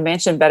our Haunted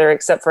Mansion better,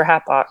 except for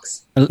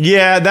Hatbox.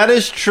 Yeah, that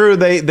is true.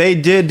 They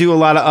did do a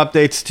lot of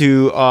updates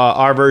to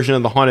our version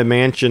of the Haunted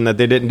Mansion that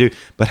they didn't do,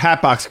 but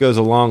Hatbox goes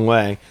a long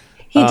way.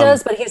 He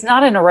does, but he's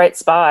not in the right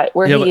spot.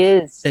 Where he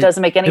is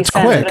doesn't make any It's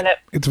sense. quick. And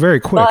It's very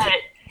quick. But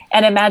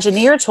an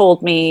Imagineer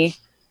told me,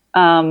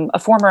 a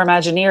former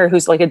Imagineer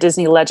who's like a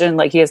Disney legend,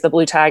 like he has the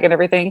blue tag and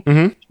everything,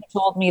 he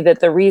told me that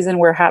the reason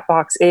where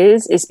Hatbox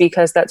is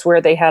because that's where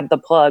they had the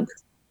plug.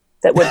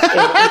 That would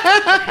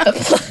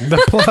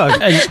the plug.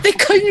 They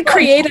couldn't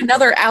create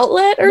another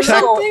outlet or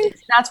something.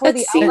 That's where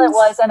the outlet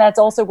was, and that's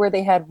also where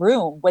they had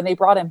room when they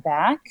brought him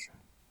back.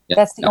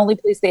 That's the only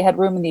place they had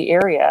room in the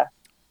area.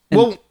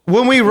 Well,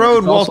 when we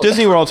rode Walt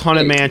Disney World's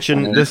Haunted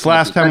Mansion this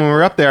last time when we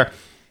were up there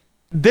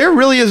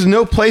really is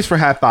no place for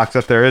Hatbox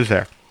up there, is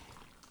there?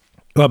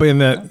 Well, in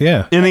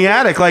the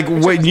attic, like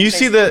when you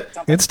see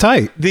it's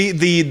tight.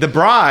 The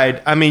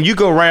bride, I mean, you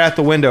go right out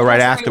the window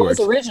right afterwards.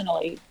 He was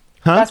originally.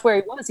 Huh? That's where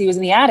he was. He was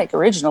in the attic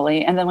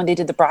originally, and then when they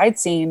did the bride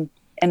scene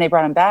and they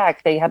brought him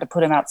back, they had to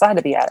put him outside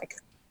of the attic.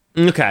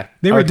 Okay,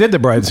 they redid the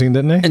bride scene,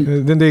 didn't they?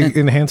 Didn't they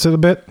enhance it a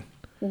bit?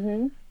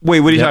 Mm-hmm.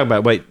 Wait, what are you talking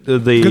about? Wait,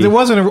 because it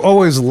wasn't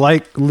always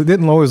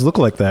didn't always look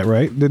like that,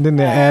 right? Didn't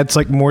they add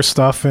like more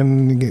stuff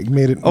and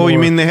made it? Oh, more... you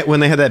mean when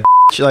they had that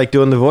like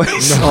doing the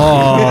voice?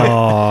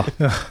 Oh.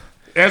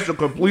 That's a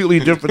completely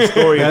different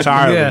story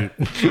entirely.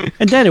 Yeah.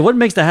 And Danny, what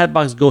makes the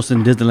Hatbox Ghost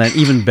in Disneyland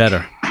even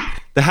better?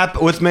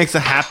 What makes the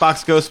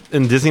Hatbox Ghost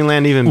in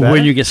Disneyland even better?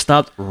 When you get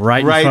stopped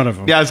right in front of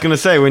them. Yeah, I was gonna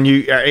say when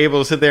you are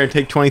able to sit there and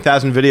take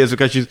 20,000 videos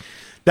because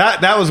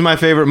that was my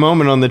favorite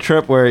moment on the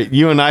trip where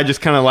you and I just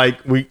kind of like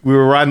we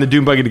were riding the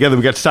dune buggy together.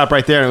 We got to stop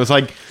right there, and it was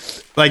like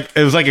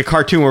it was like a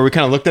cartoon where we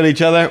kind of looked at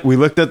each other. We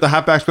looked at the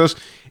Hatbox Ghost.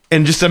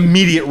 And just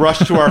immediate rush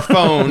to our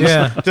phones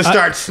to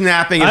start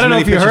snapping. I don't know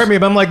if you heard me,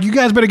 but I'm like, you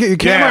guys better get your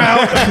camera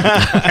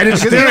out. And it's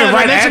staring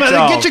right at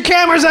y'all. Get your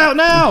cameras out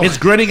now. It's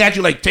grinning at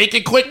you like, take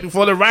it quick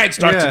before the ride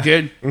starts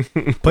again.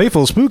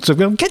 Playful spooks are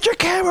going, get your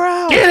camera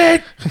out.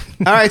 Get it.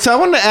 All right, so I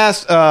wanted to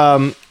ask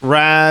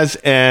Raz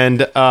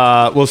and,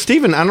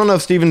 Steven. I don't know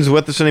if Steven's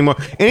with us anymore.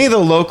 Any of the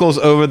locals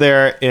over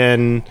there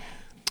in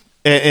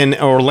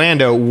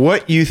Orlando,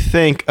 what you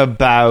think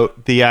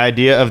about the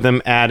idea of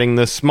them adding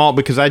the small,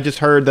 because I just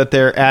heard that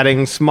they're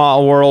adding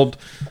Small World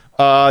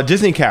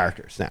Disney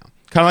characters now,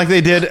 kind of like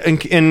they did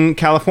in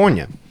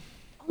California.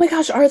 Oh my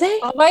gosh, are they?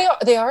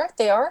 They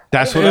are.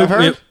 That's what I've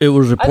heard. It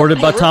was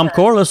reported by Tom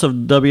Corliss of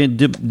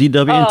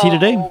DWNT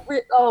Today.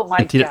 Oh my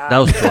God. That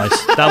was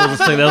twice. That was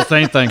the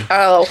same thing.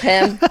 Oh,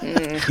 him.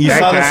 You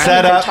saw the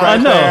setup right I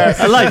know. there.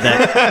 I like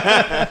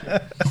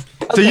that.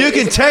 So you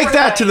can take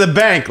that to the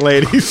bank,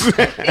 ladies. Is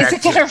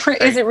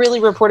it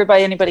really reported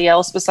by anybody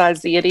else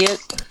besides the idiot?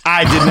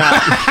 I did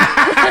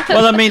not.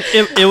 Well, I mean,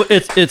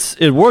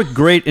 it worked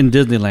great in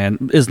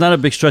Disneyland. It's not a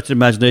big stretch of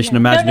imagination to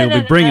imagine they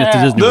would be bringing it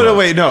to Disney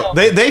World. No.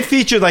 They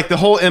featured like the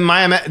whole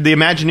the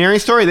Imagineering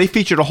story. They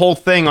featured a whole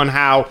thing on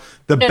how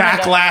the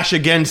backlash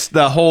against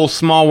the whole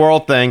Small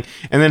World thing,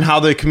 and then how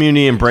the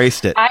community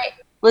embraced it. I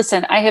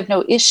have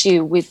no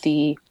issue with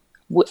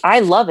I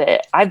love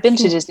it. I've been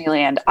to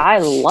Disneyland. I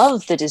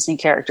love the Disney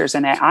characters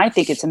in it. I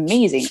think it's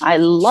amazing. I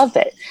love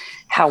it.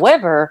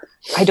 However,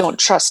 I don't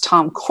trust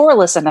Tom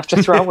Corliss enough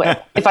to throw him.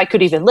 If I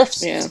could even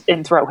lift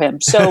and throw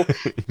him. So,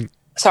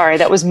 sorry,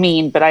 that was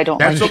mean, but I don't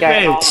That's like the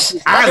guy okay. at all.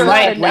 I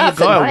like where you're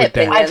going with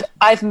that.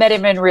 I've met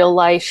him in real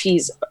life.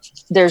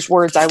 There's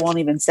words I won't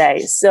even say.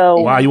 So,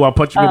 Wow, you want to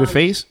punch him in the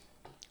face?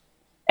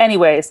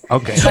 Anyways.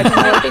 Okay.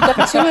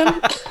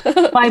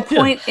 My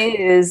point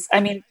is,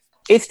 I mean,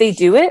 if they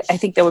do it, I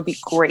think that would be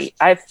great.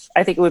 I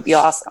think it would be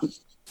awesome.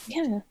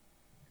 Yeah.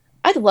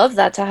 I'd love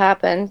that to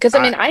happen. Because,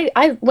 I mean,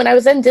 I when I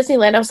was in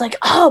Disneyland, I was like,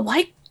 oh,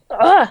 why?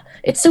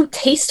 It's so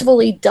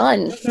tastefully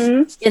done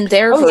in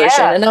their version.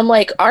 Yeah. And I'm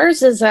like,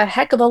 ours is a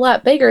heck of a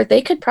lot bigger.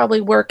 They could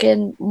probably work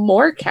in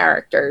more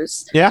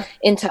characters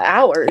into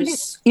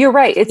ours. You're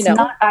right. It's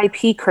not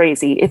IP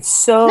crazy. It's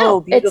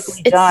so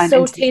beautifully done. It's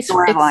so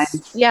tasteful.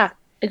 Yeah.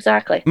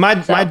 Exactly. My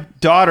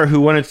daughter, who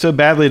wanted so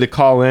badly to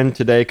call in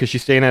today because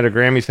she's staying at her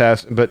Grammy's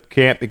house, but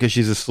can't because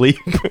she's asleep.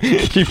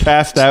 She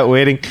passed out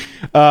waiting.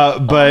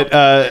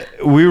 But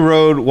we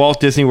rode Walt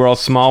Disney World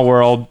Small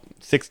World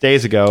 6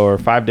 days ago or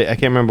 5 days. I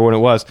can't remember when it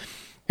was.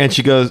 And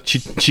she goes,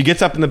 she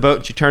gets up in the boat,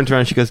 and she turns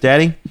around, and she goes,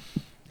 Daddy,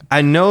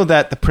 I know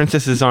that the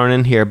princesses aren't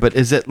in here, but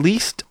is at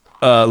least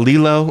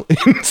Lilo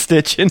and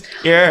Stitch in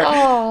here?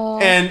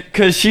 Aww. And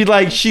because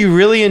she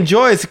really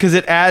enjoys, because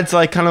it adds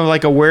like kind of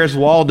like a Where's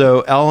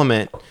Waldo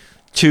element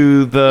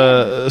to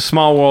the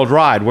Small World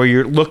ride, where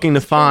you're looking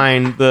to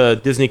find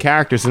the Disney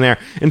characters in there.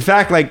 In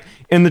fact, like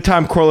in the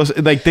time Corliss,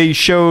 like they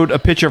showed a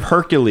picture of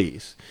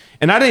Hercules,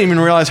 and I didn't even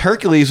realize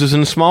Hercules was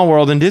in Small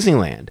World in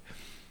Disneyland.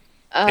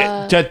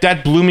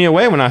 That blew me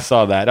away when I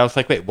saw that. I was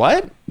like, wait,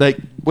 what? Like,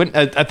 when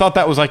I thought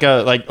that was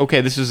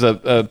okay, this is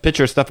a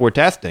picture of stuff we're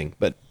testing,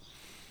 but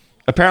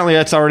apparently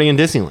that's already in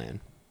Disneyland.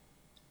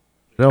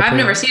 I've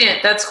never seen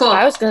it. That's cool.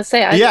 I was gonna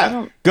say,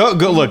 go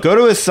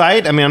to his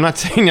site. I mean, I'm not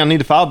saying y'all need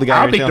to follow the guy.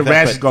 I don't think the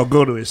Rash is gonna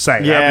go to his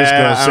site. Yeah, I'm just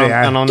gonna say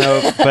I don't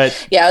know,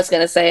 but yeah, I was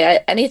gonna say,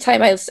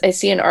 anytime I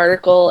see an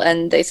article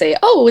and they say,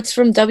 "Oh, it's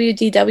from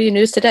WDW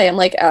News Today," I'm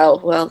like,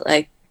 "Oh, well,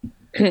 like."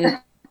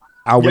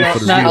 I'll wait for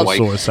the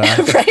real source.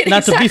 Right, Now,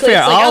 to be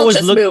fair, I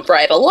always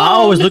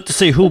look to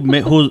see who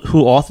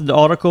authored the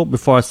article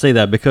before I say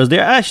that, because they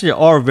actually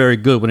are very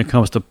good when it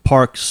comes to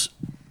parks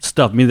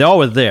stuff. I mean, they're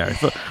always there.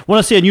 When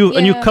I see a new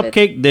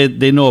cupcake,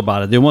 they know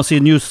about it. They want to see a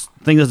new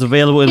thing that's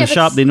available in the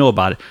shop, they know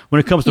about it. When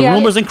it comes to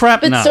rumors and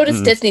crap, but so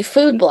does Disney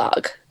Food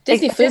Blog.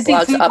 Disney Food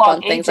Blog's up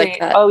on things like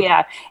that. Oh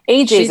yeah,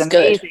 AJ's amazing.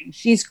 Good.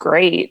 She's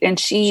great, and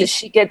she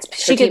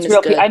gets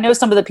real. I know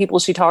some of the people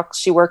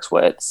she works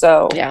with.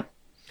 So yeah.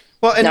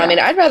 Well, I mean,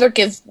 I'd rather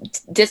give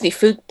Disney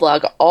Food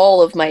Blog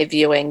all of my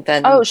viewing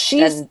than. Oh,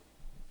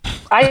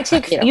 I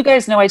take. You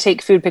guys know I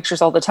take food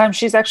pictures all the time.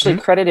 She's actually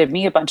credited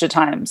me a bunch of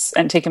times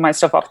and taken my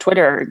stuff off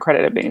Twitter and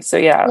credited me. So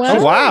yeah. Wow.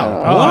 Oh,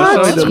 wow.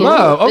 What? That's cool.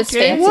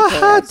 Okay.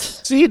 What?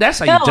 See, that's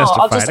how you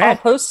justify that. I'll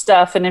post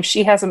stuff, and if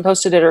she hasn't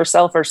posted it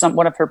herself or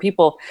one of her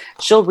people,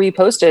 she'll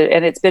repost it,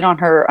 and it's been on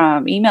her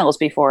emails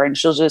before, and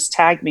she'll just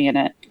tag me in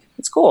it.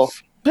 It's cool.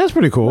 That's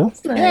pretty cool.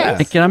 Nice. Yeah.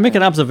 Hey, can I make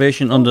an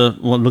observation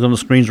look on the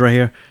screens right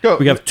here? Go.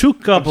 We have two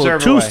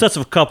sets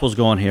of couples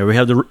going here. We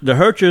have the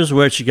Herchers,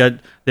 where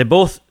they're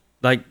both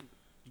like,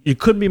 you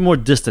couldn't be more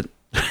distant.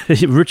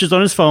 Richard's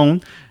on his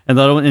phone, and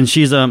the other one, and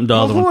she's the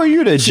other one. Who are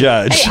you to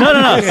judge? No.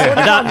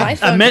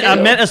 I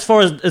meant as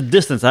far as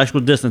distance, actual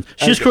distance.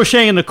 She's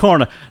crocheting in the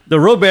corner. The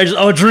road bear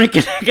just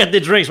drinking, got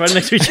their drinks right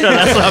next to each other.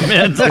 That's what I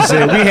meant.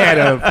 Listen, we had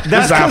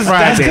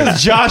that's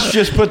because Josh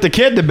just put the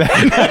kid to bed.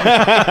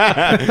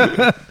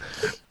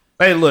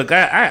 Hey, look,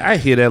 I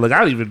hear that. Look, I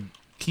don't even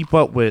keep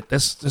up with.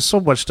 There's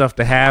so much stuff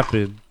to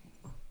happen.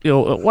 You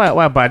know,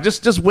 why buy?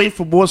 Just wait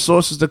for more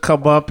sources to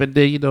come up, and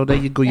then there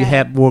you go. You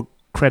have more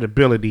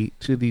credibility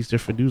to these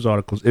different news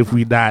articles. If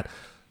we not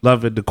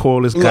loving the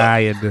Corliss guy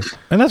and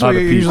that's what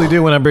you usually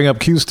do when I bring up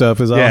Q stuff.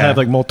 Is I'll have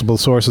like multiple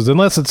sources,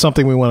 unless it's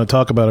something we want to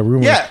talk about, a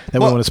rumor that we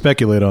want to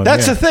speculate on.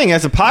 That's the thing.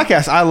 As a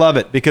podcast, I love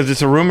it because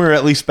it's a rumor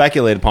at least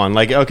speculate upon.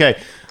 Like, okay,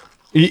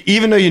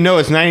 even though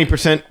it's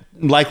 90%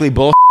 likely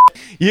bullshit.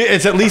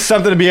 It's at least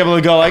something to be able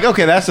to go like,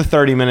 okay, that's a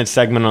 30-minute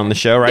segment on the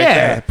show right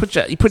there.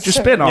 You put your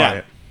spin on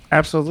it.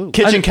 Absolutely.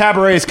 Kitchen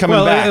Cabaret is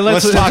coming back.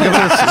 Let's talk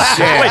about this.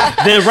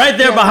 Wait, they're right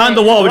there behind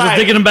the wall. We're just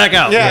digging them back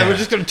out. Yeah, we're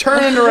just going to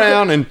turn it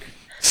around, and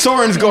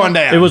Soren's going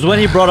down. It was when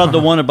he brought up the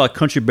one about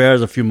Country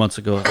Bears a few months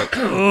ago. Like,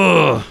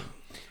 ugh.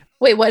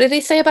 Wait, what did he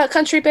say about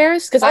Country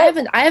Bears? Because I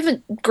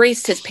haven't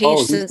graced his page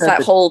since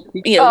that whole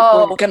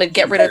we're gonna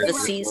get rid of the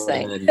C's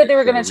thing. Said they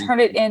were gonna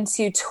turn it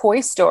into Toy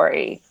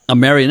Story. A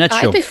marionette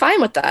show. I'd be fine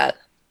with that.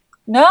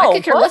 No, I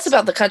could care less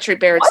about the Country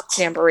Bears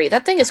jamboree.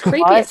 That thing is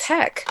creepy as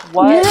heck.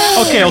 What?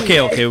 Yeah.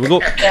 Okay. We go.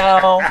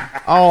 No.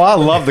 Oh, I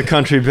love the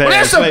Country Bears. Well,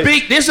 that's a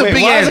big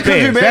ass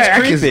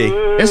bear. Creepy.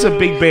 It's a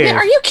big bear. Man,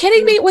 are you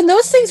kidding me? When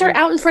those things are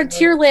out in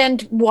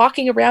Frontierland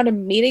walking around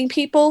and meeting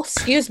people,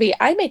 excuse me,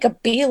 I make a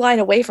beeline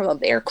away from them.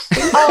 They're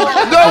creepy. You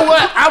know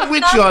what? I'm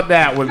with you on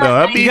that one, though.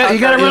 I mean, you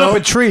got to run up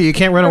a tree. You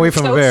can't run away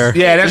from a bear.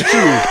 Yeah, that's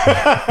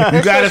true.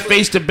 You got to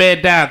face the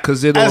bed down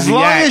because it'll as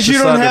long as you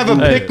don't have a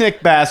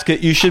picnic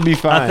basket, you should be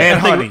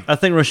fine. I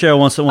think Rochelle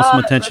wants some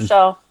attention.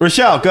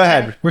 Rochelle, go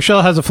ahead.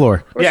 Rochelle has the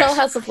floor. Rochelle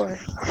has the floor.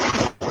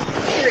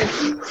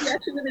 You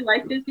actually really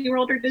like Disney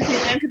World or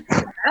Disneyland?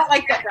 I don't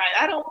like that ride.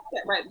 I don't like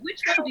that ride. Which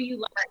one do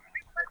you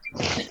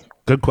like?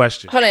 Good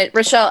question. Hold on,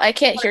 Rochelle, I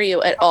can't hear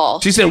you at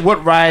all. She said,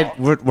 "What ride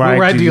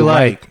do you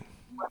like?"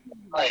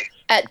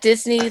 At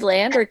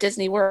Disneyland or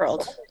Disney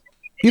World?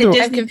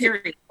 I'm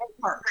confused.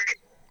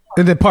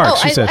 In the park,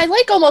 she said. I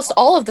like almost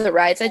all of the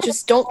rides. I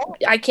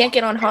can't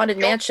get on Haunted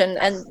Mansion,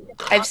 and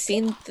I've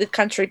seen the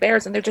Country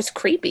Bears, and they're just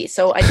creepy,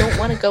 so I don't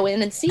want to go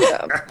in and see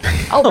them.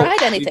 I'll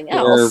ride anything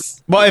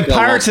else. Well, and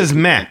Pirates is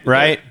Matt,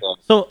 right?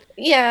 So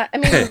yeah, I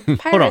mean,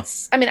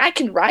 Pirates. I mean, I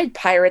can ride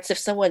Pirates if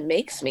someone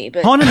makes me,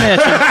 but Haunted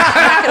Mansion.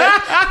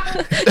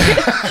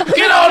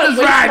 Get on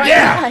this ride,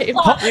 yeah.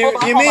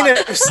 You mean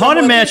if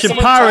Haunted Mansion,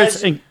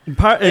 Pirates, and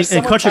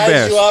Country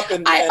Bears.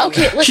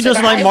 Listen, she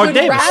doesn't like Mark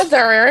Davis.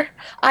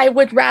 I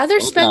would rather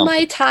spend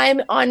my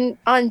time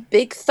on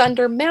Big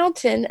Thunder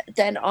Mountain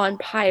than on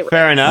Pirates.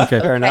 Fair enough.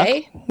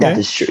 Okay. That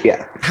is true.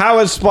 Yeah. How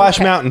is Splash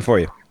Mountain for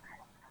you?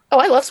 Oh,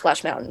 I love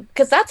Splash Mountain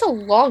because that's a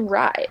long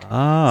ride.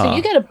 So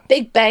you get a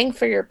big bang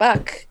for your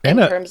buck in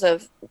terms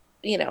of,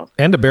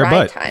 and a bear ride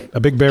butt. time. A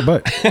big bear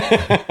butt. bear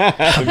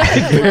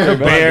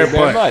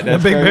butt. A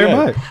big bear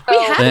butt. We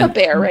have a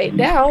bear right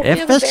now. We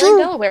have a bear in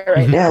Delaware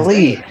right now.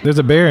 There's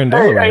a bear in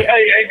Delaware. Hey,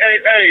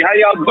 how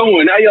y'all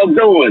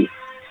doing?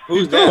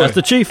 Who's that? That's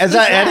the chief. Is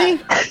that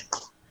Eddie?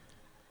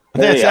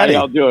 Hey, how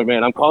y'all doing,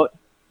 man? I'm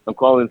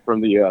calling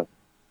from the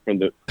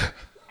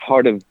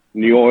heart of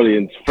New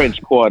Orleans,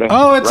 French Quarter.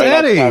 Oh, it's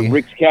Eddie.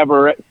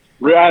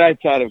 Right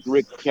outside of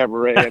Rick's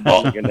Cabaret, and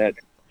that.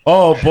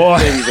 Oh boy!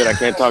 Things that I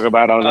can't talk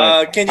about on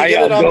that. Can you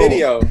get it on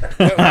video?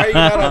 Why are you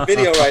not on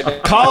video right now?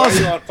 Call us. Why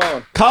are you on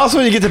phone? Call us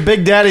when you get to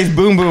Big Daddy's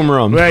Boom Boom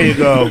Room. There you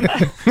go.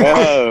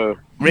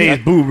 Ray's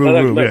Boom Boom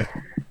Room. Look.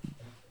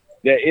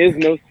 There is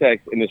no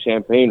sex in the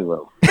champagne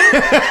room.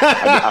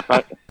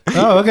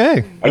 Oh,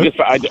 okay. I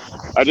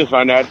just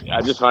found out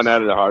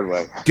the hard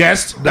way.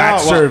 Guest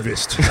not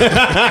serviced.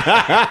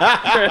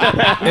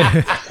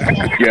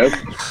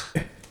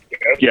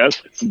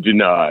 Yes,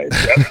 denied.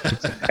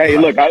 Hey,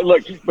 look.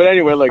 But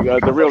anyway,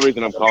 the real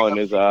reason I'm calling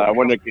is I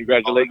want to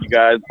congratulate you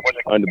guys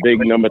on the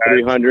big number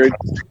 300.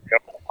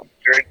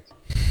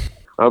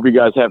 I hope you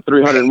guys have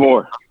 300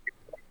 more.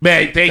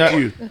 Man, thank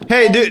you.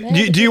 Hey,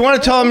 do you want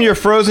to tell them your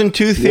Frozen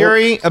 2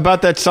 theory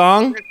about that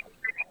song?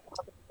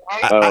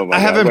 I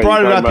haven't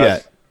brought it up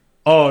yet.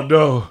 Oh,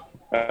 no.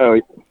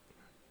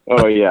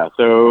 Oh yeah.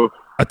 So,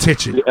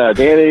 attention.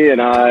 Danny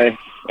and I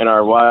and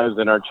our wives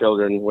and our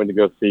children went to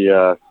go see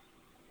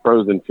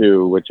Frozen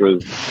 2, which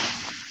was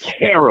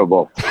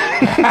terrible.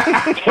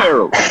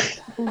 Terrible.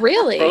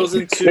 Really?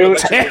 Frozen 2.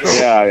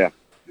 Yeah.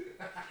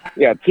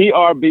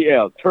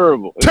 TRBL.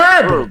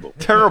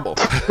 Terrible.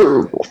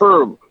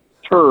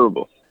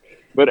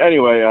 But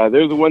anyway,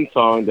 there's one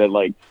song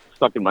that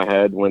stuck in my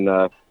head when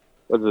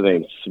what's his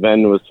name?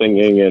 Sven was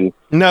singing, and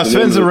no,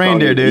 Sven's a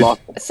reindeer, dude.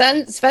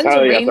 Sven's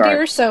a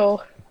reindeer,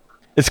 so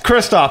it's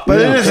Kristoff,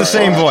 but it is the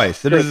same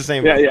voice. It is the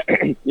same voice.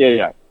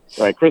 Yeah.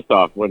 Right,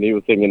 Kristoff, when he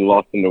was singing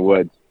 "Lost in the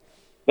Woods."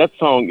 That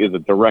song is a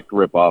direct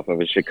ripoff of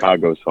a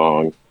Chicago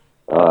song.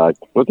 What's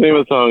the name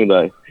of the song?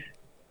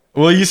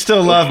 Will You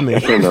Still Love Me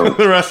for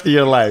the rest of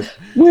your life?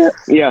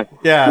 Yeah.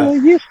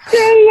 Will you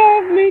still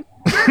love me?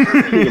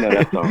 You know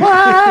that song.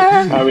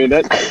 I mean,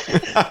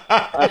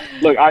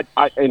 look,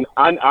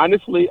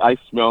 honestly, I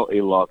smell a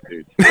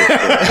lawsuit.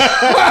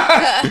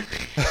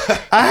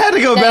 I had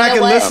to go back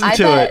and listen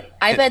to it.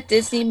 I bet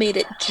Disney made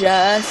it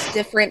just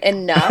different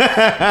enough.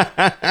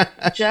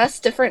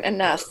 Just different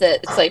enough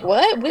that it's like,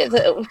 what?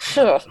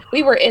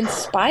 We were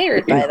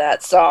inspired by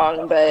that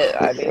song, but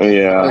I mean,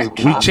 yeah.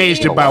 We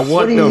changed it by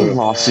one note.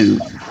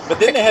 Lawsuit. But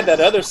then they had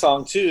that other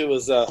song too. It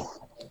was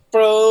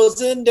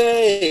Frozen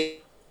Day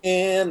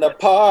in the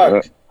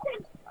Park.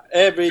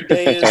 Every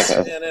day is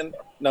in.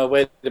 No,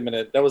 wait a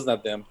minute. That was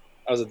not them.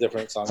 That was a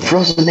different song.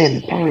 Frozen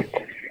in the Park.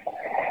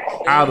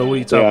 I don't know what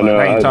you talking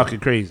about. Now you talking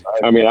crazy.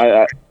 I mean,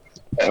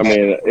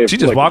 if she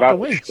just walked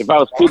away. If I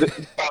was Peter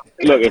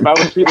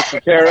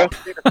Cetera,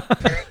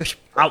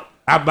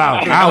 I'm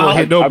out. I won't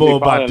hit no more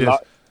about this.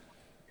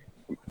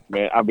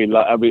 Man,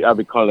 I'll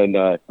be calling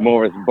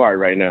Morris Bart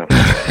right now.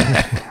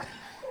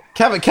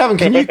 Kevin,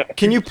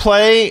 can you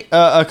play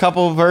a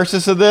couple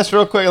verses of this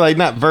real quick? Like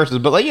not verses,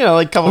 but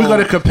couple. We're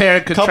gonna compare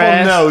and contrast.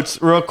 Couple notes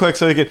real quick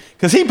so we can,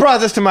 because he brought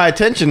this to my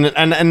attention,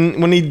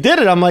 and when he did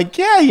it, I'm like,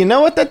 yeah, you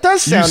know what, that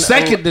does sound. You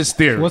second this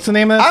theory. What's the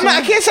name of that?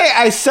 I can't say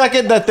I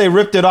second that they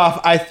ripped it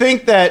off. I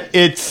think that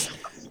it's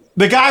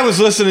the guy was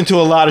listening to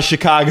a lot of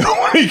Chicago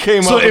when he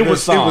came up with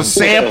this song. It was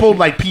sampled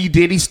like P.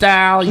 Diddy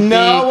style.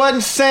 No, it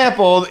wasn't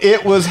sampled.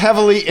 It was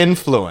heavily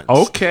influenced.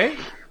 Okay,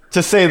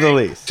 to say the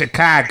least.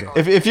 Chicago.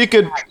 If you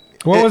could.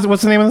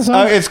 What's the name of the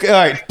song? It's all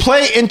right.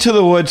 Play Into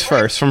the Woods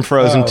first from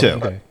Frozen 2.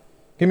 Okay.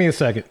 Give me a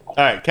second. All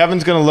right,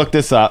 Kevin's going to look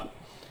this up.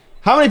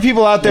 How many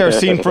people out there have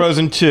seen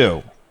Frozen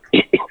 2?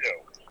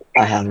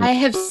 I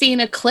have seen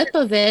a clip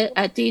of it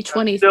at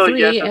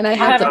D23, and I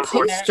have the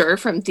poster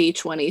from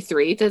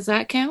D23. Does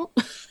that count?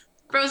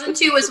 Frozen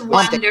 2 was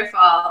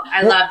wonderful.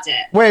 I loved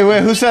it. Wait,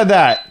 who said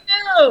that?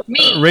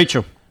 Me.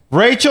 Rachel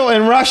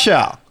and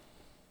Rochelle.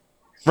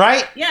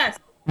 Right? Yes.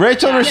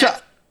 Rachel and Rochelle.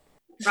 Yes.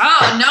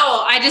 Oh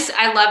no! I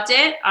loved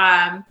it.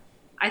 I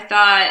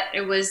thought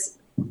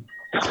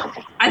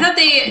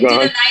they did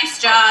a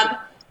nice job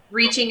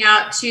reaching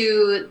out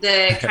to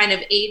the kind of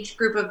age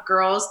group of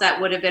girls that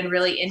would have been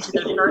really into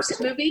the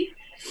first movie,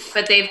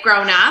 but they've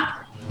grown up,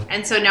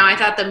 and so now I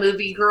thought the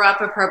movie grew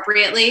up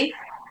appropriately.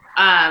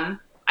 I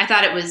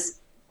thought it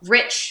was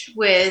rich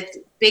with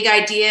big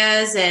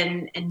ideas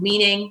and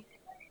meaning.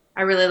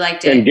 I really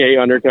liked it. And gay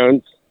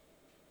undertones.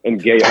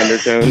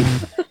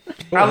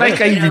 I like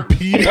how you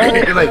repeat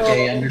it. Like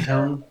gay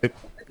undertone. You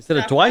said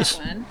it twice.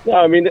 No,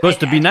 I mean, supposed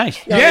to be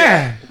nice.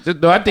 Yeah.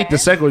 No, I think the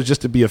second was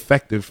just to be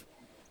effective.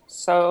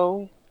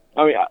 So.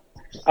 I mean,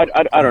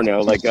 I don't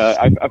know. Like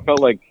I felt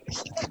like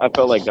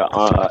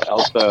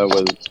Elsa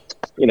was,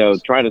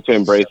 trying to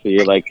embrace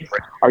me. Like,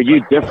 are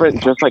you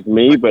different just like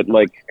me? But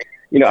I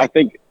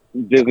think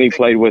Disney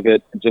played with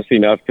it just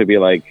enough to be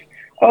like,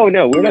 Oh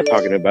no, we're not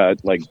talking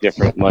about like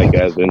different, like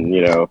as in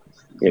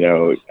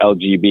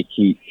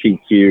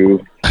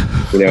LGBTQ,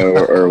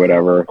 or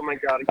whatever. Oh my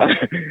god!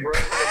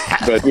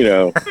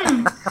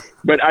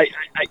 But I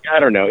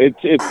don't know. It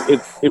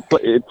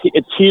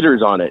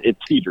teeters on it. It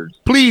teeters.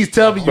 Please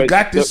tell me you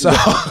got this song.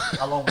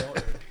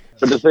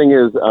 But the thing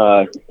is,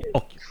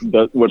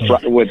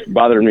 what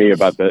bothered me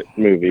about the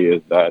movie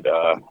is that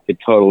it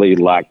totally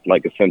lacked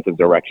like a sense of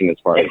direction as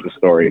far as the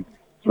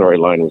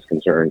storyline was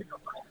concerned.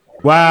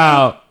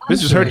 Wow,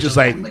 this is her just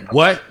like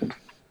what?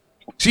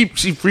 She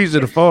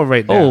freezing the phone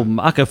right now. Oh,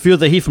 I can feel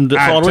the heat from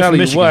all the way from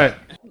Michigan. What?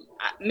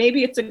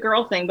 Maybe it's a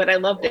girl thing, but I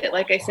loved it.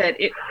 Like I said,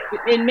 it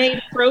made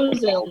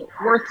Frozen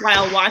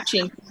worthwhile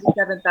watching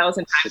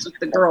 7,000 times with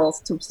the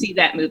girls to see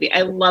that movie.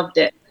 I loved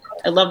it.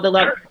 I loved the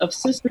love of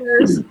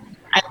sisters.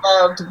 I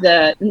loved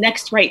the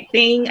Next Right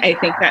Thing. I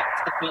think that's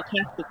a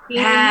fantastic thing.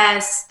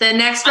 Yes, the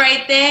Next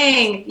Right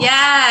Thing.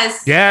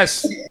 Yes.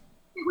 Yes. It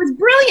was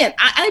brilliant.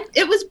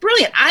 It was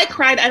brilliant. I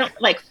cried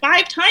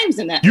 5 times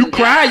in that. You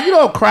cry? You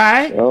don't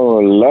cry. Oh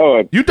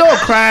Lord. You don't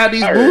cry in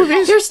these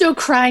movies. There's no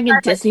crying in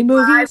Disney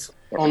movies.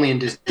 Only in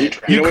Disney.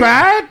 You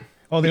cried?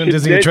 Only on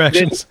Disney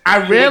attractions.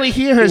 I rarely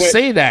hear her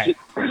say that.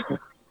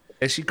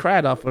 And she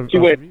cried off of. She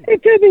went,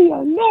 "It could be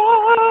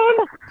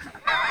alone."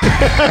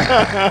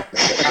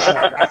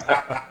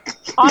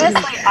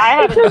 Honestly,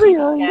 I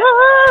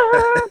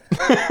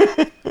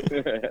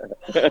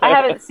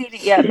haven't seen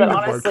it yet, but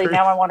honestly,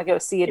 now I want to go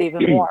see it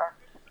even more.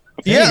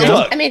 Yeah,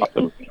 look. I mean,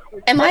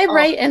 am I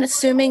right in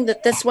assuming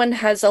that this one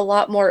has a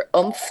lot more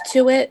oomph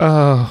to it?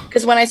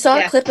 Because when I saw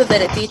a clip of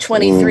it at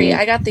D23,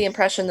 I got the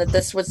impression that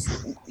this was,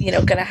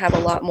 going to have a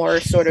lot more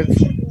sort of.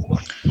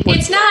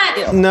 It's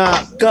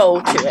not go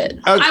to it.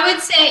 I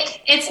would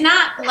say it's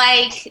not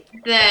like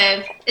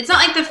the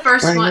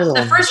first one.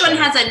 The first one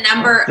has a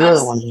number of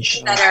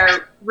that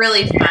are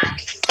really fun.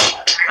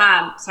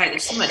 Sorry,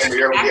 there's so much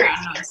background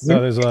noise.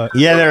 No,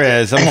 there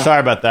is. I'm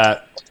sorry about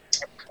that.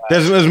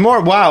 There's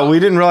more. Wow, we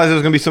didn't realize there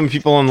was going to be so many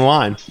people on the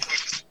line.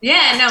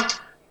 Yeah, no.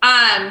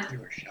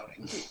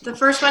 The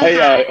first one.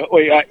 Hey,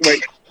 wait.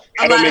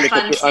 I don't mean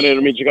to this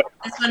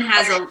one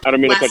has a. I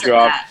don't mean to cut you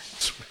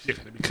off.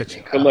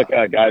 But look,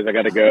 guys, I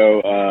got to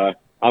go.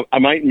 I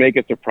might make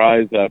a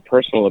surprise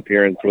personal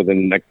appearance within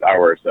the next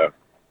hour or so.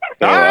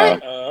 So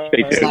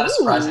stay tuned.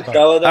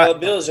 $1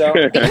 bills, y'all. All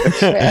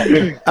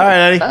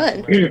right,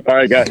 Eddie. All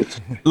right,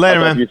 guys. Later,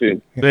 man. You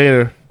soon.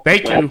 Later.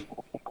 Thank you.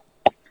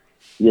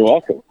 You're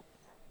welcome.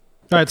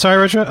 All right, sorry,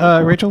 Rachel,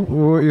 what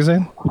were you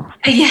saying?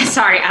 Yeah,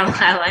 sorry,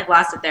 I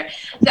lost it there.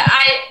 So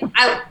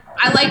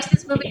I liked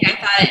this movie. I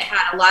thought it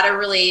had a lot of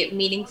really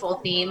meaningful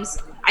themes.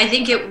 I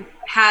think it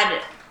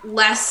had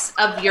less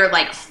of your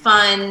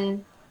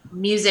fun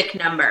music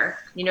number.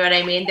 You know what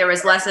I mean? There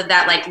was less of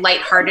that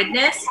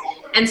lightheartedness.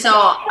 And so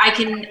I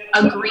can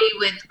agree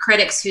with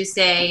critics who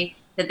say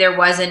that there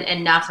wasn't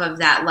enough of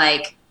that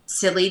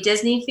silly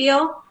Disney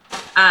feel.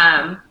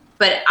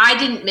 But I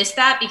didn't miss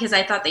that because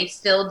I thought they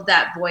filled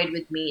that void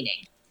with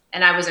meaning.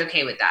 And I was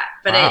okay with that.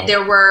 But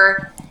there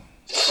were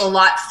a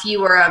lot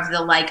fewer of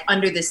the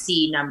Under the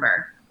Sea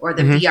number or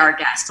the VR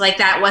guest.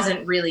 That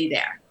wasn't really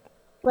there.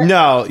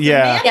 No,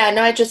 yeah. Yeah,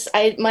 no,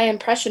 my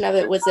impression of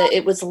it was that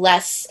it was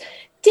less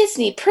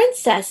Disney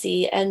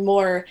princessy and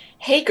more,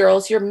 hey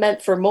girls, you're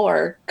meant for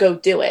more, go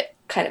do it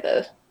kind of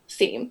a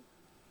theme.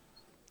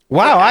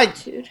 Wow, I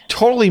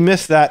totally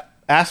missed that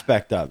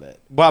aspect of it.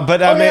 Well,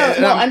 but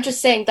I'm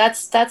just saying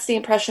that's the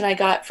impression I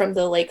got from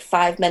the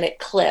 5-minute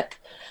clip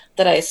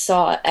that I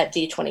saw at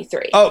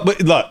D23. Oh,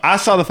 but look, I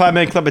saw the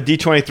 5-minute clip at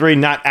D23,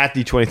 not at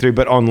D23,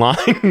 but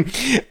online.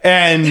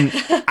 And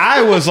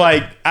I was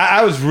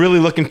I was really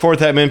looking forward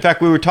to that. I mean, in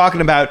fact, we were talking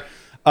about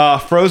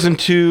Frozen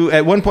 2.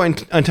 At one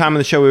point in time in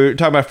the show, we were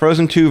talking about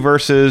Frozen 2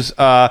 versus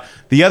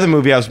the other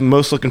movie I was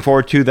most looking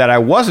forward to that I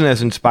wasn't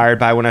as inspired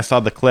by when I saw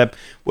the clip,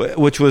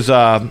 which was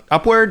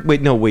Upward.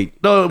 Wait, no, wait.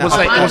 No, it was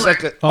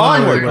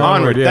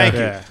Onward. Yeah, Thank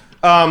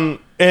you.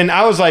 And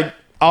I was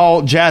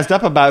all jazzed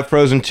up about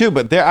Frozen 2,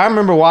 but I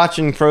remember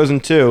watching Frozen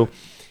 2,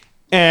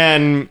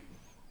 and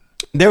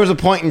there was a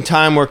point in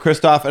time where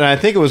Kristoff, and I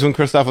think it was when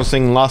Kristoff was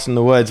singing Lost in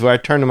the Woods, where I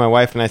turned to my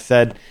wife and I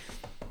said,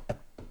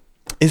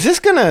 is this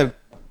going to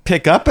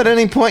pick up at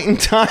any point in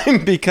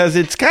time? Because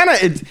it's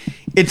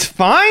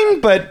fine,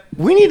 but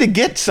we need to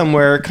get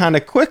somewhere kind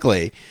of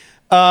quickly.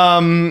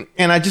 And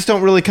I just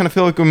don't really kind of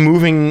feel like we're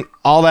moving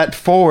all that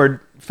forward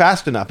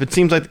fast enough. It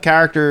seems like the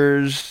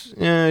characters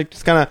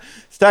just kind of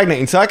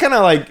stagnating. So I kind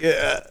of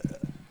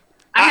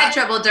I had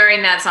trouble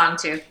during that song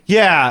too.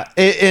 Yeah,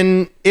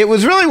 and it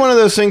was really one of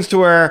those things to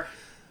where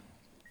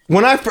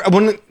when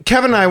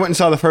Kevin and I went and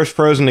saw the first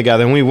Frozen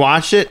together, and we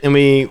watched it and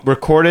we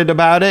recorded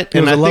about it.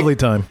 It was a lovely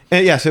time.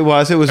 Yes, it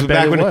was. It was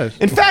back when.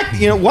 In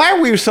fact, why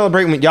are we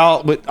celebrating with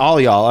all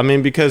y'all? I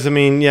mean, because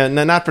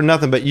not for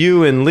nothing, but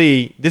you and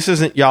Lee, this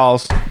isn't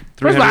y'all's.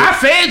 I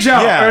fed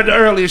y'all in the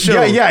earlier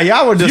show. Yeah,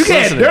 y'all were just you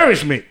can't listening.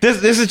 nourish me.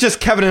 This is just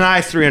Kevin and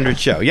I's 300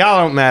 show.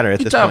 Y'all don't matter at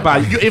this point.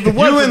 About if it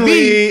you and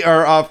Lee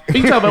are off.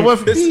 You talking about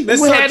what? This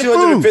is our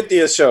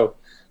 250th show.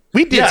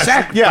 We did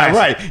sacrifice. Yeah,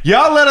 right.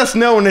 Y'all let us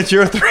know when it's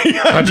your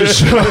 300.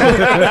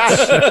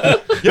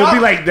 It'll be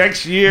like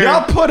next year.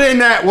 Y'all put in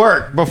that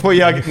work before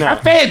y'all get. No. I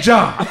fed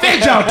y'all,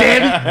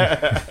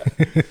 damn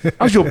it.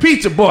 I was your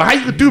pizza boy. How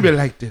you gonna do me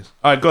like this?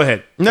 All right, go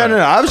ahead. No.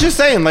 I was just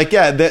saying, like,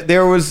 yeah,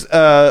 there was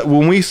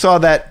when we saw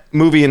that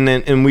movie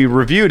and we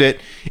reviewed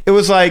it, it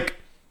was like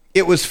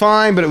it was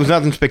fine, but it was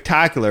nothing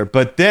spectacular.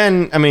 But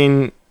then, I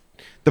mean,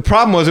 the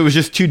problem was it was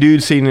just two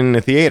dudes sitting in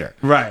the theater,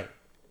 right?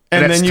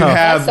 And then you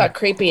have that's not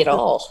creepy at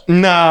all.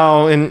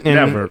 No, and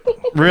never.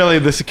 Really,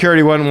 the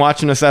security wasn't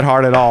watching us that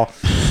hard at all.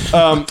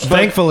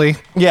 Thankfully,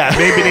 yeah,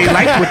 maybe they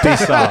liked what they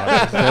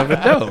saw. You never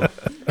know.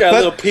 Got a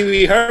little Pee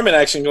Wee Herman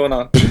action going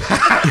on.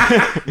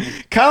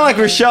 Kind of like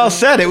Rochelle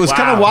said, it was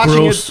kind of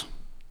watching it.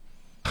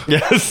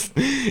 Yes,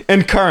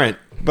 and Current,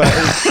 but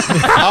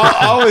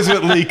always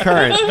with Lee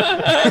Current.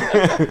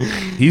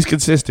 He's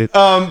consistent.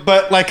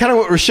 But like kind of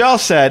what Rochelle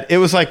said, it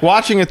was like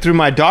watching it through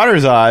my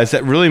daughter's eyes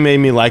that really made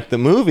me like the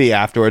movie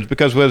afterwards,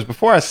 because whereas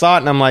before I saw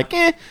it and I'm like,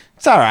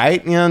 it's all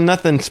right,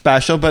 nothing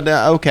special, but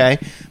okay.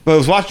 But I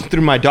was watching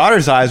through my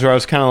daughter's eyes where I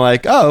was kind of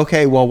like, oh,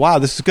 okay, well, wow,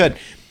 this is good.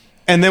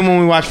 And then when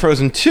we watched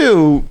Frozen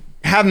 2,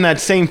 having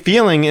that same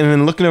feeling and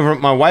then looking over at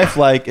my wife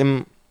like,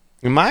 am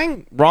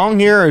I wrong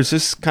here, or is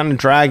this kind of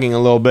dragging a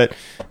little bit?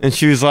 And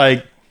she was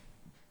like,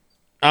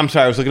 I'm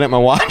sorry, I was looking at my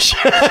watch.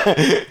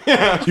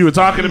 Yeah. You were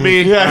talking to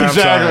me? Yeah,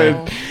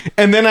 exactly.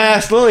 And then I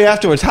asked Lily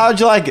afterwards, how'd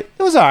you like it?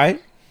 It was all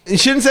right. And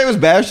she didn't say it was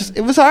bad,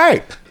 it was all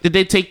right. Did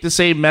they take the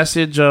same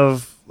message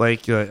of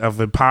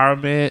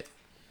empowerment?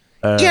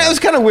 Yeah, it was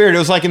kind of weird. It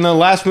was like in the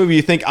last movie,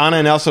 you think Anna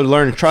and Elsa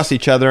learn to trust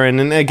each other, and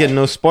then again,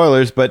 no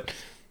spoilers, but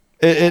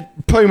it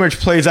pretty much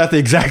plays out the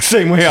exact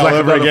same way all like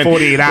over again.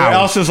 48 hours.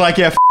 Elsa's like,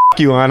 yeah,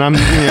 you, Anna.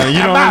 You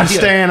don't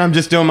understand. I'm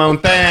just doing my own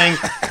thing.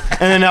 And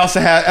then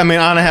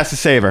Anna has to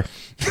save her.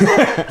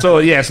 So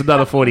yeah, it's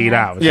another 48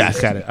 hours. Yes.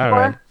 Got it. All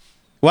right.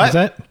 What? Is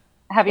that?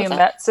 Have you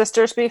met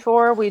sisters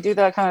before? We do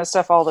that kind of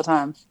stuff all the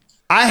time.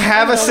 I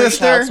have a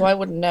sister, Child, so I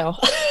wouldn't know.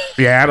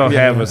 Yeah, I don't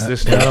have a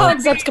sister.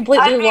 That's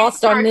completely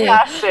lost on me.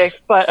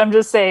 Fantastic, but I'm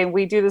just saying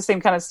we do the same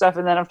kind of stuff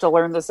and then have to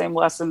learn the same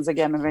lessons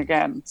again and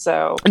again.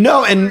 So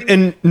no,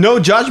 and no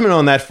judgment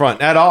on that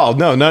front at all.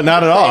 No, not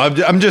at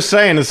all. I'm just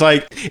saying it's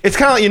like it's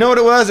kind of like, you know what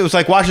it was? It was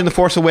like watching The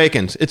Force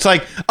Awakens. It's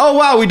like, oh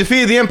wow, we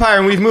defeated the Empire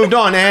and we've moved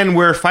on and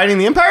we're fighting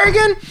the Empire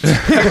again.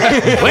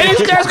 Where did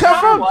you guys come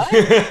from?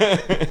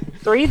 What?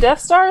 3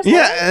 Death Stars?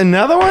 Yeah,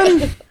 another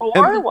one.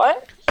 4?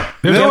 What?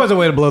 There's always a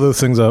way to blow those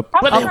things up.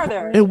 How many are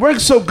there? It worked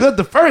so good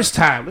the first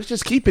time. Let's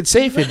just keep it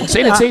safe and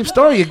say the same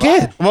story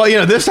again.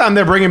 Well, this time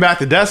they're bringing back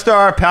the Death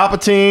Star,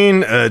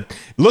 Palpatine.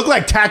 Look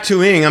like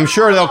tattooing. I'm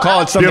sure they'll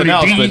call it something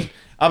else, but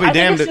I'll be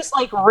damned. It's just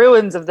like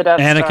ruins of the Death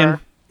Anakin. Star.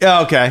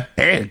 Yeah, okay.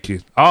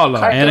 Anakin. All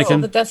of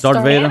Anakin.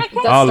 Darth Vader.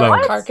 All of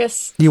it.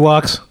 Carcass.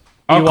 Ewoks.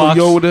 Uncle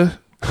Yoda.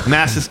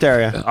 Mass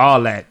hysteria.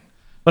 All that.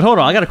 But hold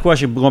on, I got a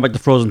question going back to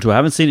Frozen 2. I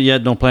haven't seen it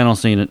yet. Don't plan on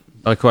seeing it.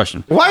 A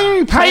question. Why are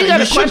you planning?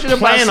 got a You question should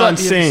about plan on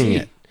something you seeing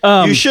haven't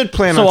it. You should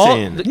plan on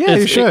seeing it. Yeah,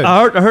 you should.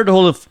 I heard the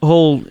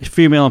whole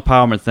female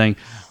empowerment thing.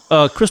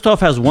 Christoph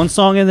has one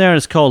song in there, and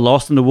it's called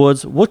 "Lost in the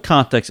Woods." What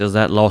context is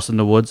that? "Lost in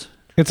the Woods"?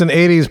 It's an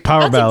 '80s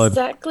power That's ballad.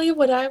 exactly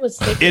what I was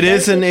thinking. It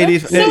is an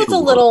 80s. So it's a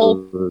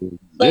little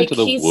like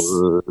he's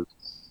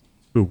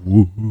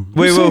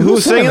Wait,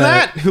 who's singing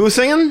that? Who was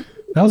singing?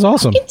 That was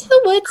awesome. into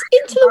the woods,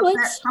 into the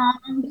woods.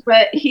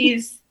 But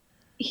he's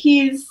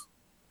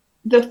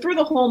through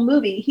the whole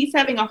movie, he's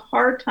having a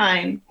hard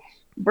time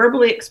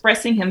verbally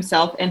expressing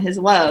himself and his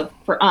love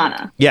for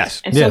Anna.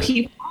 Yes. And so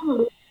he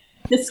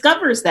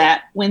discovers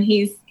that when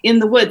he's in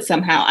the woods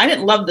somehow. I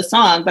didn't love the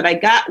song, but I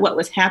got what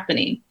was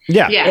happening.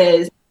 Yeah.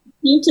 Is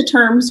he came to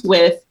terms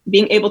with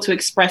being able to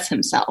express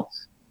himself.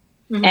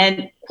 Mm-hmm.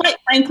 And quite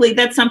frankly,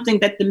 that's something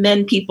that the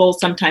men people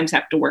sometimes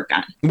have to work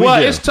on.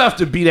 Well, it's tough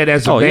to be that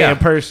as a man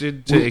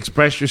person to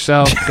express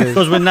yourself.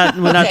 Because we're not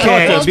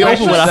taught to be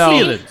open with our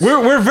feelings.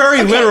 We're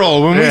very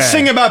literal. When we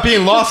sing about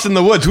being lost in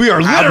the woods, we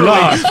are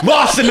literally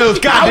lost in those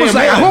goddamn I was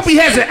like, woods. I hope he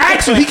has an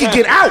axe so he can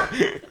get out.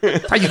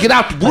 How you get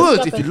out the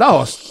woods if you're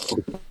lost?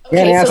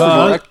 Okay,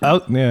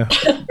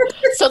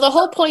 So the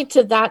whole point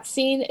to that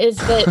scene is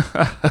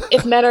that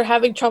if men are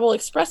having trouble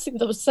expressing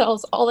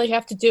themselves, all they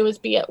have to do is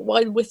be at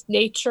one with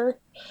nature,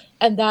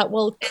 and that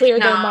will clear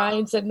their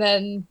minds. And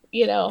then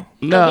No,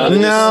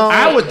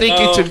 I would think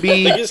it to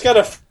be. They just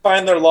gotta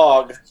find their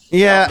log.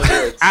 Yeah,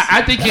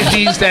 I think it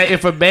means that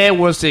if a man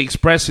was to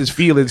express his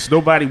feelings,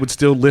 nobody would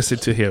still listen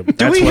to him.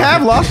 Do we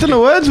have Lost in the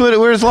Woods?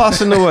 Where's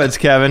Lost in the Woods,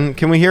 Kevin?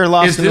 Can we hear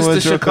Lost in the Woods?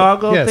 Is this the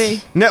Chicago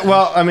thing? No,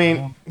 well, I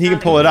mean, he can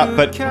pull it up,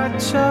 but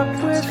there's but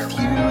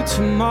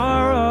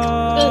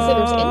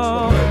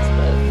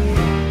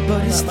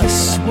is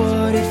this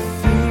what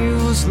it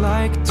feels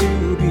like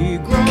to be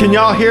grown? Can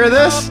y'all hear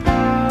this?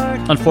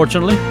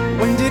 Unfortunately,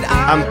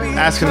 I'm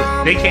asking.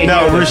 They can't.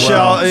 No, hear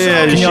Rochelle. well.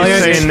 Yeah,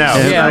 she's saying no.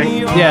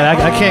 Yeah,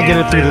 I can't get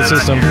it through the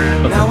system.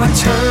 Now I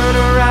turn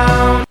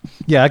around.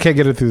 Yeah, I can't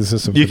get it through the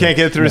system. You can't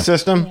get it through the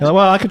system? Well,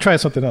 I could try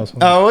something else.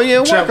 Oh, well, yeah,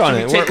 work on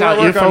it. Take Work out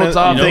on earphones it.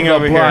 off. Thing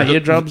over here.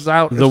 Eardrums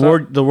out. The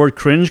word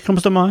cringe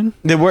comes to mind.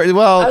 The word, I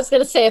well, was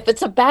gonna say if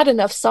it's a bad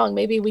enough song,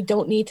 maybe we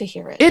don't need to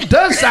hear it. It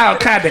does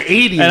sound kind of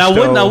 80s. And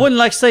I wouldn't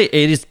like say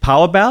 80s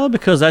power ballad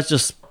because that's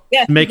just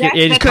making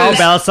 80s power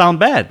ballad sound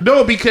bad.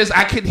 No, because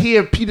I can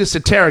hear Peter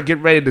Cetera get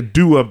ready to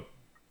do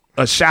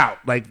a shout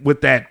like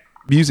with that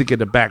music in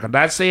the back. I'm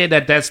not saying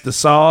that that's the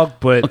song,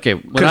 but okay,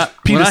 because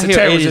Peter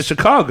Cetera was in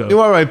Chicago.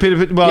 You're all right,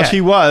 Peter. Well,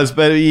 she was,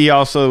 but he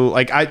also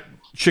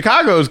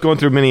Chicago is going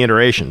through many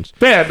iterations.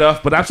 Fair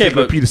enough, but I'm saying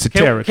with Peter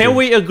Cetera. Can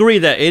we agree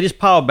that 80s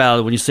power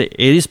ballad? When you say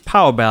 80s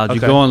power ballad,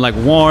 you're going like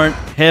Warrant,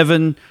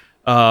 Heaven,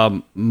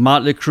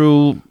 Motley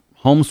Crue,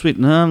 Home Sweet.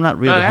 No, not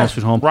really. Home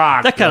Sweet Home.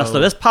 Rock, that kind of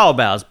stuff. That's power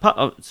ballads.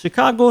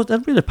 Chicago,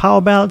 that's really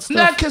power ballad stuff.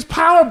 Not because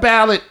power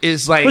ballad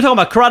is like we're talking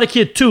about Karate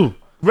Kid 2.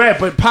 Right,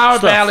 but power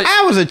ballad.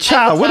 I was a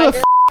child. What the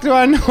f do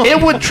I know?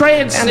 It would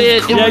transcend.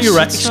 Yeah, you're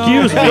right.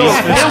 Excuse me.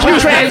 It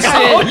would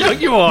transcend. Oh,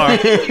 you are.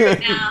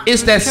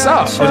 It's that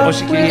song. Oh,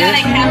 she can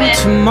hear it.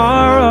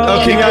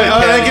 Tomorrow. Okay,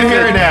 they can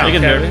hear it now. They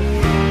can hear it.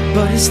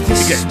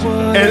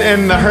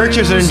 And the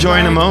Herchers are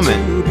enjoying a moment.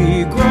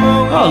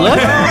 Oh, look.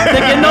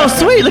 They're getting all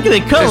sweet. Look at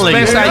they cuddling.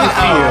 That's how you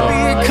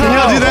feel. Can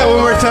y'all do that one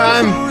more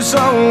time?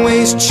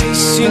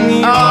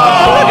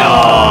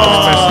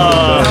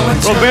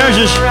 Well, Bear's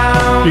just,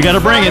 you got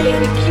to bring it.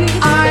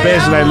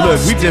 Bear's like, look,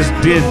 we just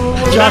did.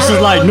 Josh is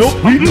like, nope.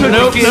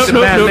 Nope.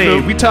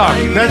 We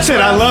talking. That's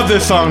it. I love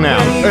this song now.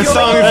 This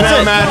song is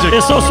now magic.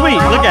 It's so sweet.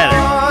 Look at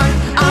it.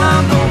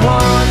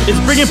 It's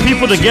bringing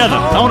people together.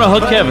 I want to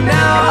hug Kevin.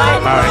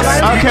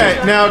 Okay,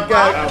 now,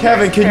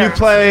 Kevin, can you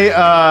play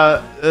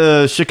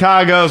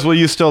Chicago's Will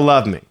You Still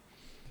Love Me?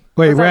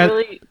 Wait,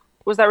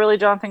 was that really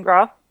Jonathan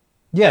Groff?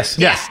 Yes.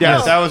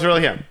 That was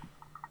really him.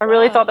 I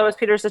really thought that was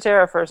Peter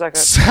Cetera for a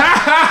second.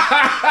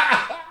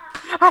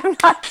 I'm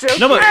not joking.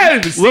 No, but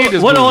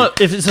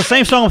if it's the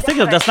same song I'm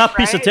thinking of, that's not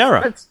Peter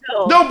Cetera.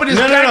 No, but it's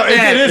no.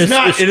 It is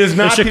not. It is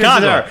not it's Peter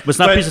Chicago. Cetera. But it's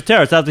not Peter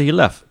Cetera. It's after he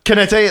left. Can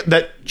I tell you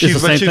that she's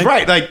thing?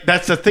 right? Like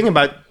that's the thing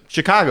about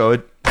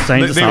Chicago.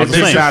 Same.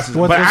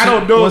 But I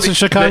don't know what's the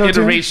Chicago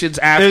iterations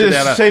after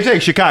that. Same thing,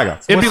 Chicago.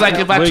 It'd be like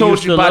if I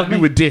told you about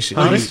new edition.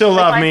 Will you still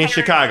love me,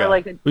 Chicago?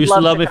 Like, Will you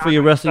still love me for the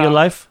rest of your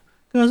life?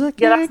 Yeah, that's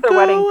their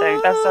wedding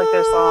thing. That's like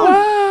their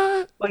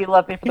song. Will you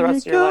love me for the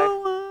rest of your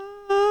life?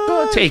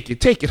 Go take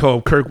it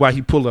home, Kirk. While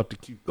he pull up the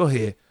cue. Go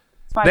ahead.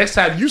 Next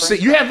time you say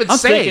you haven't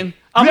sang.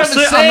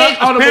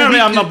 Apparently,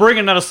 I'm not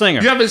bringing out a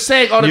singer. You haven't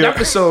sang on an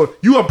episode.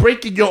 You are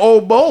breaking your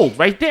own mold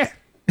right there.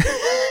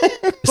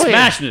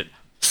 Smashing it.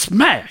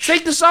 Smash.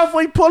 Take the song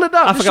before you pull it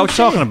up. I forgot what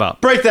you're talking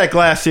about. Break that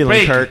glass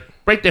ceiling, Kirk.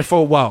 Break that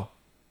four wall.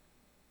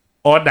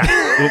 Or not.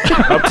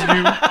 Up to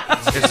you.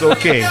 It's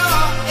okay.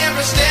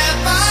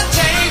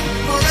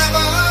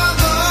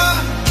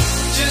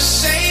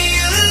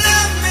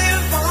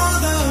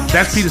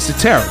 That's Peter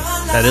Cetera.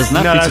 That is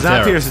not Peter Cetera. That's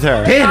not Peter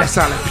Cetera. Hey, that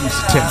sounds like Peter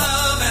Cetera.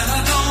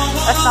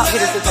 That's not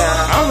Peter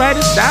Cetera. All right,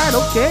 it's not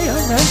okay.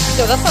 All right.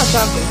 No, that's not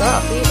Jonathan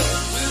Groff either.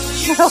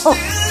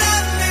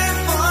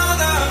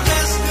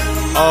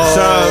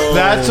 So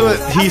that's what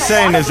he's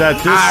saying is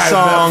that this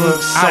song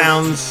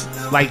sounds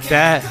like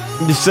that.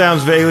 It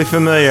sounds vaguely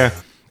familiar.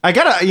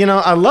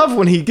 I love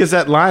when he gives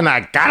that line,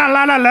 I got a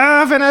lot of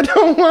love and I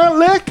don't want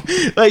lick.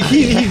 Like,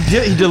 he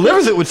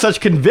delivers it with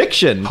such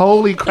conviction.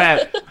 Holy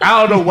crap.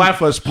 I don't know why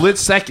for a split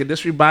second,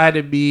 this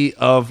reminded me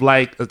of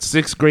like a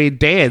 6th grade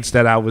dance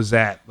that I was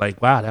at. Like,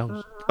 wow, that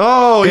was...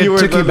 Oh, you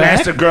were the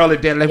master girl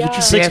at that. Like, what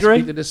you say? 6th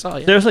grade? This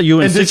song, yeah. There's a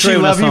you in 6th grade. And did she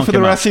love you for the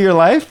rest of your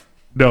life?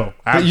 No,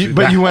 but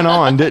you went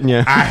on, didn't you?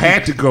 I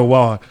had to go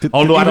on.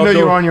 Although I don't know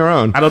you were on your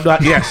own. I don't know.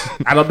 Yes,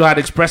 I don't know how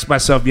to express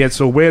myself yet.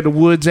 So where the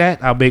woods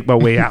at? I'll make my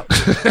way out.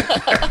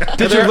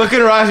 Did you look in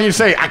her eyes and you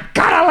say, "I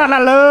got a lot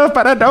of love,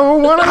 but I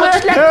don't want to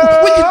let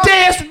go"? Will you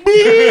dance with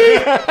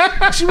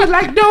me? She was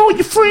like, "No,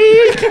 you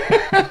freak."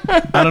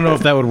 I don't know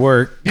if that would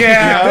work.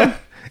 Yeah.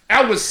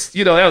 I was,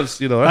 that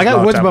was, I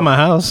got woods by my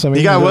house. I mean,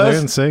 you got woods? There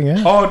and sing,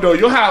 yeah. Oh no,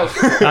 your house.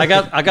 I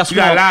got swamp. You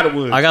got a lot of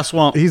woods. I got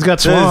swamp. He's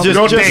got swamp.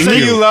 Just say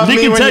you love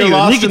me when you're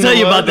lost Nick can tell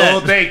you about that. Oh,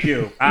 thank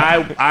you.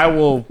 I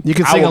will. You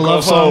can sing a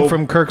love song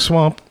from Kirk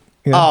Swamp.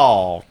 Yeah.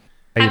 Oh.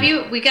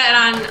 We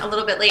got on a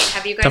little bit late.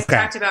 Have you guys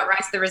talked about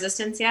Rise of the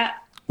Resistance yet?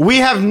 We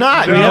have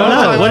not. We have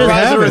not. What is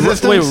Rise of the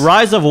Resistance? Wait,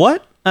 Rise of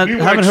what? I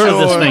haven't heard of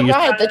this thing.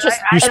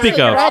 You speak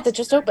of. Ride that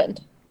just opened.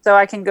 So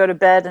I can go to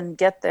bed and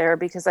get there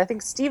because I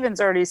think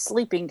Steven's already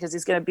sleeping because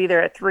he's going to be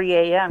there at 3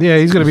 a.m. Yeah,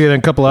 he's going to be there in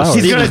a couple hours.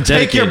 He's going to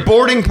take your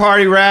boarding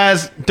party,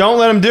 Raz. Don't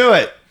let him do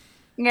it.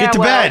 Yeah, Get to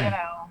bed.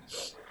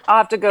 I'll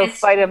have to go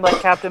fight him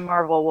like Captain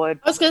Marvel would.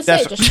 I was going to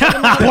say, just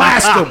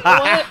blast him.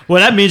 Well,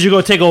 that means you're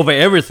going to take over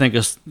everything.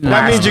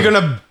 That means you're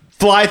going to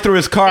fly through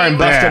his car and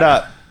bust it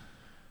up.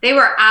 They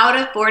were out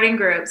of boarding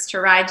groups to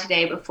ride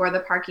today before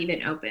the park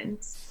even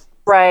opens.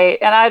 Right.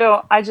 And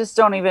I just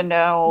don't even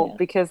know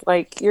because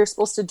like you're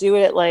supposed to do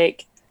it at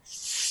like,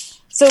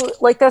 so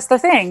like that's the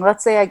thing.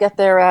 Let's say I get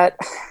there at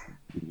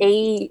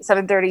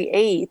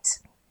 7:38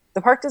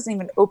 The park doesn't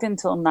even open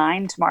till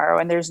 9 tomorrow,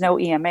 and there's no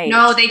EMA.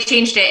 No, they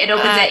changed it. It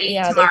opens at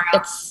 8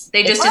 tomorrow.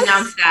 They just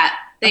announced that.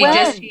 They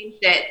just changed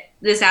it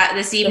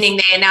this evening.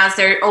 They announced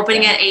they're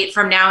opening at 8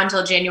 from now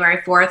until January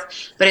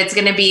 4th, but it's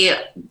going to be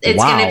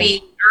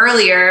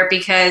earlier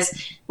because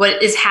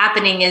what is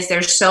happening is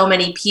there's so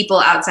many people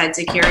outside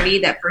security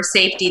that for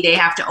safety they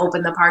have to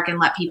open the park and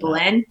let people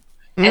in.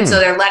 And so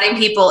they're letting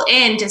people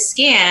in to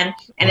scan.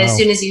 And as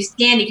soon as you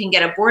scan, you can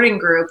get a boarding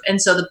group.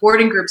 And so the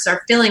boarding groups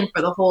are filling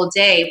for the whole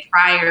day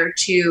prior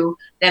to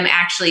them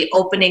actually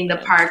opening the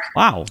park.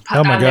 Wow.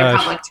 Oh my their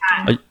gosh. public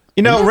time.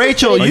 You know,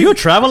 Rachel, Are you a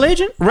travel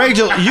agent?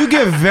 Rachel, you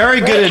give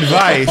very good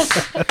advice.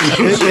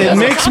 It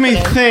makes me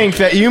think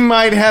that you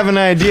might have an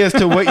idea as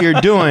to what you're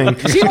doing.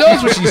 She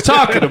knows what she's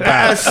talking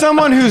about. As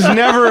someone who's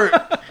never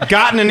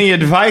gotten any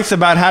advice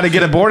about how to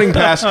get a boarding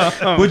pass,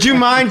 would you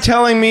mind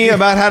telling me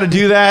about how to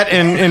do that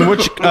and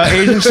which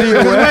agency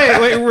you're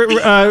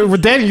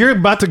with? Dan, you're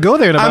about to go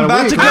there in about I'm about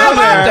a week. to go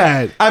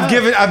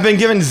there. I've been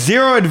given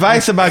zero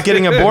advice about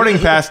getting a boarding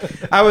pass.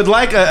 I would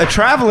like a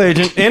travel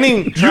agent,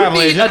 any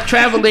travel agent. A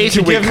travel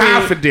agent with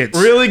confidence.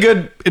 Really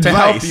good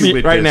advice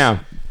right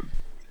now.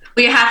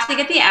 We have to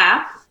get the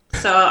app.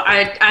 So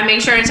I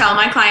make sure to tell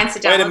my clients to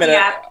download the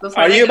app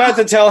before Are they you go. about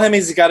to tell him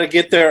he's got to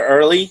get there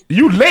early?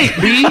 You late,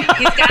 B.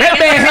 That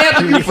man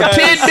handled you for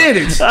 10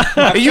 minutes.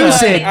 And you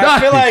said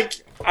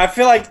nothing. I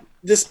feel like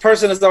this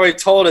person has already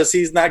told us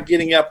he's not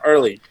getting up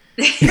early.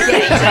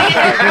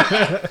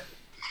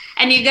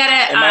 And you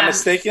gotta. Am I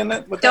mistaken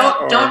with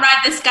don't that?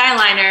 ride the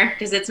Skyliner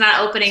because it's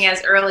not opening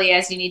as early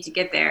as you need to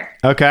get there.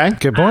 Okay.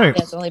 Good point.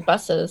 There's only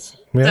buses.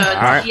 So All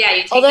right. you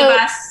take the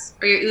bus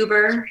or your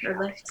Uber or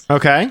Lyft.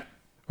 Okay.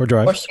 Or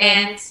drive.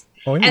 And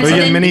Or and you so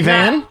get a then you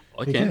minivan?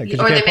 got- You can, 'cause you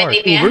or the can't park.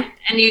 minivan, Uber.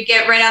 and you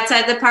get right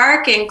outside the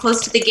park and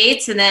close to the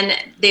gates, and then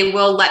they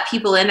will let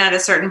people in at a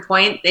certain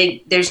point.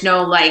 There's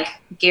no like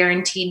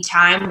guaranteed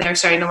time. They're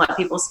starting to let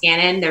people scan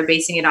in. They're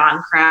basing it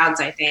on crowds,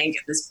 I think,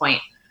 at this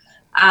point.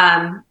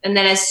 And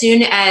then as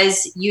soon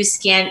as you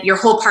scan, your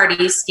whole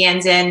party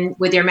scans in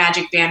with your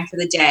Magic Band for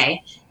the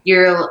day.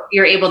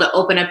 You're able to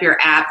open up your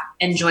app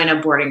and join a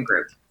boarding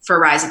group for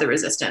Rise of the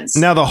Resistance.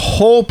 Now the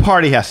whole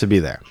party has to be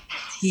there.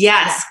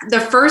 Yes. The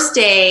first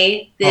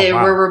day, there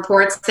were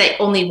reports that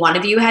only one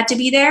of you had to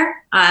be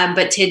there.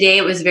 But today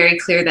it was very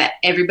clear that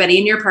everybody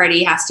in your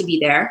party has to be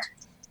there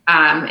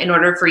in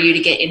order for you to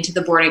get into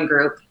the boarding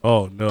group.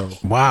 Oh, no.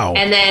 Wow.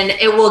 And then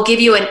it will give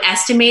you an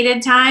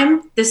estimated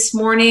time. This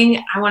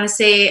morning, I want to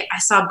say I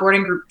saw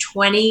boarding group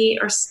 20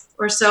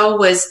 or so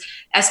was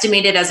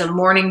estimated as a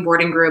morning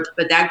boarding group,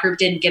 but that group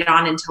didn't get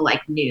on until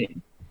like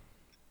noon.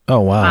 Oh,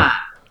 wow.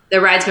 The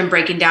ride's been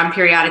breaking down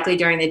periodically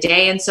during the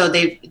day, and so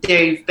they've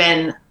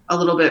been a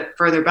little bit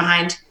further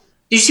behind.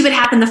 Did you see what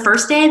happened the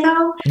first day,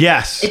 though?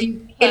 Yes. If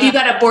you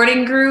got a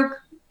boarding group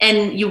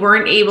and you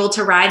weren't able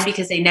to ride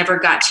because they never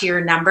got to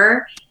your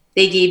number,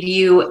 they gave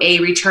you a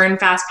return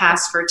fast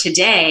pass for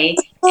today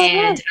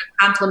and a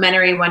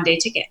complimentary one-day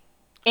ticket.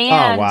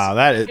 Oh wow,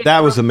 that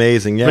was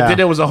amazing. Yeah, But then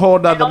there was a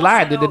whole other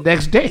line to the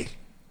next day.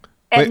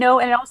 And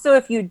and also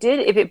if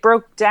it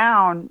broke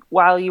down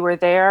while you were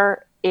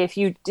there, if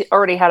you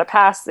already had a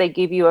pass, they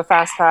give you a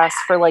fast pass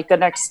for like the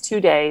next 2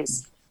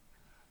 days.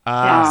 So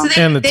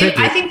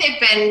I think they've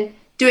been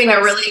doing a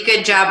really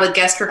good job with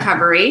guest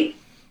recovery.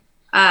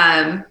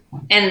 And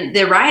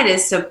the ride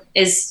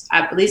is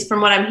at least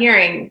from what I'm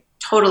hearing,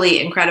 totally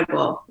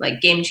incredible,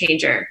 like game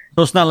changer.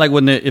 So it's not like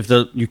when if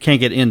you can't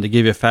get in, they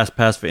give you a fast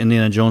pass for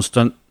Indiana Jones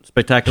stunt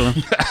spectacular.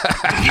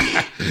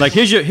 Like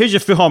here's your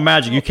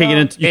PhilharMagic. You can't get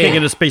into can't get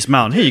into Space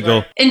Mountain. Here you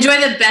go. Enjoy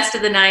the best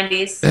of the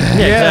 90s.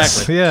 Yeah,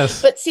 exactly.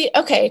 Yes.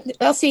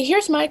 But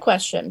here's my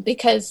question,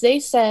 because they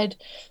said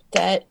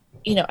that,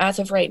 as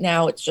of right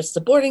now, it's just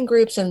the boarding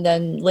groups, and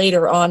then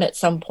later on at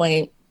some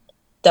point,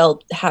 they'll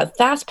have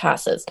fast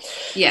passes.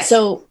 Yes.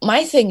 So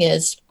my thing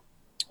is,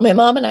 my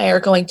mom and I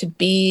are going to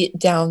be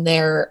down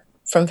there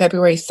from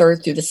February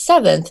 3rd through the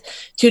 7th,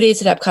 2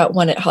 days at Epcot,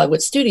 1 at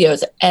Hollywood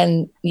Studios.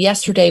 And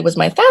yesterday was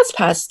my fast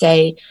pass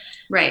day.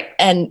 Right.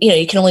 And,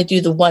 you can only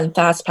do the one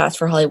fast pass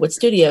for Hollywood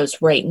Studios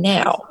right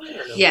now.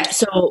 Yes.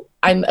 So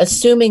I'm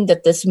assuming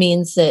that this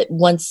means that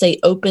once they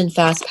open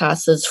fast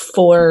passes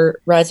for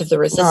Rise of the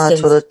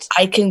Resistance,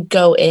 I can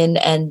go in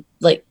and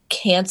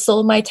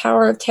cancel my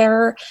Tower of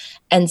Terror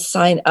and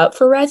sign up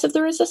for Rise of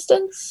the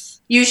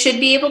Resistance. You should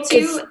be able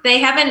to. They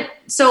haven't.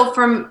 So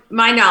from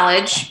my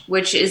knowledge,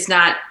 which is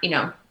not,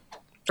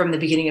 from the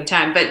beginning of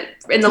time, but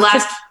in the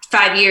last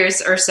 5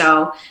 years or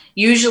so,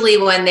 usually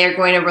when they're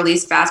going to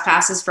release fast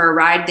passes for a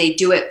ride, they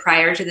do it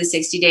prior to the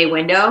 60-day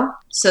window.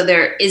 So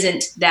there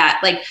isn't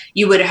that,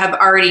 you would have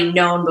already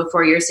known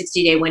before your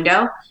 60-day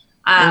window.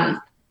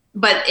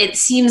 But it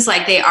seems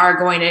like they are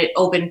going to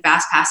open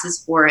fast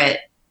passes for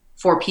it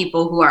for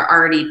people who are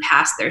already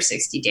past their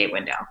 60-day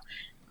window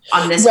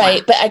on this one.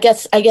 Right, but I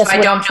guess so I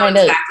don't know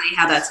exactly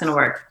how that's going to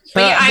work.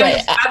 But I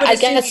would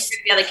assume you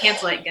should be able to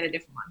cancel it and get a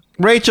different one.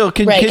 Rachel,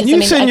 can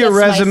you send your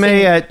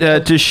resume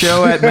to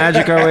show at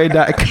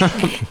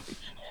magicoa.com?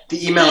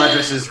 The email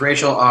address is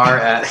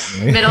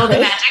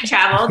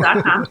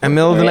rachelr@middleofthemagictravel.com. And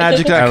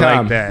middleofthemagic.com. I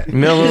like that.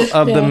 Middle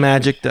of the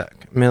magic duck.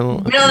 Middle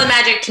of the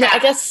magic travel. I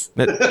guess.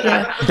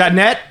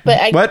 .net?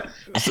 But What?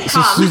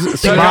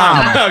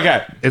 Mom.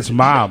 Okay. It's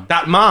mom.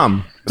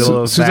 .mom.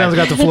 Suzanne's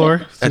got the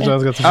floor.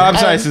 Suzanne's got the Oh, floor. I'm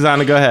sorry,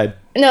 Susanna. Go ahead.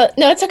 No,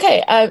 it's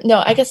okay.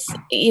 No, I guess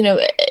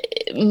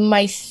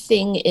my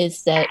thing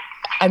is that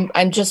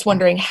I'm just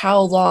wondering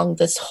how long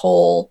this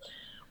whole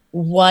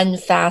one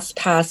fast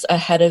pass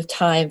ahead of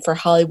time for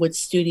Hollywood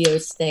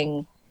Studios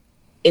thing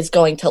is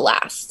going to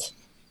last.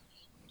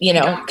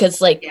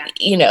 Because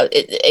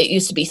it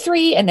used to be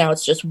 3 and now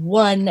it's just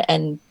 1,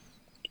 and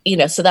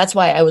so that's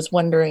why I was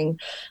wondering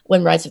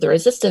when Rise of the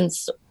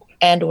Resistance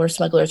and or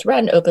Smuggler's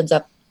Run opens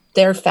up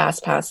their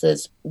fast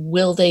passes,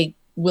 will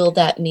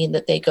that mean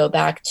that they go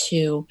back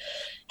to,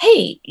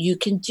 hey, you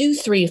can do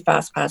 3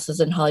 fast passes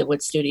in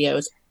Hollywood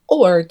Studios,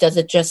 or does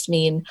it just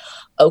mean,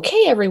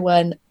 okay,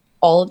 everyone,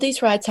 all of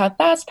these rides have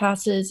fast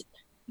passes,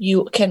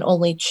 you can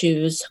only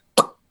choose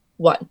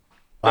 1?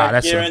 Wow,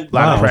 that's a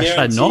lot of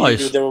pressure.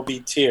 Nice. There will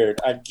be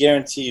tiered. I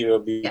guarantee you it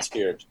will be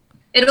tiered.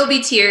 It'll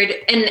be tiered,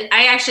 and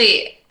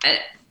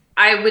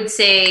I would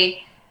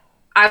say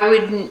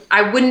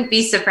I wouldn't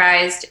be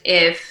surprised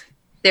if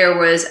there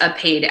was a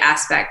paid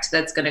aspect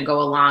that's going to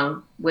go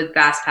along with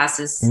fast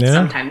passes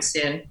sometime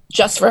soon.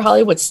 Just for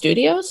Hollywood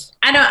Studios?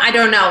 I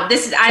don't know.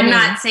 I'm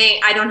not saying,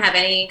 I don't have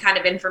any kind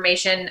of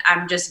information.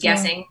 I'm just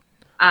guessing.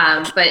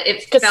 But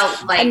it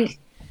felt like,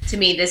 to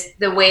me,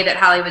 the way that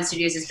Hollywood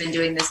Studios has been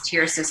doing this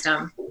tier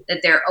system,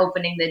 that they're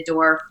opening the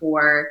door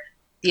for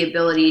the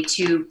ability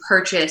to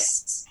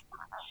purchase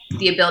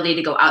the ability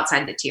to go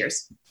outside the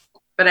tiers.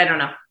 But I don't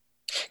know.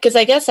 Because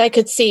I guess I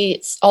could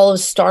see all of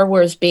Star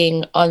Wars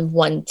being on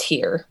one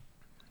tier.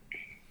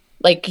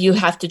 Like, you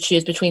have to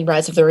choose between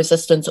Rise of the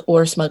Resistance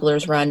or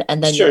Smuggler's Run,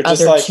 and then your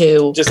other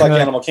two. Just like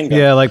Animal Kingdom.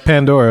 Yeah, like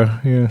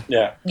Pandora.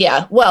 Yeah.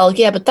 Yeah. Well,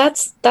 yeah, but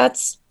that's.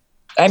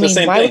 I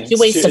mean, why would you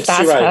waste a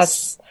fast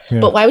pass? Yeah.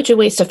 But why would you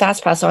waste a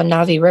fast pass on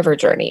Na'vi River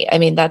Journey? I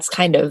mean, that's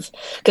kind of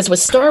because with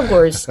Star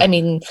Wars, I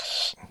mean,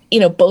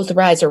 both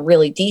rides are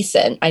really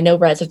decent. I know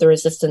Rise of the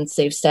Resistance,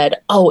 they've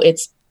said, oh,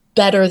 it's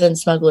better than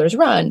Smuggler's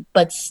Run,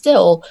 but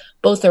still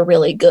both are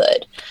really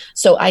good.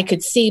 So I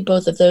could see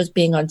both of those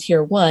being on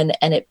tier 1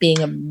 and it being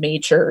a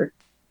major,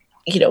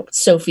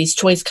 Sophie's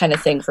Choice kind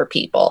of thing for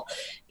people.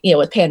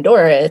 With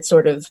Pandora, it's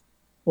sort of,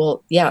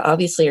 well, yeah,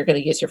 obviously you're going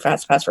to use your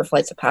fast pass for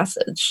Flights of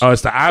Passage. Oh,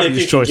 it's the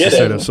obvious choice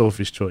instead of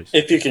Sophie's Choice.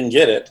 If you can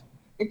get it.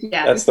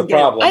 Yeah, that's the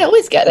problem. I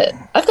always get it.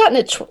 I've gotten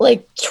it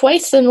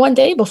twice in one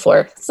day before.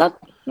 It's not.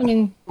 I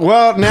mean,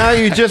 well, now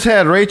you just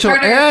had Rachel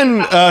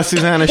and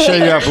Susanna show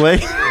you up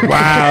late.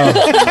 Wow.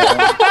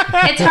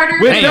 It's harder.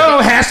 With no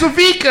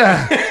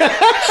Hasselvika.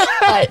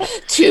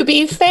 But to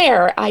be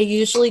fair, I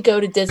usually go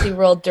to Disney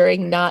World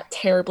during not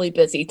terribly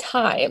busy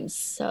times.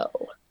 So,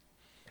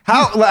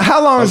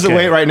 how long is the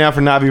wait right now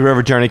for Na'vi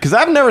River Journey? Because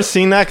I've never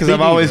seen that because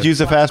I've always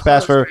used a fast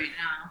pass for.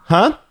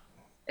 Huh?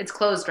 It's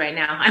closed right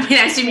now. I mean,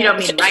 I assume you don't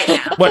mean right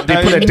now. What, they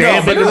put a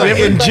dam in the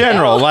river? In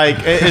general,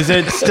 is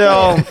it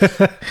still?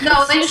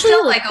 No, it's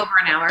still like over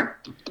an hour.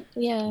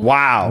 Yeah.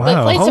 Wow.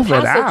 But Flights of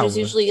Passage is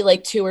usually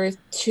like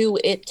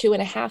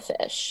 2.5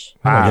 ish.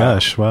 Oh my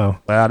gosh! Wow.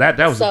 Well, that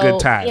was a good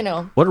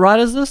time. What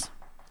ride is this?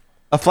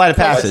 A Flight of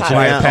Passage.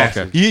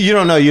 You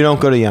don't know. You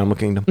don't go to the Animal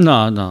Kingdom.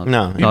 No.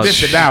 You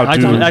missed it out,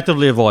 dude. I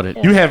actively avoid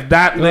it. You have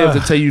not lived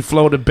until you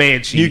flow the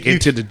banshee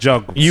into the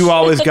jungle. You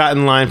always got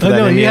in line for that.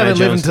 No, you Indiana haven't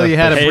lived Jones until you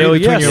stuff. had it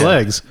breathe between your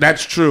legs.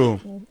 That's true.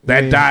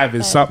 That dive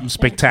is something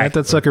spectacular. Let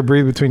that sucker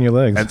breathe between your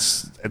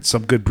legs. That's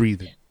some good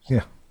breathing.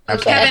 Yeah.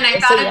 Kevin, I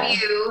thought of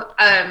you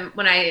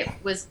when I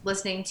was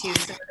listening to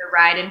some of the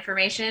ride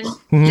information.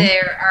 Mhm.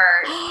 There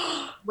are,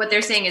 what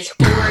they're saying is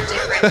 4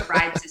 different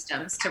ride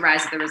systems to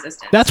Rise of the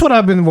Resistance. That's what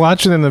I've been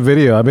watching in the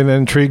video. I've been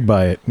intrigued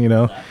by it.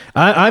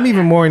 I'm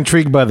even more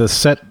intrigued by the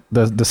sets.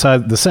 The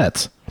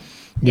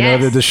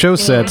show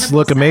sets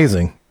look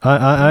amazing.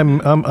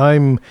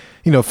 I'm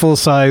full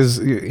size,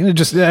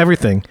 just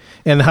everything,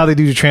 and how they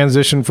do the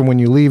transition from when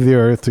you leave the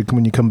Earth to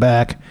when you come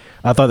back.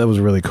 I thought that was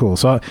really cool.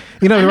 So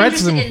the right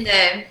system.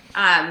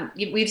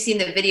 We've seen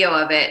the video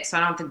of it, so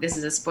I don't think this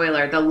is a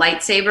spoiler. The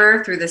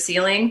lightsaber through the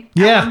ceiling.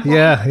 Yeah.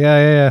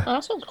 Oh,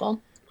 that sounds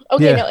cool.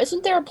 Okay, now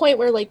isn't there a point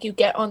where you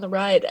get on the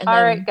ride and all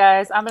then right,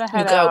 guys, I'm gonna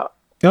head out.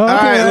 All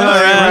right,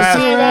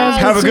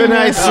 have a good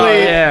night's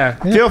sleep.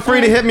 Feel free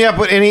to hit me up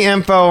with any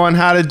info on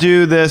how to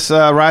do this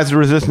Rise of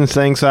Resistance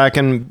thing so I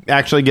can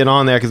actually get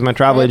on there because my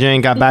travel agent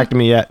ain't got back to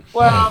me yet.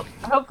 Well,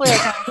 hopefully I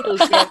can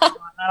actually get one.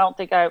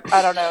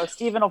 I don't know.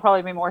 Steven will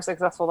probably be more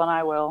successful than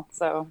I will.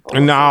 So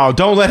No,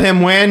 don't let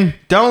him win.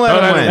 Don't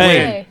let him win.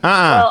 Hey,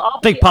 Well,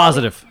 think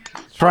positive.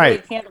 That's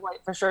right. Candlelight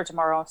for sure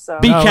tomorrow.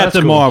 So Be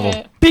Captain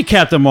Marvel. Be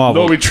Captain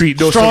Marvel. No retreat,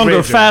 no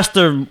Stronger, surrender.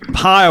 faster,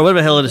 higher, whatever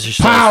the hell it is.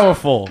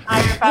 Powerful.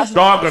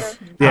 Stronger.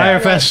 Higher,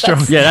 faster,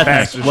 stronger. Yeah,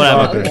 that's Faster,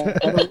 whatever.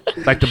 stronger.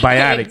 Like the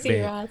Bionic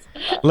Man.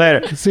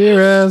 Later. See you,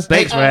 Raz.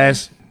 Thanks,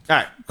 Raz. All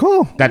right.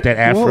 Cool. Got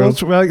that Well,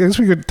 afro. I guess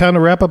we could time to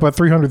wrap up our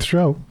 300th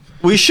show.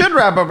 We should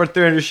wrap up our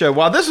 300 show.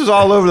 Wow, this was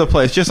all over the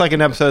place, just like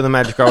an episode of the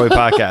Magic Our Way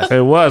podcast.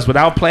 It was,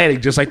 without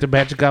planning, just like the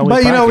Magic Our Way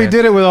podcast. But, we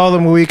did it with all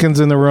the Mohicans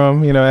in the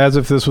room, as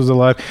if this was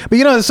alive. But,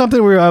 it's something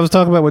I was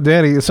talking about with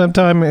Danny.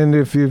 Sometime, and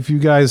if you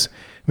guys,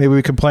 maybe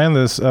we could plan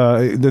this,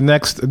 the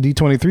next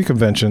D23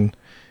 convention,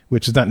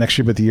 which is not next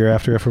year, but the year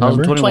after, if I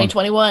remember.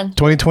 2021.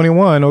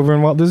 2021 over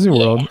in Walt Disney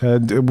World.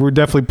 We're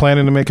definitely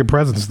planning to make a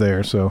presence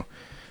there, so...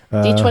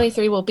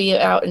 D23 will be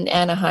out in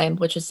Anaheim,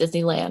 which is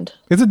Disneyland.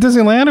 Is it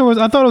Disneyland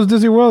or I thought it was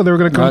Disney World? They were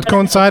going to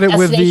coincide it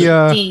with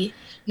the. D.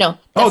 No.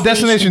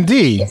 Destination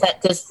D. Is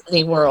at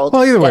Disney World.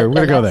 Well, either way,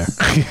 we're going to go there.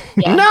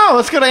 No,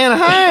 let's go to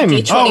Anaheim.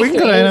 D23 we can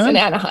go to Anaheim. in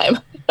Anaheim.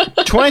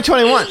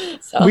 2021.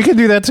 So. We could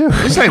do that too.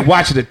 It's like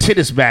watching a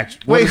tennis match.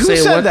 Wait, who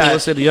said that? One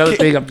said the other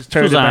thing. I'm just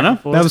turning Susanna. it back and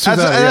forth. That was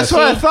Susanna. That's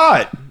what I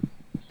thought.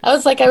 I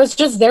was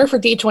just there for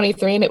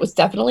D23, and it was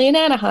definitely in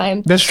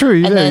Anaheim. That's true.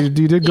 You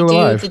did go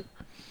live.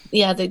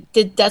 They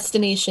did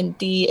Destination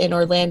D in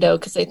Orlando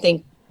because I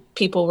think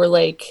people were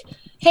like,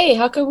 hey,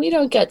 how come we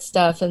don't get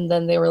stuff? And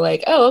then they were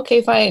like, oh,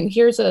 okay, fine.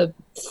 Here's a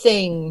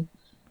thing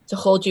to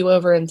hold you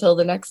over until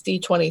the next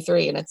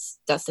D23, and it's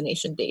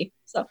Destination D.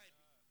 So.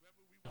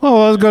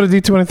 Oh, let's go to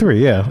D23.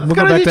 Yeah, we'll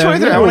go back to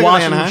D23. I want to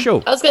watch the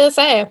show. I was gonna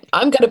say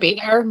I'm gonna be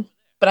there,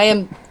 but I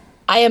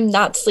am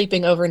not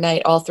sleeping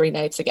overnight all 3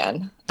 nights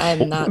again.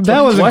 I'm not.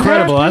 That was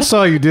incredible. I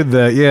saw you did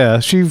that.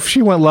 Yeah,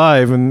 she went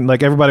live and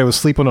like everybody was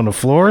sleeping on the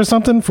floor or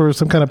something for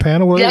some kind of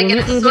panel. Yeah,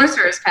 get a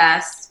sorcerer's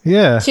pass.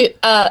 Yeah.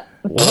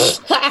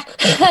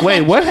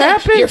 Wait, what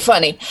happened? You're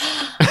funny.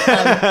 Is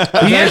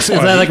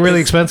that like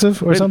really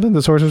expensive or something?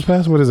 The Sorcerer's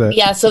Pass? What is that?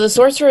 Yeah, so the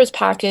Sorcerer's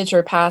Package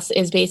or Pass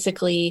is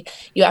basically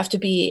you have to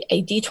be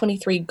a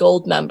D23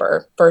 Gold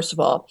member, first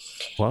of all.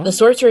 What? The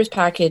Sorcerer's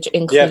Package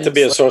includes... You have to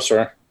be a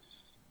sorcerer.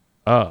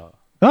 Oh.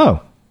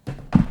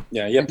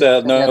 Yeah, you have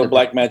to know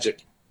black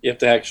magic. You have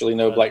to actually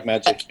know black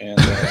magic and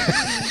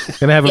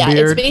have a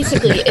beard. It's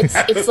basically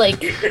it's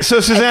like.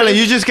 So Susanna,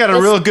 you just got a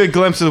real good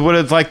glimpse of what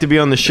it's like to be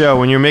on the show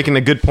when you're making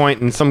a good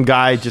point and some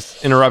guy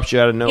just interrupts you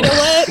out of nowhere. You know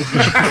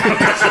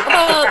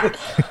what?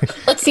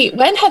 Let's see.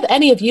 When have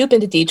any of you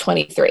been to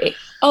D23?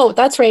 Oh,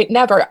 that's right.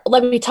 Never.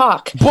 Let me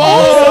talk.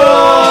 Oh!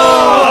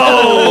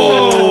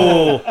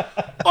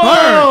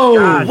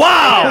 Oh!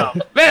 Wow!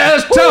 Man,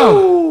 that's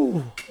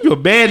tough. You're a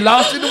man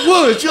lost in the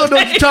woods. You don't know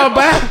what you're talking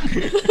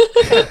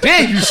about.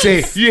 Then you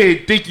say you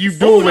ain't think you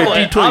doing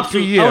at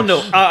D23 years. Oh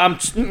no,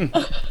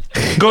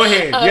 Go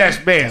ahead.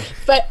 Yes, ma'am.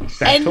 But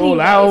anyway,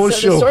 the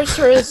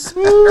sorcerer's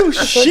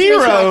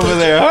Shira over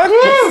there.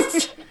 Huh?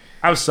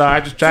 I'm sorry. I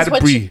just tried to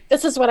breathe.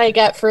 This is what I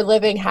get for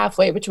living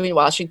halfway between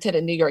Washington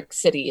and New York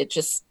City. It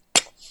just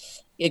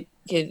hey,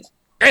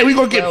 we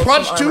gonna get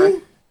punched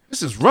too?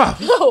 This is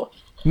rough.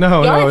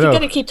 No. You're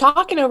going to keep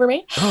talking over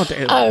me. Oh,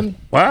 damn.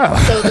 Wow.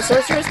 So the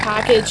Sorcerer's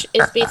Package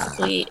is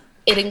basically,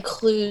 it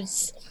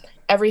includes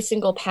every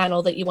single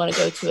panel that you want to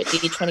go to at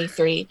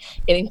D23.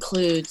 It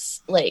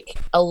includes like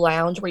a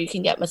lounge where you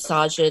can get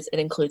massages. It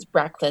includes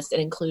breakfast. It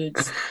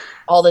includes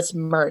all this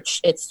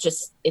merch.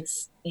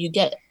 You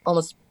get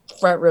almost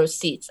front row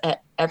seats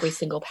at every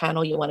single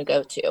panel you want to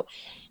go to.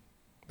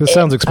 This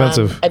sounds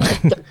expensive.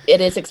 It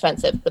is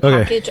expensive. The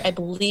package, I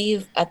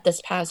believe, at this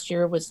past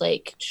year was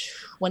like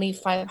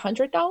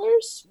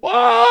 $2,500.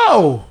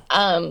 Whoa!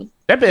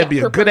 That better be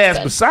a good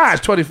ass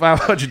massage.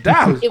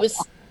 $2,500. It was.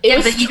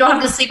 But you don't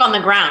have to sleep on the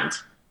ground.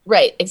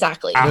 Right.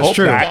 Exactly. I hope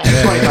not.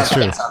 That's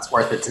true. That sounds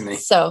worth it to me.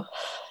 So,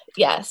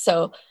 yeah.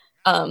 So,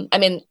 I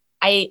mean,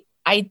 I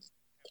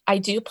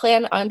do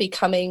plan on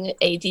becoming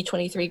a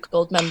D23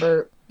 Gold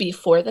member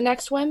before the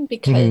next one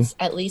because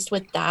at least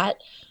with that,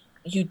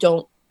 you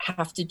don't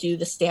have to do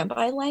the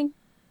standby line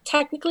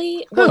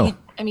technically. Well,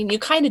 you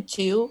kind of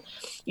do.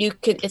 You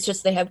could. It's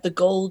just they have the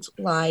gold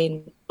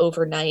line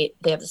overnight.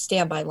 They have the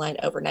standby line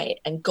overnight,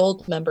 and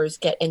gold members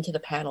get into the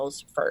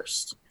panels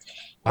first.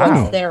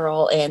 Once they're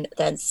all in,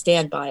 then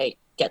standby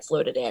gets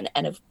loaded in,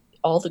 and if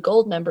all the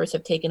gold members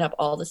have taken up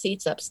all the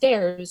seats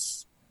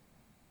upstairs,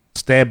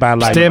 standby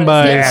still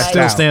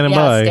standing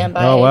by.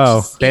 Standby. Oh wow!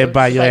 Stand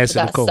by your ass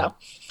in the cold. So,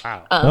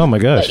 wow. Oh my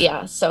gosh!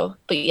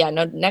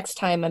 No. Next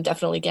time I'm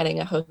definitely getting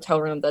a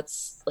hotel room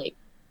that's like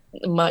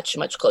much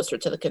closer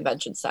to the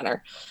convention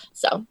center.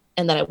 So,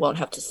 and then I won't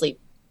have to sleep.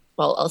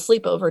 Well, I'll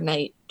sleep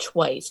overnight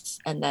twice,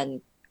 and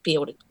then be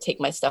able to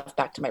take my stuff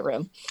back to my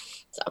room.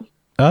 So.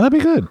 Oh, that'd be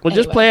good. Well,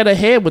 just plan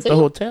ahead with the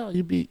hotel.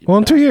 You'd be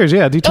in 2 years.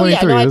 Yeah,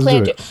 D23. I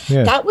planned to.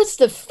 Yeah. That was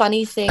the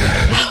funny thing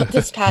about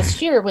this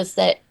past year was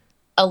that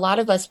a lot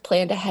of us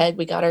planned ahead.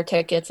 We got our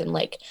tickets in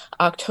like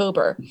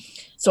October.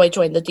 So I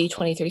joined the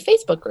D23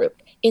 Facebook group.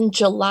 In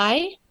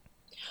July,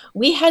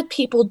 we had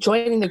people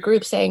joining the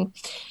group saying,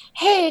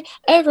 hey,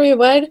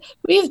 everyone,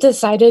 we've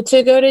decided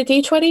to go to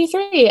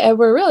D23 and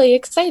we're really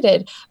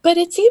excited. But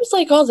it seems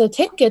like all the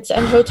tickets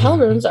and hotel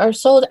rooms are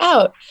sold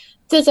out.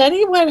 Does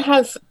anyone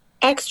have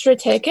extra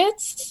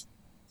tickets?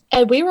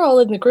 And we were all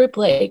in the group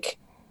like,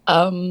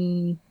 have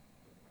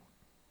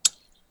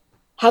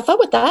fun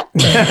with that.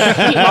 It's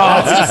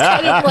just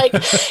kind of like,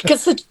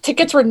 because the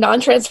tickets were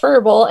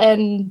non-transferable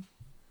and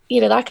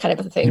that kind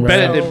of a thing.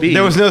 Better than me.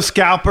 There was no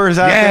scalpers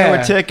out there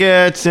with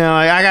tickets. You know,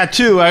 like, I got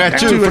two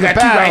for the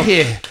battle. Right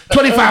here.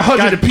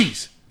 $2,500 a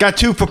piece. Got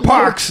 2 for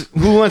Parks.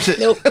 Who wants it?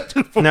 Nope.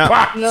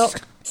 Nope.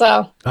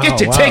 So get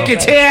your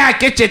tickets here.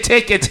 Get your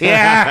tickets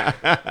here.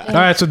 All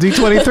right, so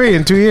D23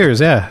 in 2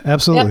 years. Yeah,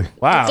 absolutely.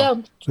 Yep.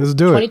 Wow. Let's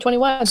do it.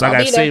 2021. So I got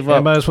to save up.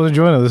 Everybody's supposed to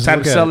join us.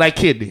 Time to sell that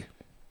kidney.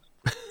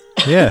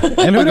 Yeah,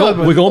 and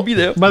we're gonna be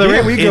there. By the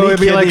rate we go, it'd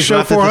be like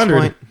show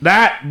 400.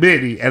 Not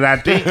many, and I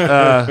think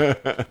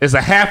there's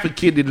a half a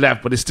kidney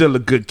left, but it's still a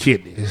good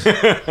kidney.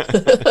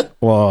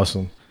 Well,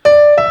 awesome.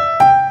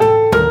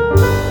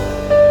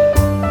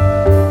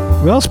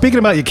 Well, speaking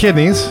about your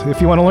kidneys,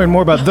 if you want to learn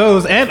more about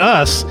those and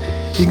us,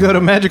 you can go to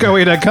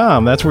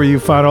magicourway.com. That's where you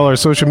find all our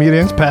social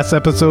medias, past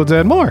episodes,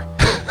 and more.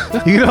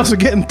 You can also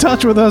get in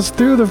touch with us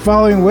through the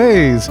following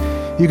ways.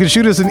 You can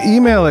shoot us an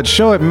email at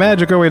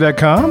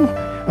show@magicourway.com.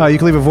 You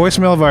can leave a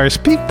voicemail via our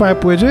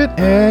SpeakPipe widget,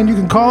 and you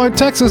can call or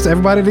text us,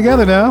 everybody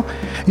together now.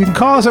 You can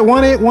call us at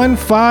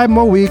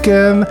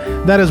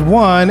 1-815-MO-WEEKEND. That is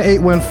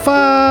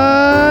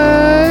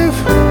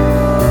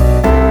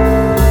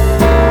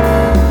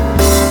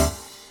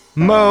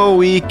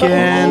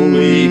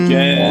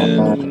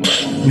 1-815-MO-WEEKEND.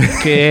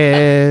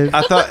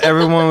 I thought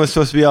everyone was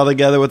supposed to be all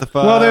together with the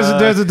phone. Well,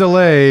 there's a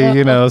delay,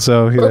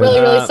 so we're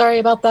really sorry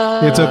about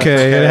that. It's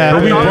okay. It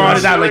happened. We brought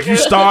it out like you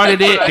started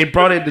it. They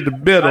brought it to the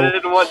middle. I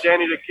didn't want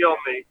Danny to kill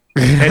me.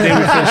 And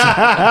then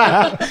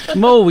we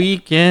Mo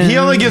Weekend. He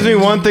only gives me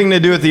one thing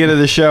to do at the end of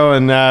the show,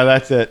 and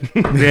that's it.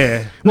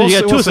 Yeah. No, you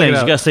got two things.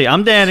 You got to say,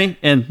 I'm Danny,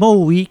 and Mo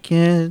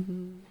Weekend.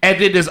 And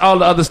then there's all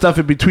the other stuff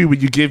in between when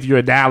you give your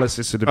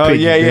analysis and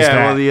opinion.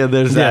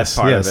 There's that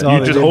part of it.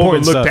 You just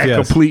overlook that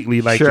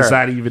completely, like it's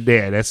not even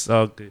there. That's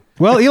all good.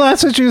 Well, Eli,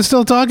 since you're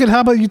still talking,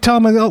 how about you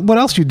tell them what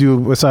else you do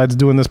besides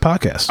doing this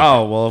podcast?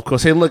 Oh, well, of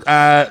course. Hey, look,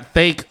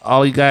 thank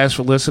all you guys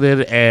for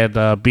listening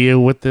and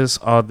being with us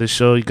on the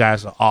show. You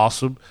guys are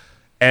awesome.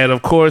 And,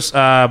 of course,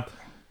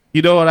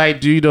 you know what I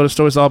do. The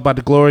story's all about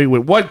the glory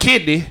with one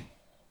kidney,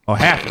 or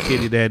half a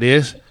kidney, that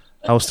is.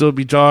 I will still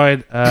be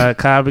drawing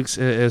comics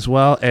as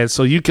well. And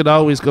so you can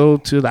always go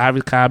to the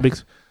Ivory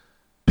Comics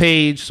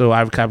page. So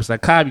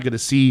ivorycomics.com. You're going to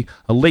see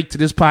a link to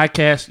this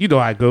podcast. You know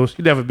how it goes.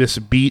 You never miss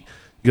a beat.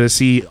 You're going to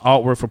see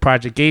artwork for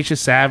Project Geisha,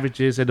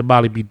 Savages, and the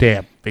Molly Be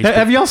Damned.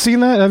 Have y'all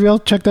seen that? Have y'all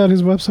checked out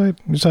his website?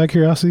 Just out of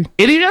curiosity.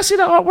 Any of y'all see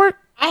the artwork?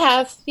 I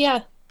have, yeah.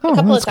 Oh, a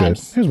couple of that's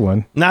times. good. Here's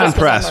one. Not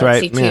impressed,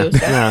 right? Too,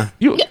 yeah.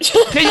 You weekends.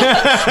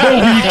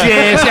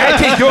 I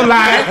take your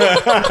line.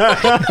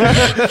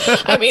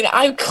 I mean,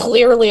 I'm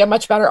clearly a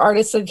much better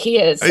artist than he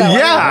is. So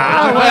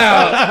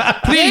well,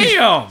 please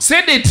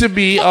send it to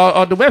me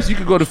on the website. You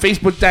can go to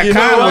facebook.com. You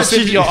know what?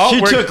 Send me your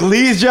artwork. She took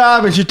Lee's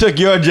job and she took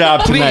your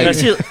job tonight. Next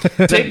thing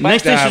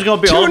she's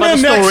going to be all Tune about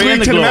in the next story week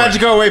and the to the glory.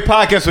 Magic Our Way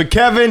podcast with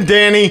Kevin,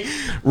 Danny,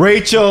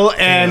 Rachel,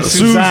 and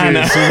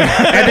Susanna.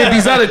 And then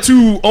these other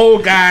two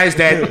old guys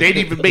that they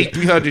didn't even make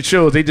 300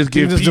 shows. They just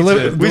give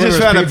pizza. We just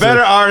found a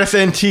better artist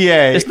than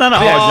TA. It's not a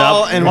hard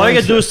job. And all you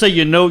got to do is say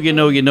you know,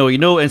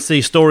 and say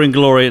story and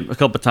glory a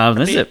couple of times.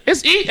 That's it.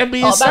 It's easy. I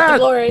mean, all it's about the not.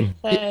 glory.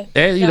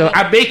 And,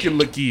 I make it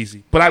look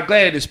easy, but I'm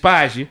glad it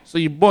inspires you. So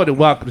you're more than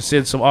welcome to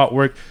send some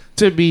artwork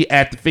to me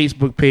at the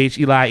Facebook page,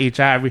 Eli H.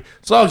 Ivory.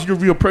 As long as you're a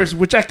real person,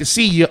 which I can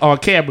see you on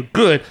camera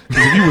good,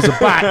 because if you was a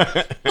bot,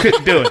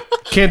 couldn't do it.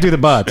 Can't do the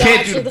bot.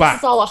 Can't do the bot.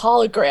 This is all a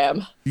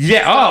hologram.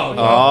 Yeah. Oh.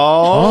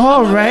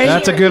 All right.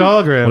 That's a good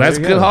hologram. Well, that's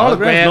a good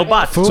hologram. No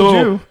bot. Fooled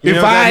So you.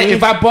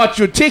 if I bought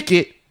you a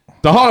ticket,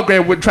 the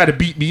hologram wouldn't try to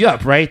beat me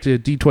up, right? To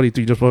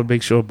D23. Just want to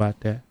make sure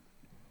about that.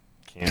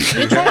 Can't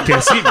see her.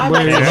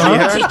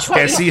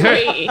 Can't see her.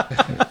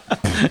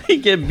 He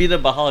get beat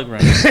up by hologram.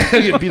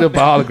 Get beat up by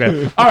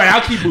hologram. All right, I'll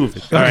keep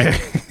moving. All right.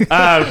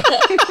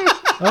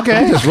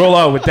 Okay. Just roll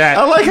on with that.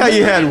 I like how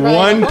you had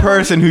one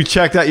person who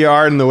checked out your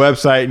art on the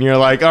website and you're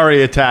like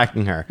already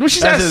attacking her. No,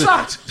 she said it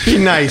sucked. Be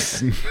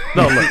nice.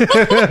 No, look.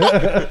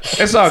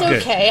 It's all good.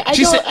 It's okay.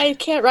 I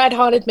can't ride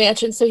Haunted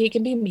Mansion, so he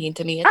can be mean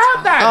to me. It's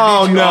fine.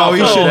 Oh, no.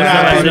 You should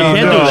not.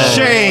 No.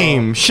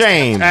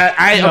 Shame.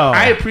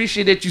 I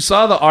appreciate that you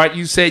saw the art.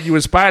 You said you were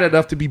inspired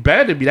enough to be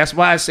better than me. That's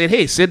why I said,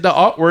 hey, send the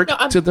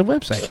artwork to the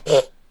website.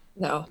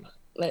 No.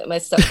 My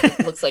stuff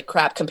looks like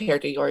crap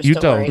compared to yours. You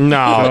don't. don't. Worry.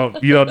 No.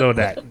 You don't know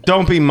that.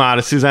 Don't be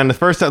modest, Suzanne. The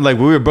first time, we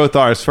were both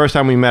artists. First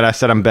time we met, I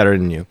said, I'm better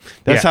than you.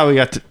 That's how we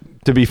got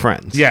to be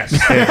friends. Yes.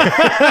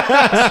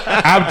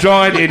 I'm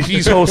drawing and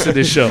he's hosting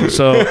the show.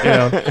 So,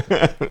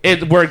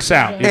 it works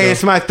out. Hey,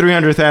 it's my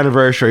 300th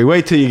anniversary.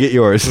 Wait till you get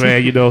yours.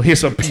 Man, here's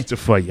some pizza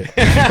for you.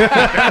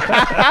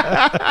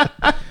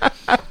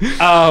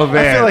 Oh,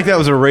 man. I feel like that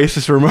was a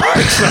racist remark.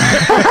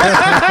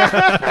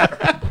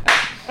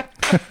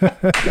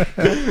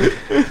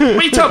 What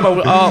are you talking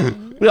about?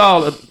 We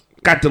all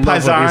Got the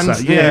love Paisan. on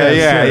inside.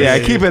 Yeah.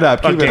 Keep it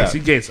up. Keep it up. He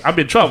gets. I'm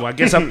in trouble. I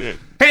guess I'm.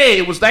 Hey,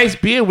 it was nice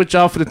being with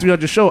y'all for the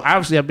 300 show.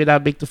 Obviously, I may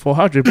not make the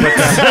 400, but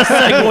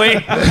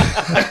segue.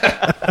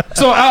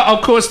 So,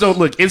 of course, though,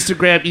 look,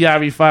 Instagram,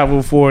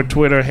 EIV504,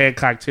 Twitter,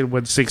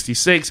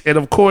 Hancock10166. And,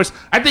 of course,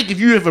 I think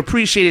if you have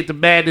appreciated the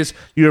madness,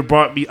 you have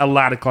brought me a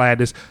lot of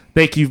gladness.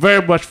 Thank you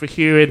very much for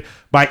hearing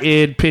my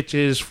end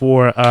pitches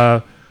for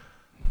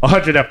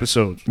 100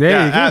 episodes.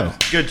 There you go.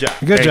 Good job.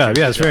 Good job.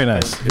 Yes, very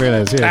nice. Very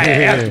nice.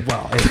 Yeah.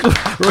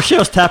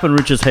 Rochelle's tapping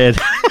Rich's head.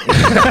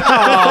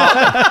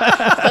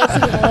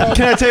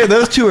 Can I tell you,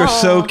 those two are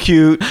so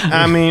cute.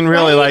 I mean,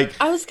 really, like.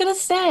 I was gonna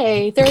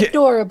say they're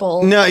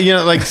adorable. No,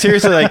 like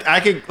seriously, like I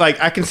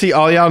can see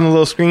all y'all on the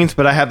little screens,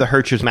 but I have the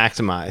Herchers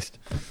maximized.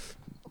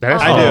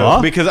 I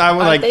do because I would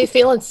like. Are they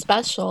feeling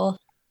special?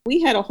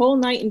 We had a whole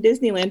night in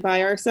Disneyland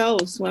by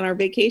ourselves on our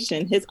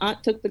vacation. His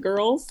aunt took the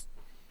girls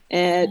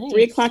at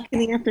 3:00 in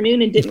the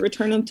afternoon and didn't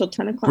return them until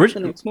 10:00 the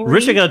next morning.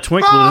 Richard got a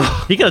twinkle.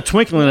 He got a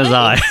twinkle in his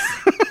eye.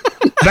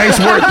 Nice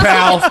work,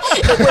 pal.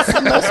 It was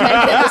the most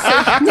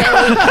magnificent day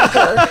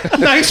ever.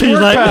 Nice work,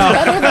 pal.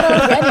 Better than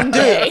our wedding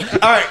day.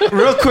 All right,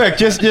 real quick,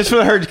 just for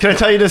the herd, can I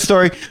tell you this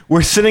story?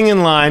 We're sitting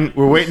in line,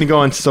 we're waiting to go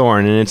on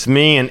Soarin', and it's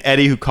me and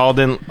Eddie who called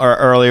in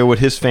earlier with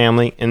his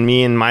family, and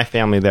me and my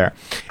family there.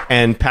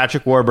 And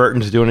Patrick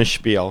Warburton's doing his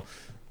spiel.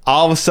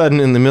 All of a sudden,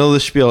 in the middle of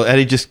the spiel,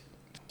 Eddie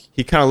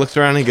he kind of looks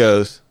around and he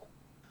goes,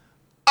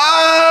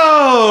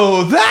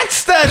 "Oh,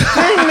 that's that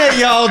thing that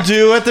y'all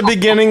do at the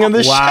beginning of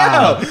the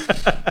show."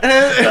 And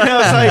I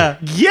was like,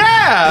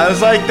 yeah. I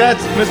was like,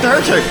 that's Mr.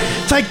 Herchuk.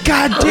 It's like,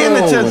 God damn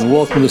it. Hello, and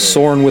welcome to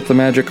Soarin' with the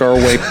Magic Our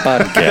Way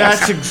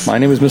podcast. My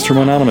name is Mr.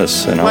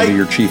 Mononymous, and I'll be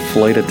your chief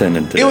flight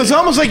attendant today. It was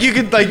almost like you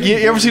could, like, you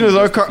ever seen those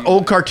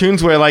old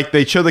cartoons where, like,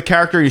 they show the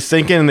character, he's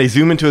thinking, and they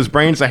zoom into his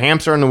brain, it's a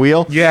hamster on the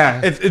wheel? Yeah.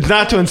 It's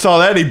not to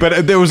insult Eddie,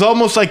 but there was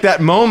almost like that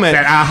moment.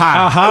 That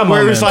aha where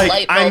moment. it was like,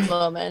 Light bulb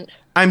moment.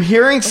 I'm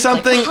hearing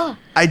something.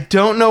 I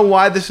don't know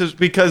why this is,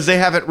 because they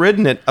haven't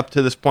written it up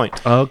to this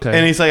point. Okay.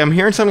 And he's like, I'm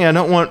hearing something I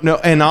don't want to know.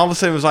 And all of a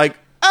sudden it was like,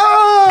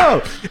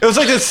 oh! It was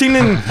like a scene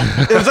in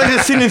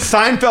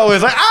Seinfeld where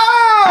it's like,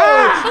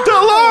 oh!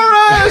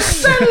 Dolores!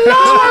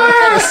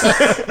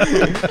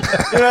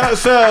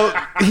 So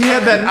he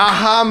had that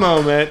aha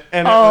moment,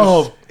 and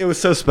it was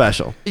so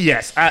special.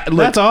 Yes.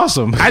 That's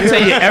awesome. I tell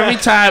you, every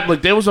time,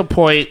 look, there was a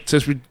point,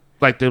 since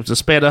there was a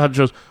span of 100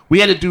 shows, we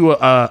had to do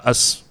a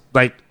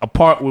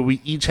part where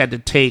we each had to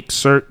take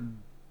certain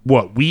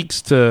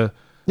weeks to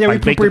we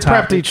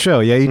prepped each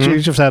show. Yeah,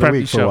 each just had a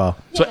week for a while.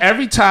 So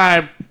every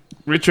time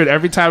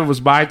it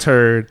was my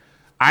turn,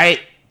 I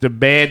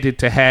demanded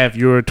to have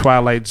your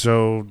Twilight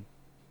Zone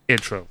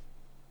intro.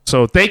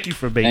 So thank you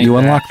for making You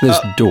unlock this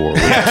door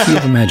with a key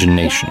of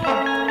imagination.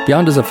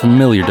 Beyond is a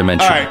familiar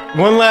dimension. All right,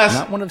 one last.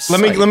 Not one of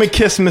let me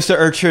kiss Mr.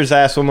 Urcher's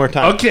ass one more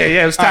time. Okay,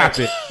 yeah, let's top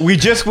it. We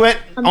just went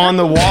on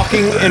the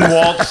Walking in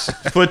Walt's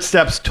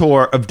Footsteps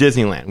tour of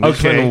Disneyland. We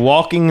just went on the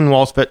Walking in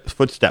Walt's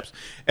Footsteps,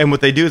 and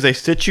what they do is they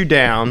sit you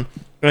down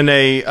and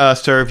they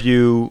serve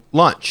you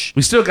lunch.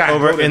 We still got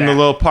over in the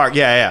little park.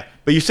 Yeah.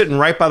 But you're sitting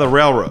right by the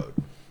railroad,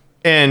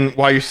 and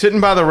while you're sitting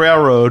by the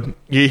railroad,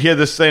 you hear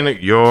this thing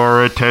like,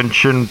 "Your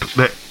attention."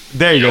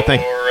 There you go.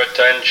 Thank you. Your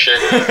attention,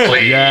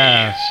 please.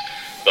 Yeah.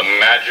 The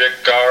Magic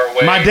Our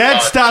Way. My dad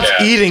stops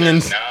eating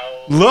and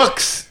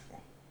looks,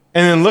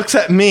 and then looks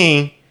at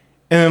me,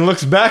 and then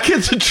looks back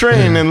at the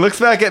train, and looks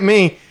back at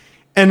me,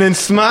 and then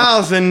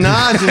smiles and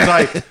nods and is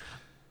like,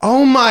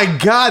 "Oh my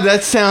God,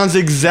 that sounds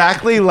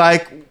exactly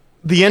like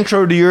the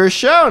intro to your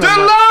show."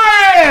 Dolores!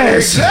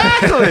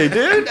 Exactly,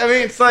 dude. I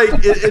mean, it's like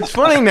it's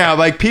funny now.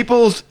 Like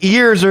people's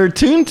ears are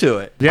attuned to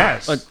it.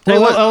 Yes. A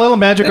little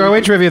Magic Our Way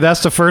trivia.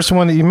 That's the first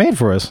one that you made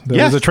for us. That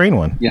was the train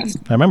one. Yes,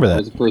 I remember that.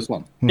 was the first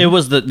one. It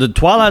was the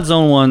Twilight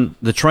Zone one,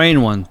 the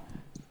train one,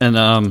 and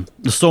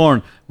the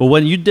Soarin'. But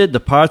when you did the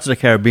Pirates of the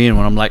Caribbean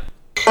one, I'm like,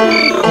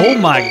 oh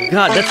my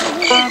God, that's.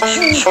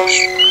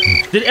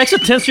 Did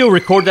Exitensio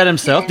record that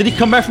himself? Did he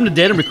come back from the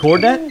dead and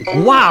record that?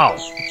 Wow.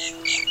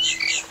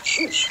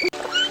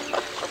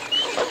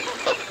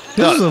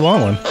 This is a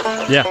long one.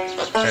 Yeah.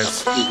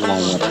 That's a long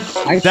one. Sounds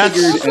like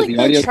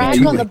the track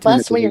on the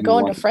bus when you're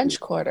going to French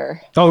Quarter.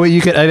 Oh, wait,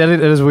 you can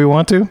edit it as we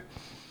want to?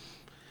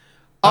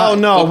 Oh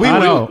no, I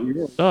know.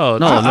 Oh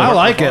no, I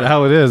like it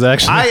how it is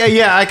actually.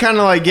 I kind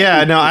of like.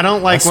 Yeah, no, I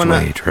don't like Best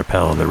way to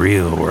repel the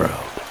real world.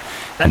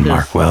 And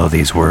mark well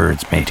these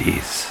words,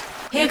 mateys.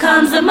 Here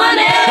comes the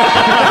money.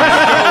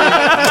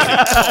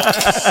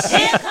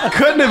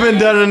 Couldn't have been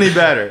done any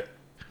better.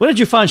 Where did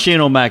you find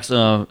Shane O'Mac's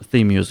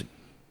theme music?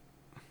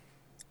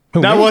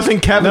 That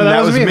wasn't Kevin. No,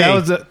 that was me.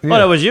 Oh,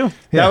 that was you?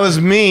 That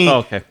was me. Oh,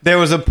 okay. There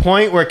was a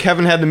point where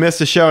Kevin had to miss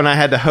the show and I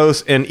had to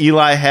host, and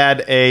Eli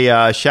had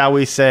a, shall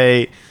we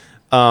say,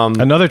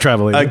 another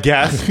travel agent. A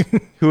guest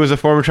who was a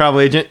former travel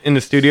agent in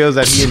the studios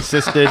that he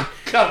insisted.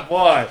 Come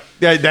on.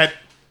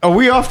 Are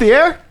we off the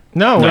air?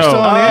 No, we're still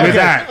on the air. We're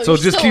not. So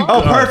just keep.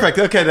 Oh, perfect.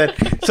 Okay, then.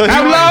 So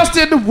I'm lost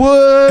in the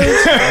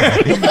woods.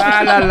 La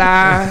la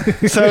la.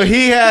 So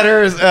he had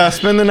her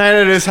spend the night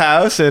at his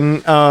house,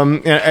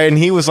 and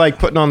he was like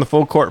putting on the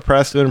full court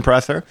press to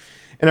impress her.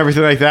 and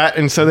everything like that.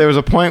 And so there was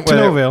a point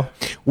where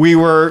we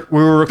were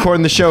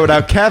recording the show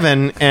without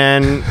Kevin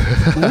and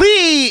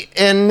Lee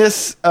and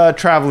this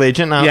travel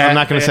agent. I'm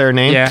not going to say her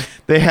name. Yeah.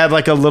 They had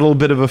like a little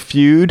bit of a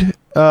feud.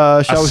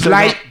 A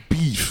slight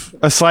beef,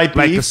 like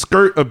a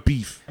skirt of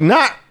beef.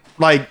 Not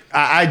like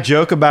I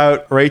joke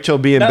about Rachel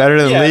being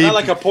better than Lee. Not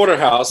like a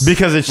porterhouse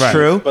because it's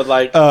true. But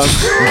like,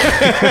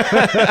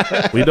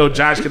 we know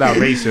Josh can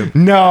outrace him.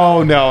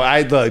 No.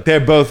 Look, they're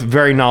both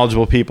very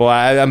knowledgeable people.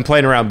 I'm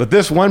playing around, but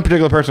this one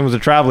particular person was a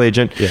travel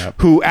agent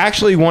who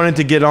actually wanted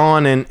to get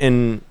on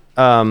and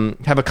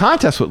have a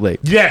contest with Lee.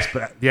 Yes,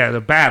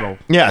 the battle.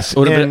 Yes,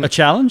 would have been a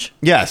challenge.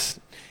 Yes.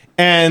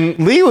 And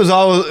Lee was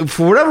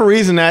for whatever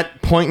reason,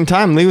 at point in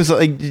time, Lee was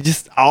like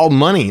just all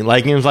money.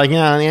 Like he was like,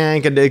 yeah, I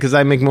could do it because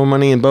I make more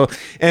money and both.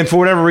 And for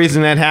whatever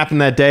reason, that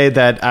happened that day.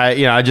 That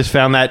I just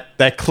found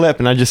that clip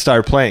and I just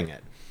started playing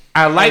it.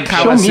 I like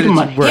how I said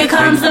here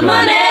comes the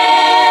money.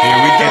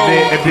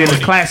 And then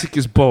the classic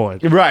is born.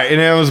 Right, and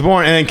it was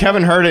born. And then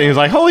Kevin heard it and he was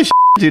like, "Holy shit,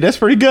 dude, that's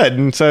pretty good."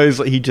 And so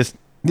he just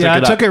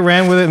I took it,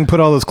 ran with it, and put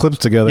all those clips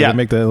together to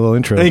make that little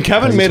intro. And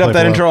Kevin made up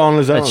that intro on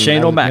his own. That's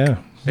Shane O'Mac. Yeah.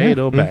 Shane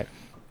O'Mac.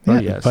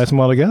 Yeah, place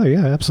them all together.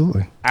 Yeah,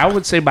 absolutely. I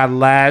would say my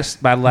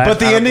last. But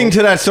the ending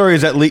to that story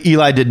is that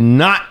Eli did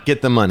not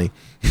get the money.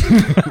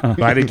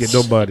 I didn't get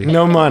no money.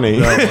 No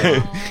money.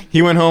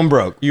 He went home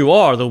broke. You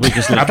are the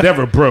weakest link. I'm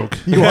never broke.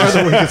 You are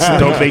the weakest link.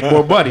 Don't make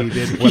more money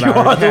than what you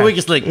are the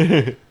weakest link.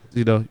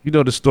 You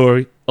know the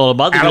story. All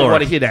about the glory. I don't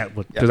want to hear that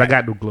one because I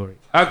got no glory.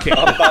 Okay.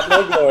 All about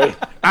no glory.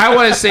 I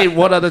want to say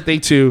one other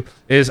thing too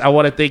is I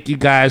want to thank you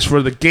guys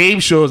for the game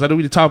shows. I know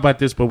we didn't talk about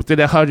this, but within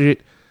that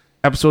 100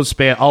 episode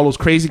span, all those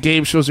crazy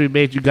game shows we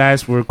made, you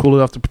guys were cool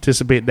enough to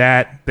participate in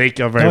that. Thank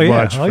you very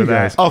much for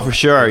that. Oh, for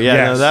sure. Yeah,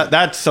 yes. No,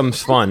 that's some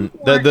fun.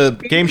 The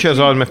game shows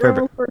are always my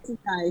favorite. Girls versus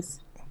guys.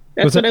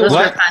 That's what it was.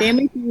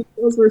 Family Feud,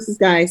 girls versus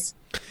guys.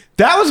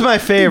 That was my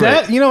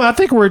favorite. I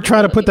think we're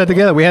trying to put that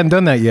together. We hadn't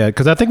done that yet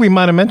because I think we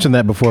might have mentioned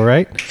that before,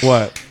 right?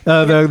 What?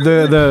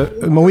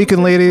 The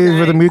Mohican ladies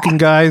or the Mohican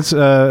guys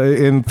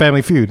in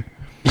Family Feud.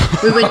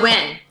 We would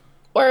win.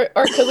 Or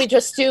could we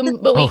just do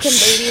Mohican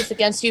ladies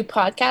against you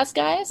podcast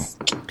guys?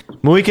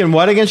 Mohican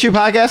what against you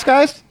podcast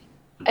guys?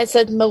 I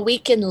said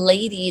Mohican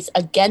ladies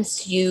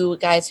against you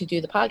guys who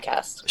do the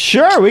podcast.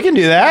 Sure, we can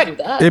do that.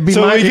 It'd be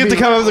so we get to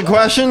come up with the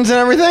questions and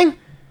everything?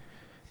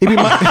 It'd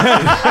be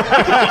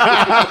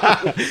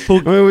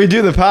when we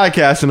do the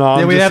podcast and all.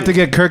 Yeah, we have to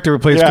get Kirk to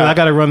replace because I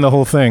got to run the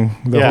whole thing.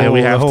 We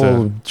have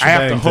to. I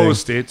have to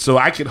host it, so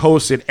I can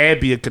host it and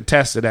be a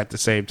contestant at the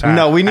same time.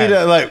 No, we need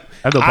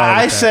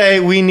I say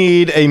we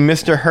need a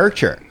Mr.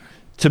 Hercher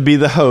to be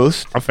the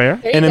host.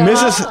 Fair. And a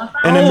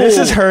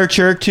Mrs.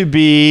 Hercher to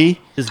be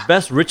his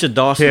best Richard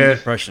Dawson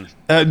impression.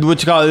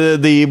 What you call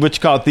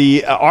it,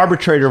 the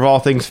arbitrator of all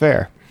things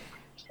fair.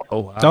 Oh,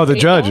 wow. Oh, the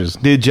judges.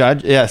 The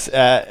judge, yes.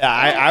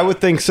 I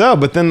would think so,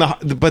 but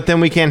then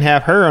we can't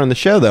have her on the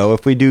show though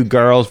if we do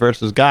girls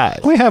versus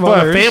guys. We have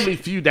others. Family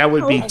Feud, that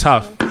would be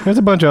tough. There's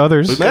a bunch of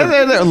others. We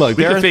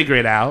can figure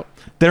it out.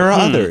 There are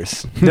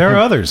others. There are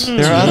others.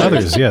 There are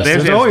others. Yes.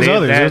 There's always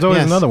others. There's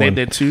always another one.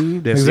 They did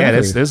two.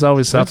 Exactly. There's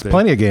always something. There's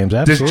plenty of games.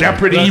 Absolutely. There's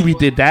Jeopardy. We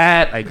did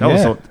that. Like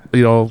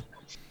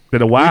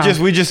been a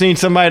while. We just need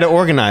somebody to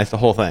organize the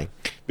whole thing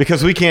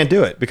because we can't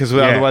do it because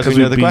otherwise we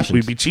know the questions.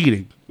 We'd be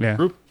cheating.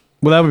 Yeah.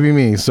 Well, that would be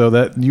me, so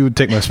that you would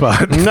take my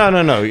spot.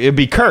 No. It'd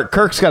be Kirk.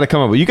 Kirk's got to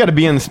come up with. You got to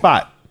be in the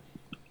spot.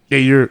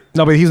 Yeah,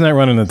 No, but he's not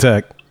running the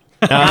tech.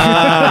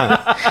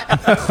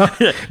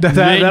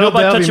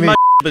 Nobody touching my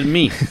but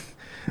me.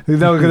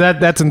 No, because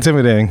that's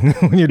intimidating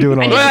when you're doing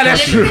all that.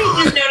 That's true. Did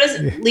you just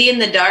notice Lee in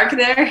the dark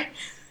there?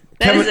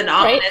 That is an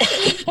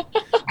ominous.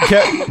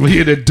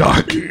 Lee in the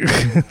dark.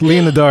 Lee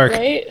in the dark.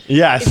 Right?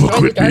 Yes.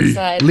 The dark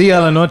side. Lee a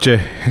la noche.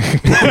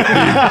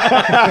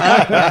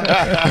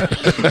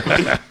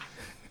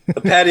 The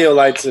patio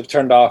lights have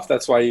turned off.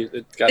 That's why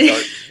it got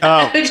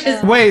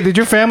dark. Wait, did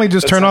your family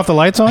just turn off the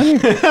lights on you?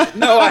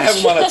 No, I have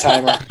them on a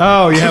timer.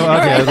 Oh, you have?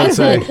 Okay, let's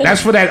say.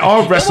 That's for that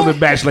arm wrestling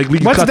match. Like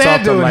what's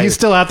Dad doing? He's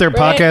still out there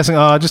podcasting.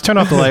 Oh, just turn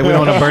off the light. We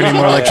don't want to burn any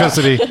more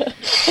electricity.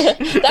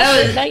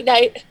 That was night.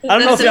 I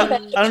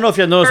don't know if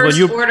y'all noticed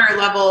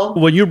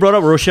when you brought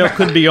up Rochelle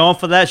couldn't be on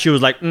for that. She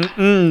was like,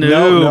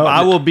 no,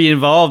 I will be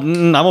involved.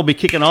 I'm gonna be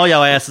kicking all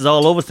y'all asses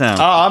all over town.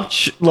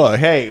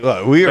 Look,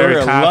 we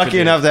are lucky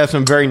enough to have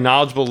some very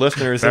knowledgeable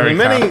listeners, and in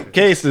many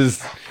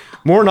cases,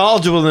 more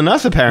knowledgeable than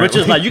us. Apparently, which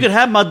is like you can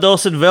have my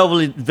dulcet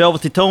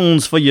velvety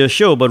tones for your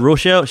show, but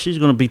Rochelle, she's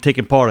gonna be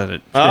taking part in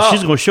it.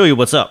 She's gonna show you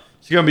what's up.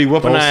 She's gonna be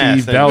whooping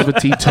ass.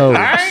 Velvety toes.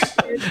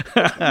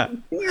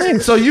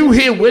 So you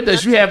here with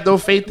us? You have no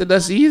faith in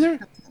us either.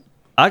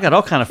 I got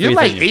all kind of faith. You're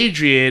like in you.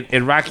 Adrian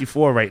in Rocky IV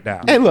right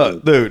now. Hey,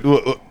 look, dude.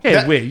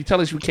 Can't win. You tell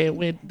us we can't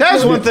win.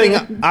 That's one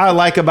thing I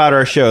like about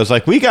our shows.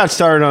 Like, we got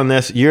started on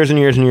this years and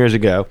years and years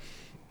ago,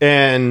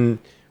 and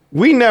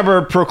we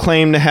never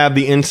proclaimed to have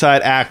the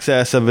inside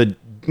access of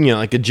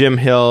like a Jim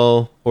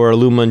Hill or a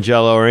Lou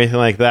Mangello or anything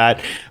like that.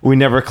 We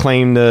never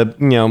claimed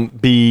to,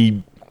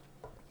 be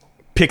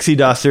pixie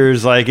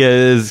dusters, like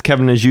as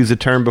Kevin has used the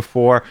term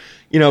before.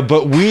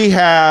 but we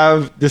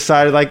have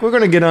decided like we're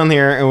going to get on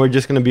here and we're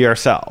just going to be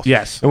ourselves.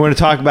 Yes. And we're going to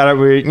talk about it.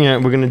 We're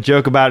going to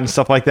joke about it and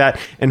stuff like that.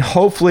 And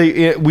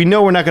hopefully, we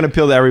know we're not going to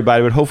appeal to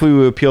everybody, but hopefully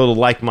we appeal to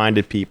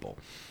like-minded people.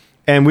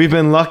 And we've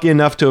been lucky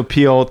enough to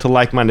appeal to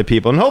like-minded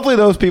people. And hopefully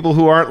those people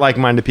who aren't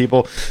like-minded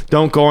people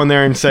don't go in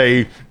there and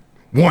say,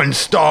 1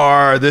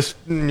 star, those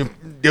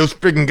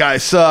freaking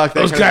guys suck.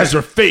 Those guys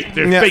are fake.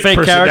 They're fake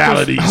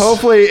personalities.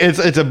 Hopefully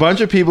it's a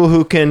bunch of people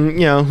who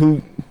can,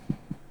 who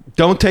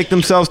don't take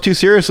themselves too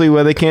seriously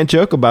where they can't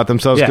joke about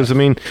themselves. Because,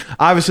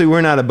 obviously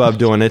we're not above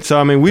doing it.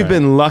 So, we've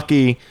been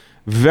lucky,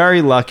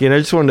 very lucky. And I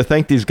just wanted to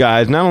thank these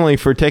guys, not only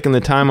for taking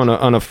the time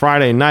on a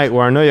Friday night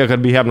where I know you're going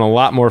to be having a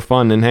lot more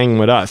fun than hanging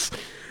with us.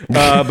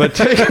 But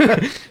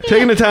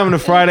taking the time on a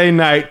Friday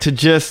night to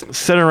just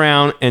sit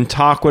around and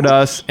talk with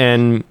us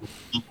and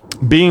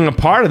being a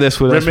part of this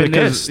with us.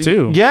 Because,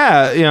 too.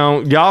 Yeah,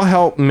 y'all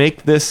help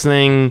make this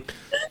thing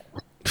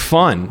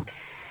fun.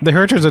 The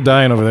Herchers are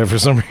dying over there for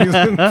some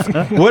reason.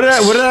 What did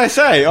I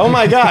say? Oh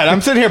my God! I'm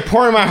sitting here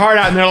pouring my heart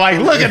out, and they're like,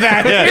 "Look at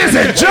that! It's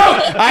a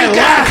joke! I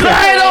got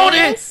crying on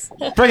it."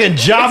 Freaking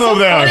job over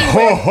there!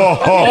 Ho ho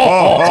ho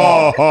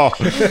ho ho!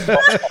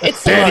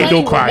 It's Danny,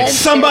 don't cry.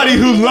 Somebody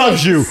who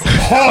loves you.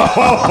 Ho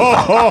ho ho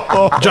ho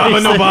ho!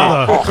 Jabba no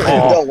bother.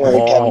 Don't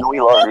worry, Kevin. We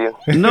love you.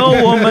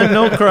 No woman,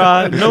 no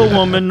cry. No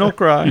woman, no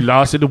cry. You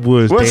lost in the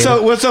woods. What's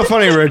so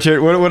funny,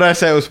 Richard? What did I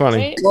say was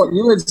funny? Well,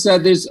 you had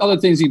said there's other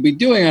things you'd be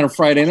doing on a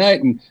Friday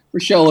night, and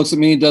Rochelle looks at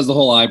me and does the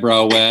whole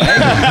eyebrow wag.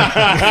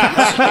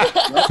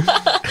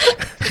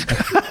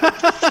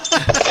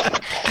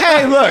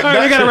 Hey, look. All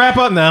right, we got to wrap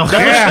up now.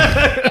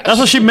 That's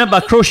what she meant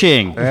by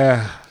crocheting.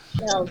 Yeah.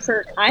 No,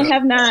 Kurt, I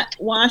have not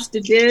washed a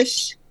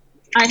dish.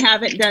 I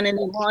haven't done any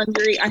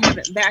laundry. I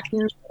haven't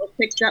vacuumed or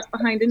picked up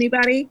behind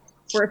anybody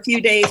for a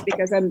few days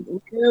because I'm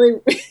really,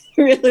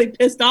 really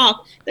pissed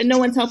off that no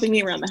one's helping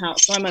me around the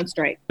house. So I'm on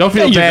strike. Don't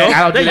feel bad.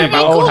 I'll do that in my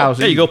old house.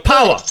 There you go.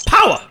 Power.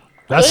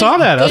 I saw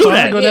that. I saw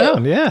that go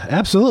down. Yeah,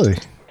 absolutely.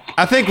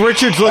 I think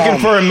Richard's looking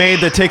for a maid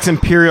that takes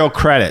Imperial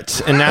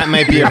credits, and that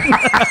might be a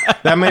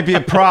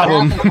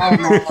problem.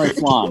 Calamari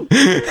flan.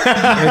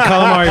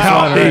 Calamari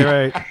flan,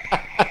 right.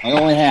 I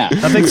only have.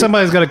 I think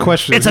somebody's got a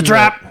question. It's a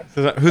trap.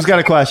 Who's got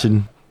a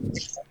question?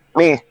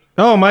 Me.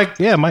 Oh, Mike.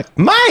 Yeah, Mike.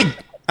 Mike!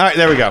 All right,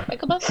 there we go.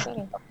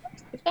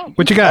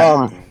 What you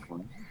got?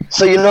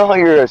 So you know how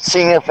you're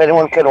seeing if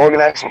anyone could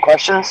organize some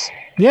questions?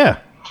 Yeah.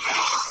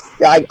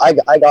 Yeah,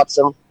 I got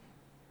some.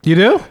 You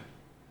do?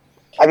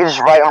 I could just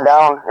write them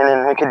down, and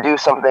then we could do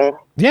something.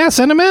 Yeah,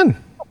 send them in.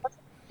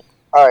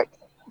 All right.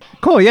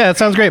 Cool. Yeah, that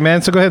sounds great,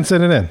 man. So go ahead and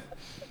send it in.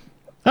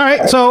 All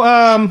right. So,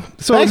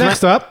 Thanks,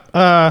 next up,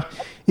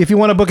 if you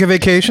want to book a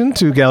vacation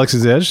to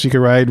Galaxy's Edge, you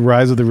can ride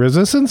Rise of the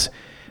Resistance.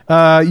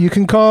 You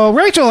can call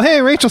Rachel.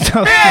 Hey, Rachel.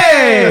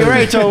 Hey,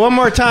 Rachel. One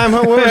more time.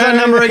 What was that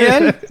number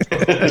again?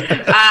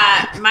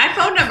 My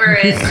phone number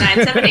is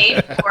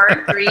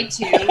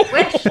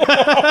 978-432-WISH.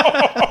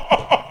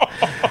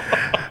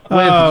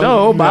 With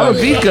no Mama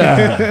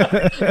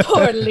Vika.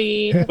 Poor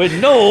Lee. With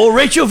no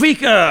Rachel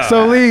Vika.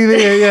 So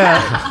Lee,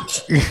 yeah.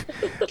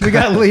 We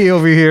got Lee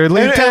over here.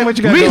 Lee, tell him what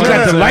you got. Lee's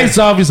got the lights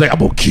off. He's like, I'm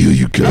going to kill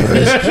you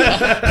guys.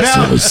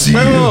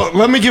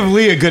 Let me give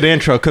Lee a good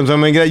intro because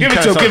I'm going to get you.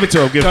 Give it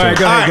to him. All right,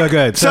 go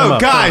ahead. So,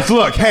 guys,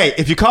 look, hey,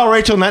 if you call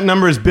Rachel and that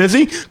number is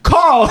busy,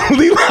 call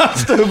Lee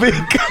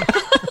Vika.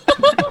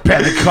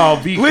 Better call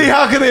Vika. Lee,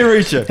 how can they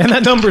reach you? And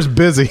that number's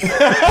busy.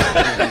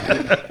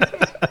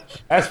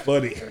 That's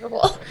funny.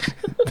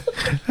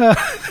 All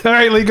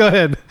right, Lee, go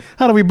ahead.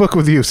 How do we book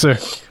with you, sir?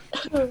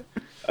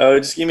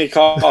 Just give me a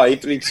call,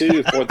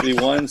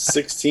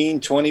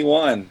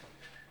 832-431-1621.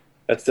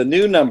 That's the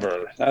new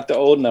number, not the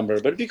old number.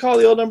 But if you call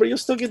the old number, you'll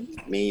still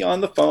get me on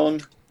the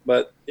phone.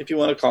 But if you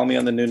want to call me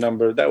on the new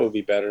number, that would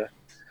be better.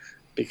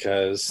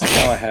 Because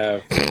now I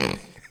have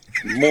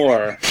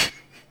more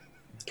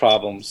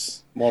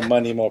problems. More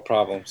money, more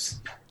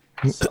problems.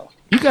 So.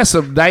 You got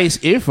some nice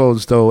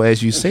earphones, though,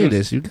 as you say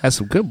this. You got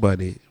some good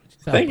money.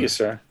 Thank you,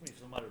 sir.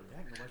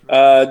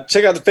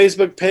 Check out the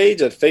Facebook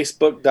page at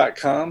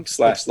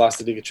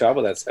facebook.com/Lastovica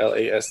Travel. That's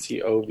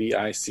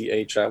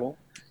LASTOVICA Travel.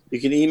 You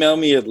can email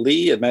me at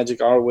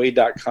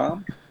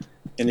lee@magicourway.com.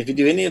 And if you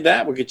do any of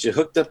that, we'll get you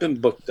hooked up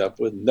and booked up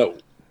with no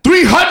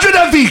 300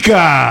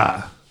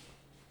 Avika.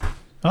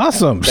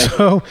 Awesome.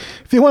 So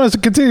if you want us to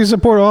continue to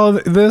support all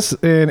of this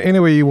in any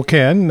way you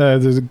can,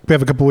 we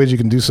have a couple ways you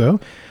can do so.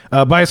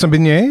 Buy some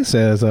beignets,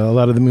 as a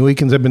lot of the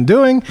Mohicans have been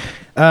doing.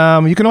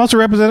 You can also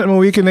represent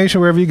Mohican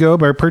Nation wherever you go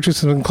by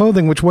purchasing some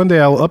clothing, which one day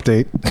I will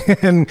update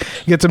and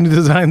get some new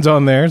designs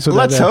on there. So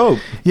let's hope.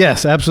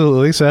 Yes,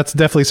 absolutely. So that's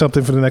definitely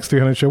something for the next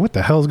 300 show. What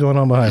the hell is going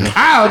on behind me?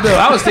 I don't know.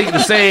 I was thinking the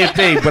same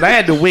thing, but I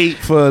had to wait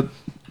for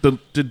to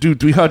do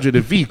 300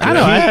 Avika. I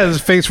know. I had his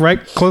face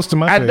right close to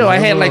my face. I know. I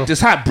had like this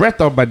hot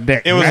breath on my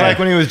neck. It was like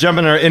when he was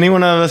jumping.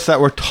 Anyone of us that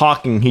were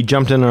talking, he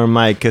jumped into our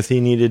mic because he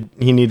needed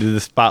the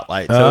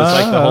spotlight. So it's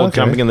like the whole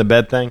jumping in the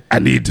bed thing. I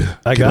need to.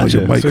 I got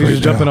you. So you're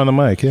just jumping on the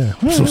mic. Yeah.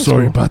 I'm so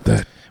sorry about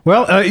that.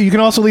 Well, you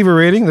can also leave a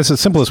rating. This is the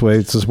simplest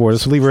way to support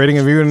us. Leave a rating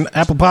if you're in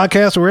Apple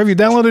Podcasts or wherever you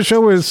download the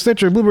show, with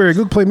Stitcher, Blueberry,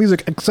 Google Play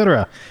Music,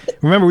 etc.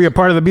 Remember, we are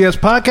part of the BS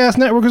Podcast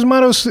Network, whose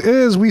motto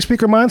is "We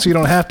Speak Our Minds," so you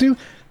don't have to.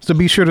 So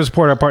be sure to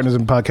support our partners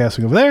in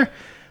podcasting over there.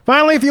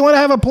 Finally, if you want to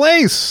have a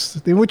place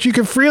in which you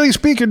can freely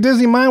speak your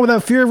Disney mind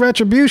without fear of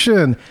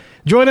retribution,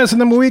 join us in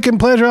the Mohican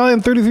Pleasure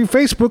Island 33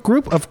 Facebook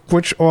group, of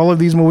which all of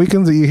these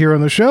Mohicans that you hear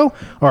on the show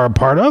are a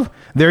part of.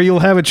 There you'll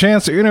have a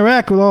chance to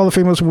interact with all the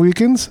famous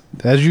Mohicans,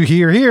 as you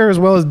hear here, as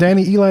well as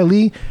Danny, Eli,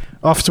 Lee,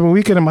 Officer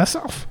Mohican, and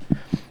myself.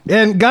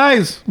 And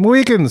guys,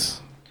 Mohicans,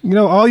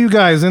 all you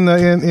guys in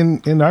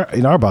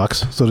our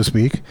box, so to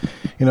speak,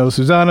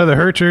 Susanna, the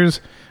Herchers,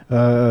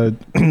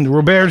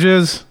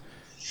 Roberges,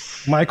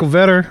 Michael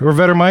Vetter, or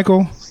Vetter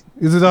Michael.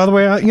 Is it the other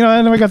way? I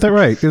never got that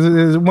right.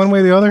 Is it one way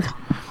or the other?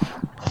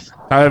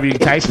 However you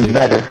type it,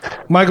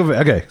 better. Michael,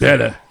 okay.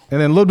 Better. And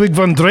then Ludwig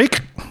von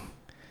Drake.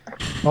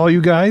 All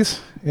you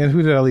guys. And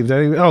who did I leave?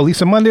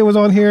 Lisa Monday was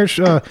on here.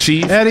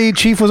 Chief. Eddie,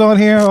 Chief was on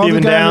here.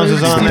 Steven Downs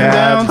was on there.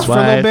 Downs for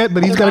a little bit,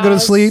 but he's got to go to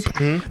sleep.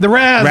 Mm-hmm. The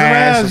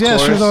Raz,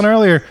 yes, she was on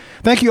earlier.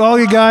 Thank you, all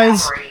you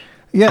guys.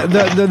 Yeah,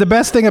 the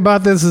best thing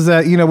about this is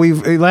that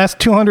we've last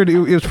 200. It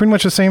was pretty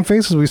much the same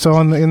faces we saw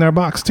in our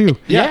box too.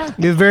 Yeah,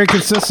 it's very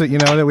consistent.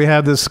 That we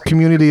have this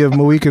community of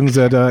Mohicans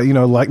that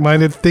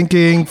like-minded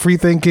thinking, free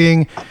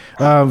thinking,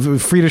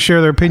 free to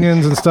share their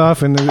opinions and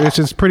stuff, and it's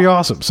just pretty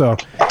awesome. So,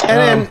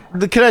 and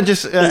then can I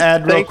just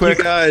add real quick? Thank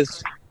you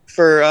guys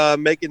for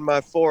making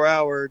my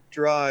 4-hour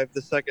drive,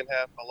 the second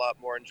half, a lot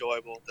more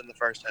enjoyable than the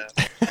first half.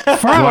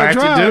 Glad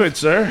to do it,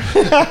 sir.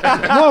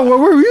 Whoa, where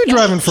were you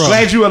driving from?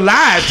 Glad you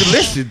alive to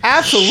listen.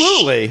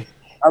 Absolutely.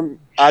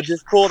 I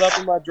just pulled up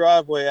in my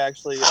driveway,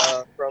 actually,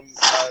 from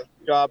my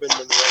job in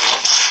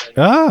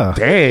Monroe.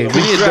 Dang, we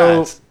didn't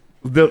know.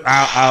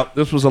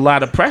 This was a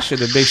lot of pressure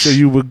to make sure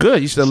you were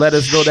good. You should have let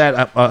us know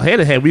that ahead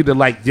of time. We'd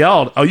have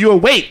yelled, "Are you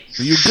awake?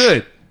 Are you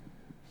good?"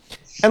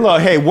 And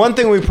look, hey, one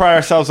thing we pride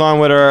ourselves on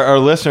with our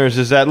listeners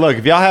is that, look,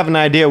 if y'all have an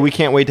idea, we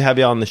can't wait to have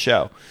y'all on the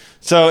show.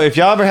 So if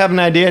y'all ever have an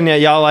idea and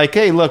y'all like,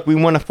 hey, look, we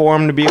want a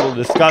forum to be able to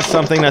discuss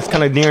something that's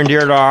kind of near and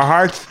dear to our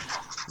hearts,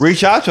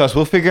 reach out to us.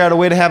 We'll figure out a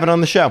way to have it on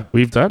the show.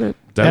 We've done it.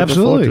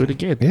 Absolutely. Do it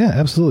again. Yeah,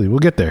 absolutely. We'll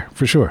get there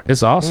for sure.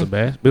 It's awesome,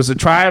 man. It's a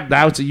tribe,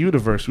 now it's a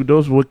universe. Who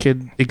knows what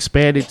can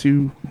expand it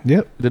to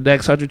the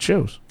next 100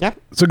 shows. Yep.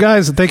 So,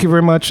 guys, thank you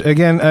very much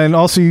again. And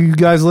also, you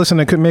guys listen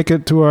that couldn't make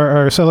it to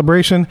our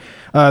celebration.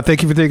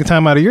 Thank you for taking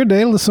time out of your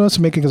day to listen to us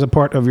and making us a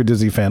part of your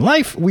Disney fan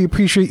life. We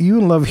appreciate you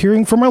and love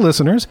hearing from our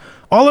listeners.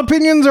 All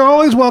opinions are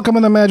always welcome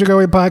in the Magic Our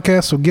Way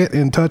podcast, so get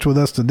in touch with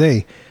us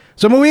today.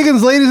 So,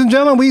 Mohicans, ladies and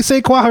gentlemen, we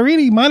say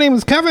Kwaharini. My name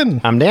is Kevin.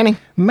 I'm Danny.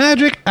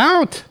 Magic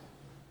out.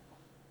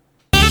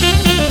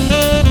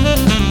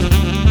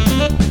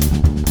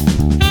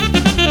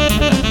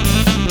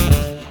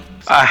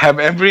 I have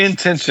every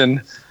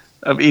intention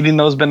of eating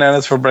those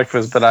bananas for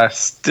breakfast, but I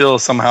still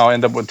somehow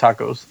end up with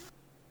tacos.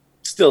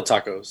 Still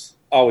tacos.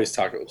 Always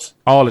tacos.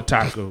 All the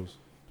tacos.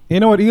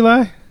 You know what,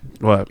 Eli?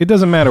 What? It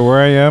doesn't matter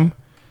where I am,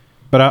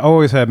 but I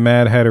always have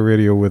Mad Hatter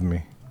Radio with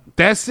me.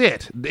 That's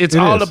it. It's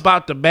all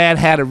about the Mad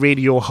Hatter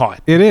Radio heart.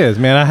 It is,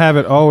 man. I have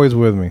it always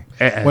with me.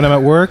 When I'm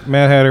at work,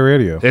 Mad Hatter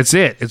Radio. That's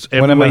it. It's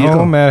when I'm at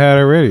home, Mad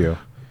Hatter Radio.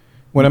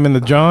 When I'm in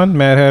the John,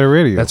 Mad Hatter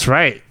Radio. That's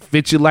right.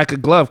 Fits you like a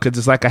glove because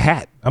it's like a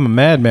hat. I'm a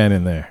madman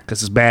in there.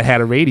 Because it's Mad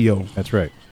Hatter Radio. That's right.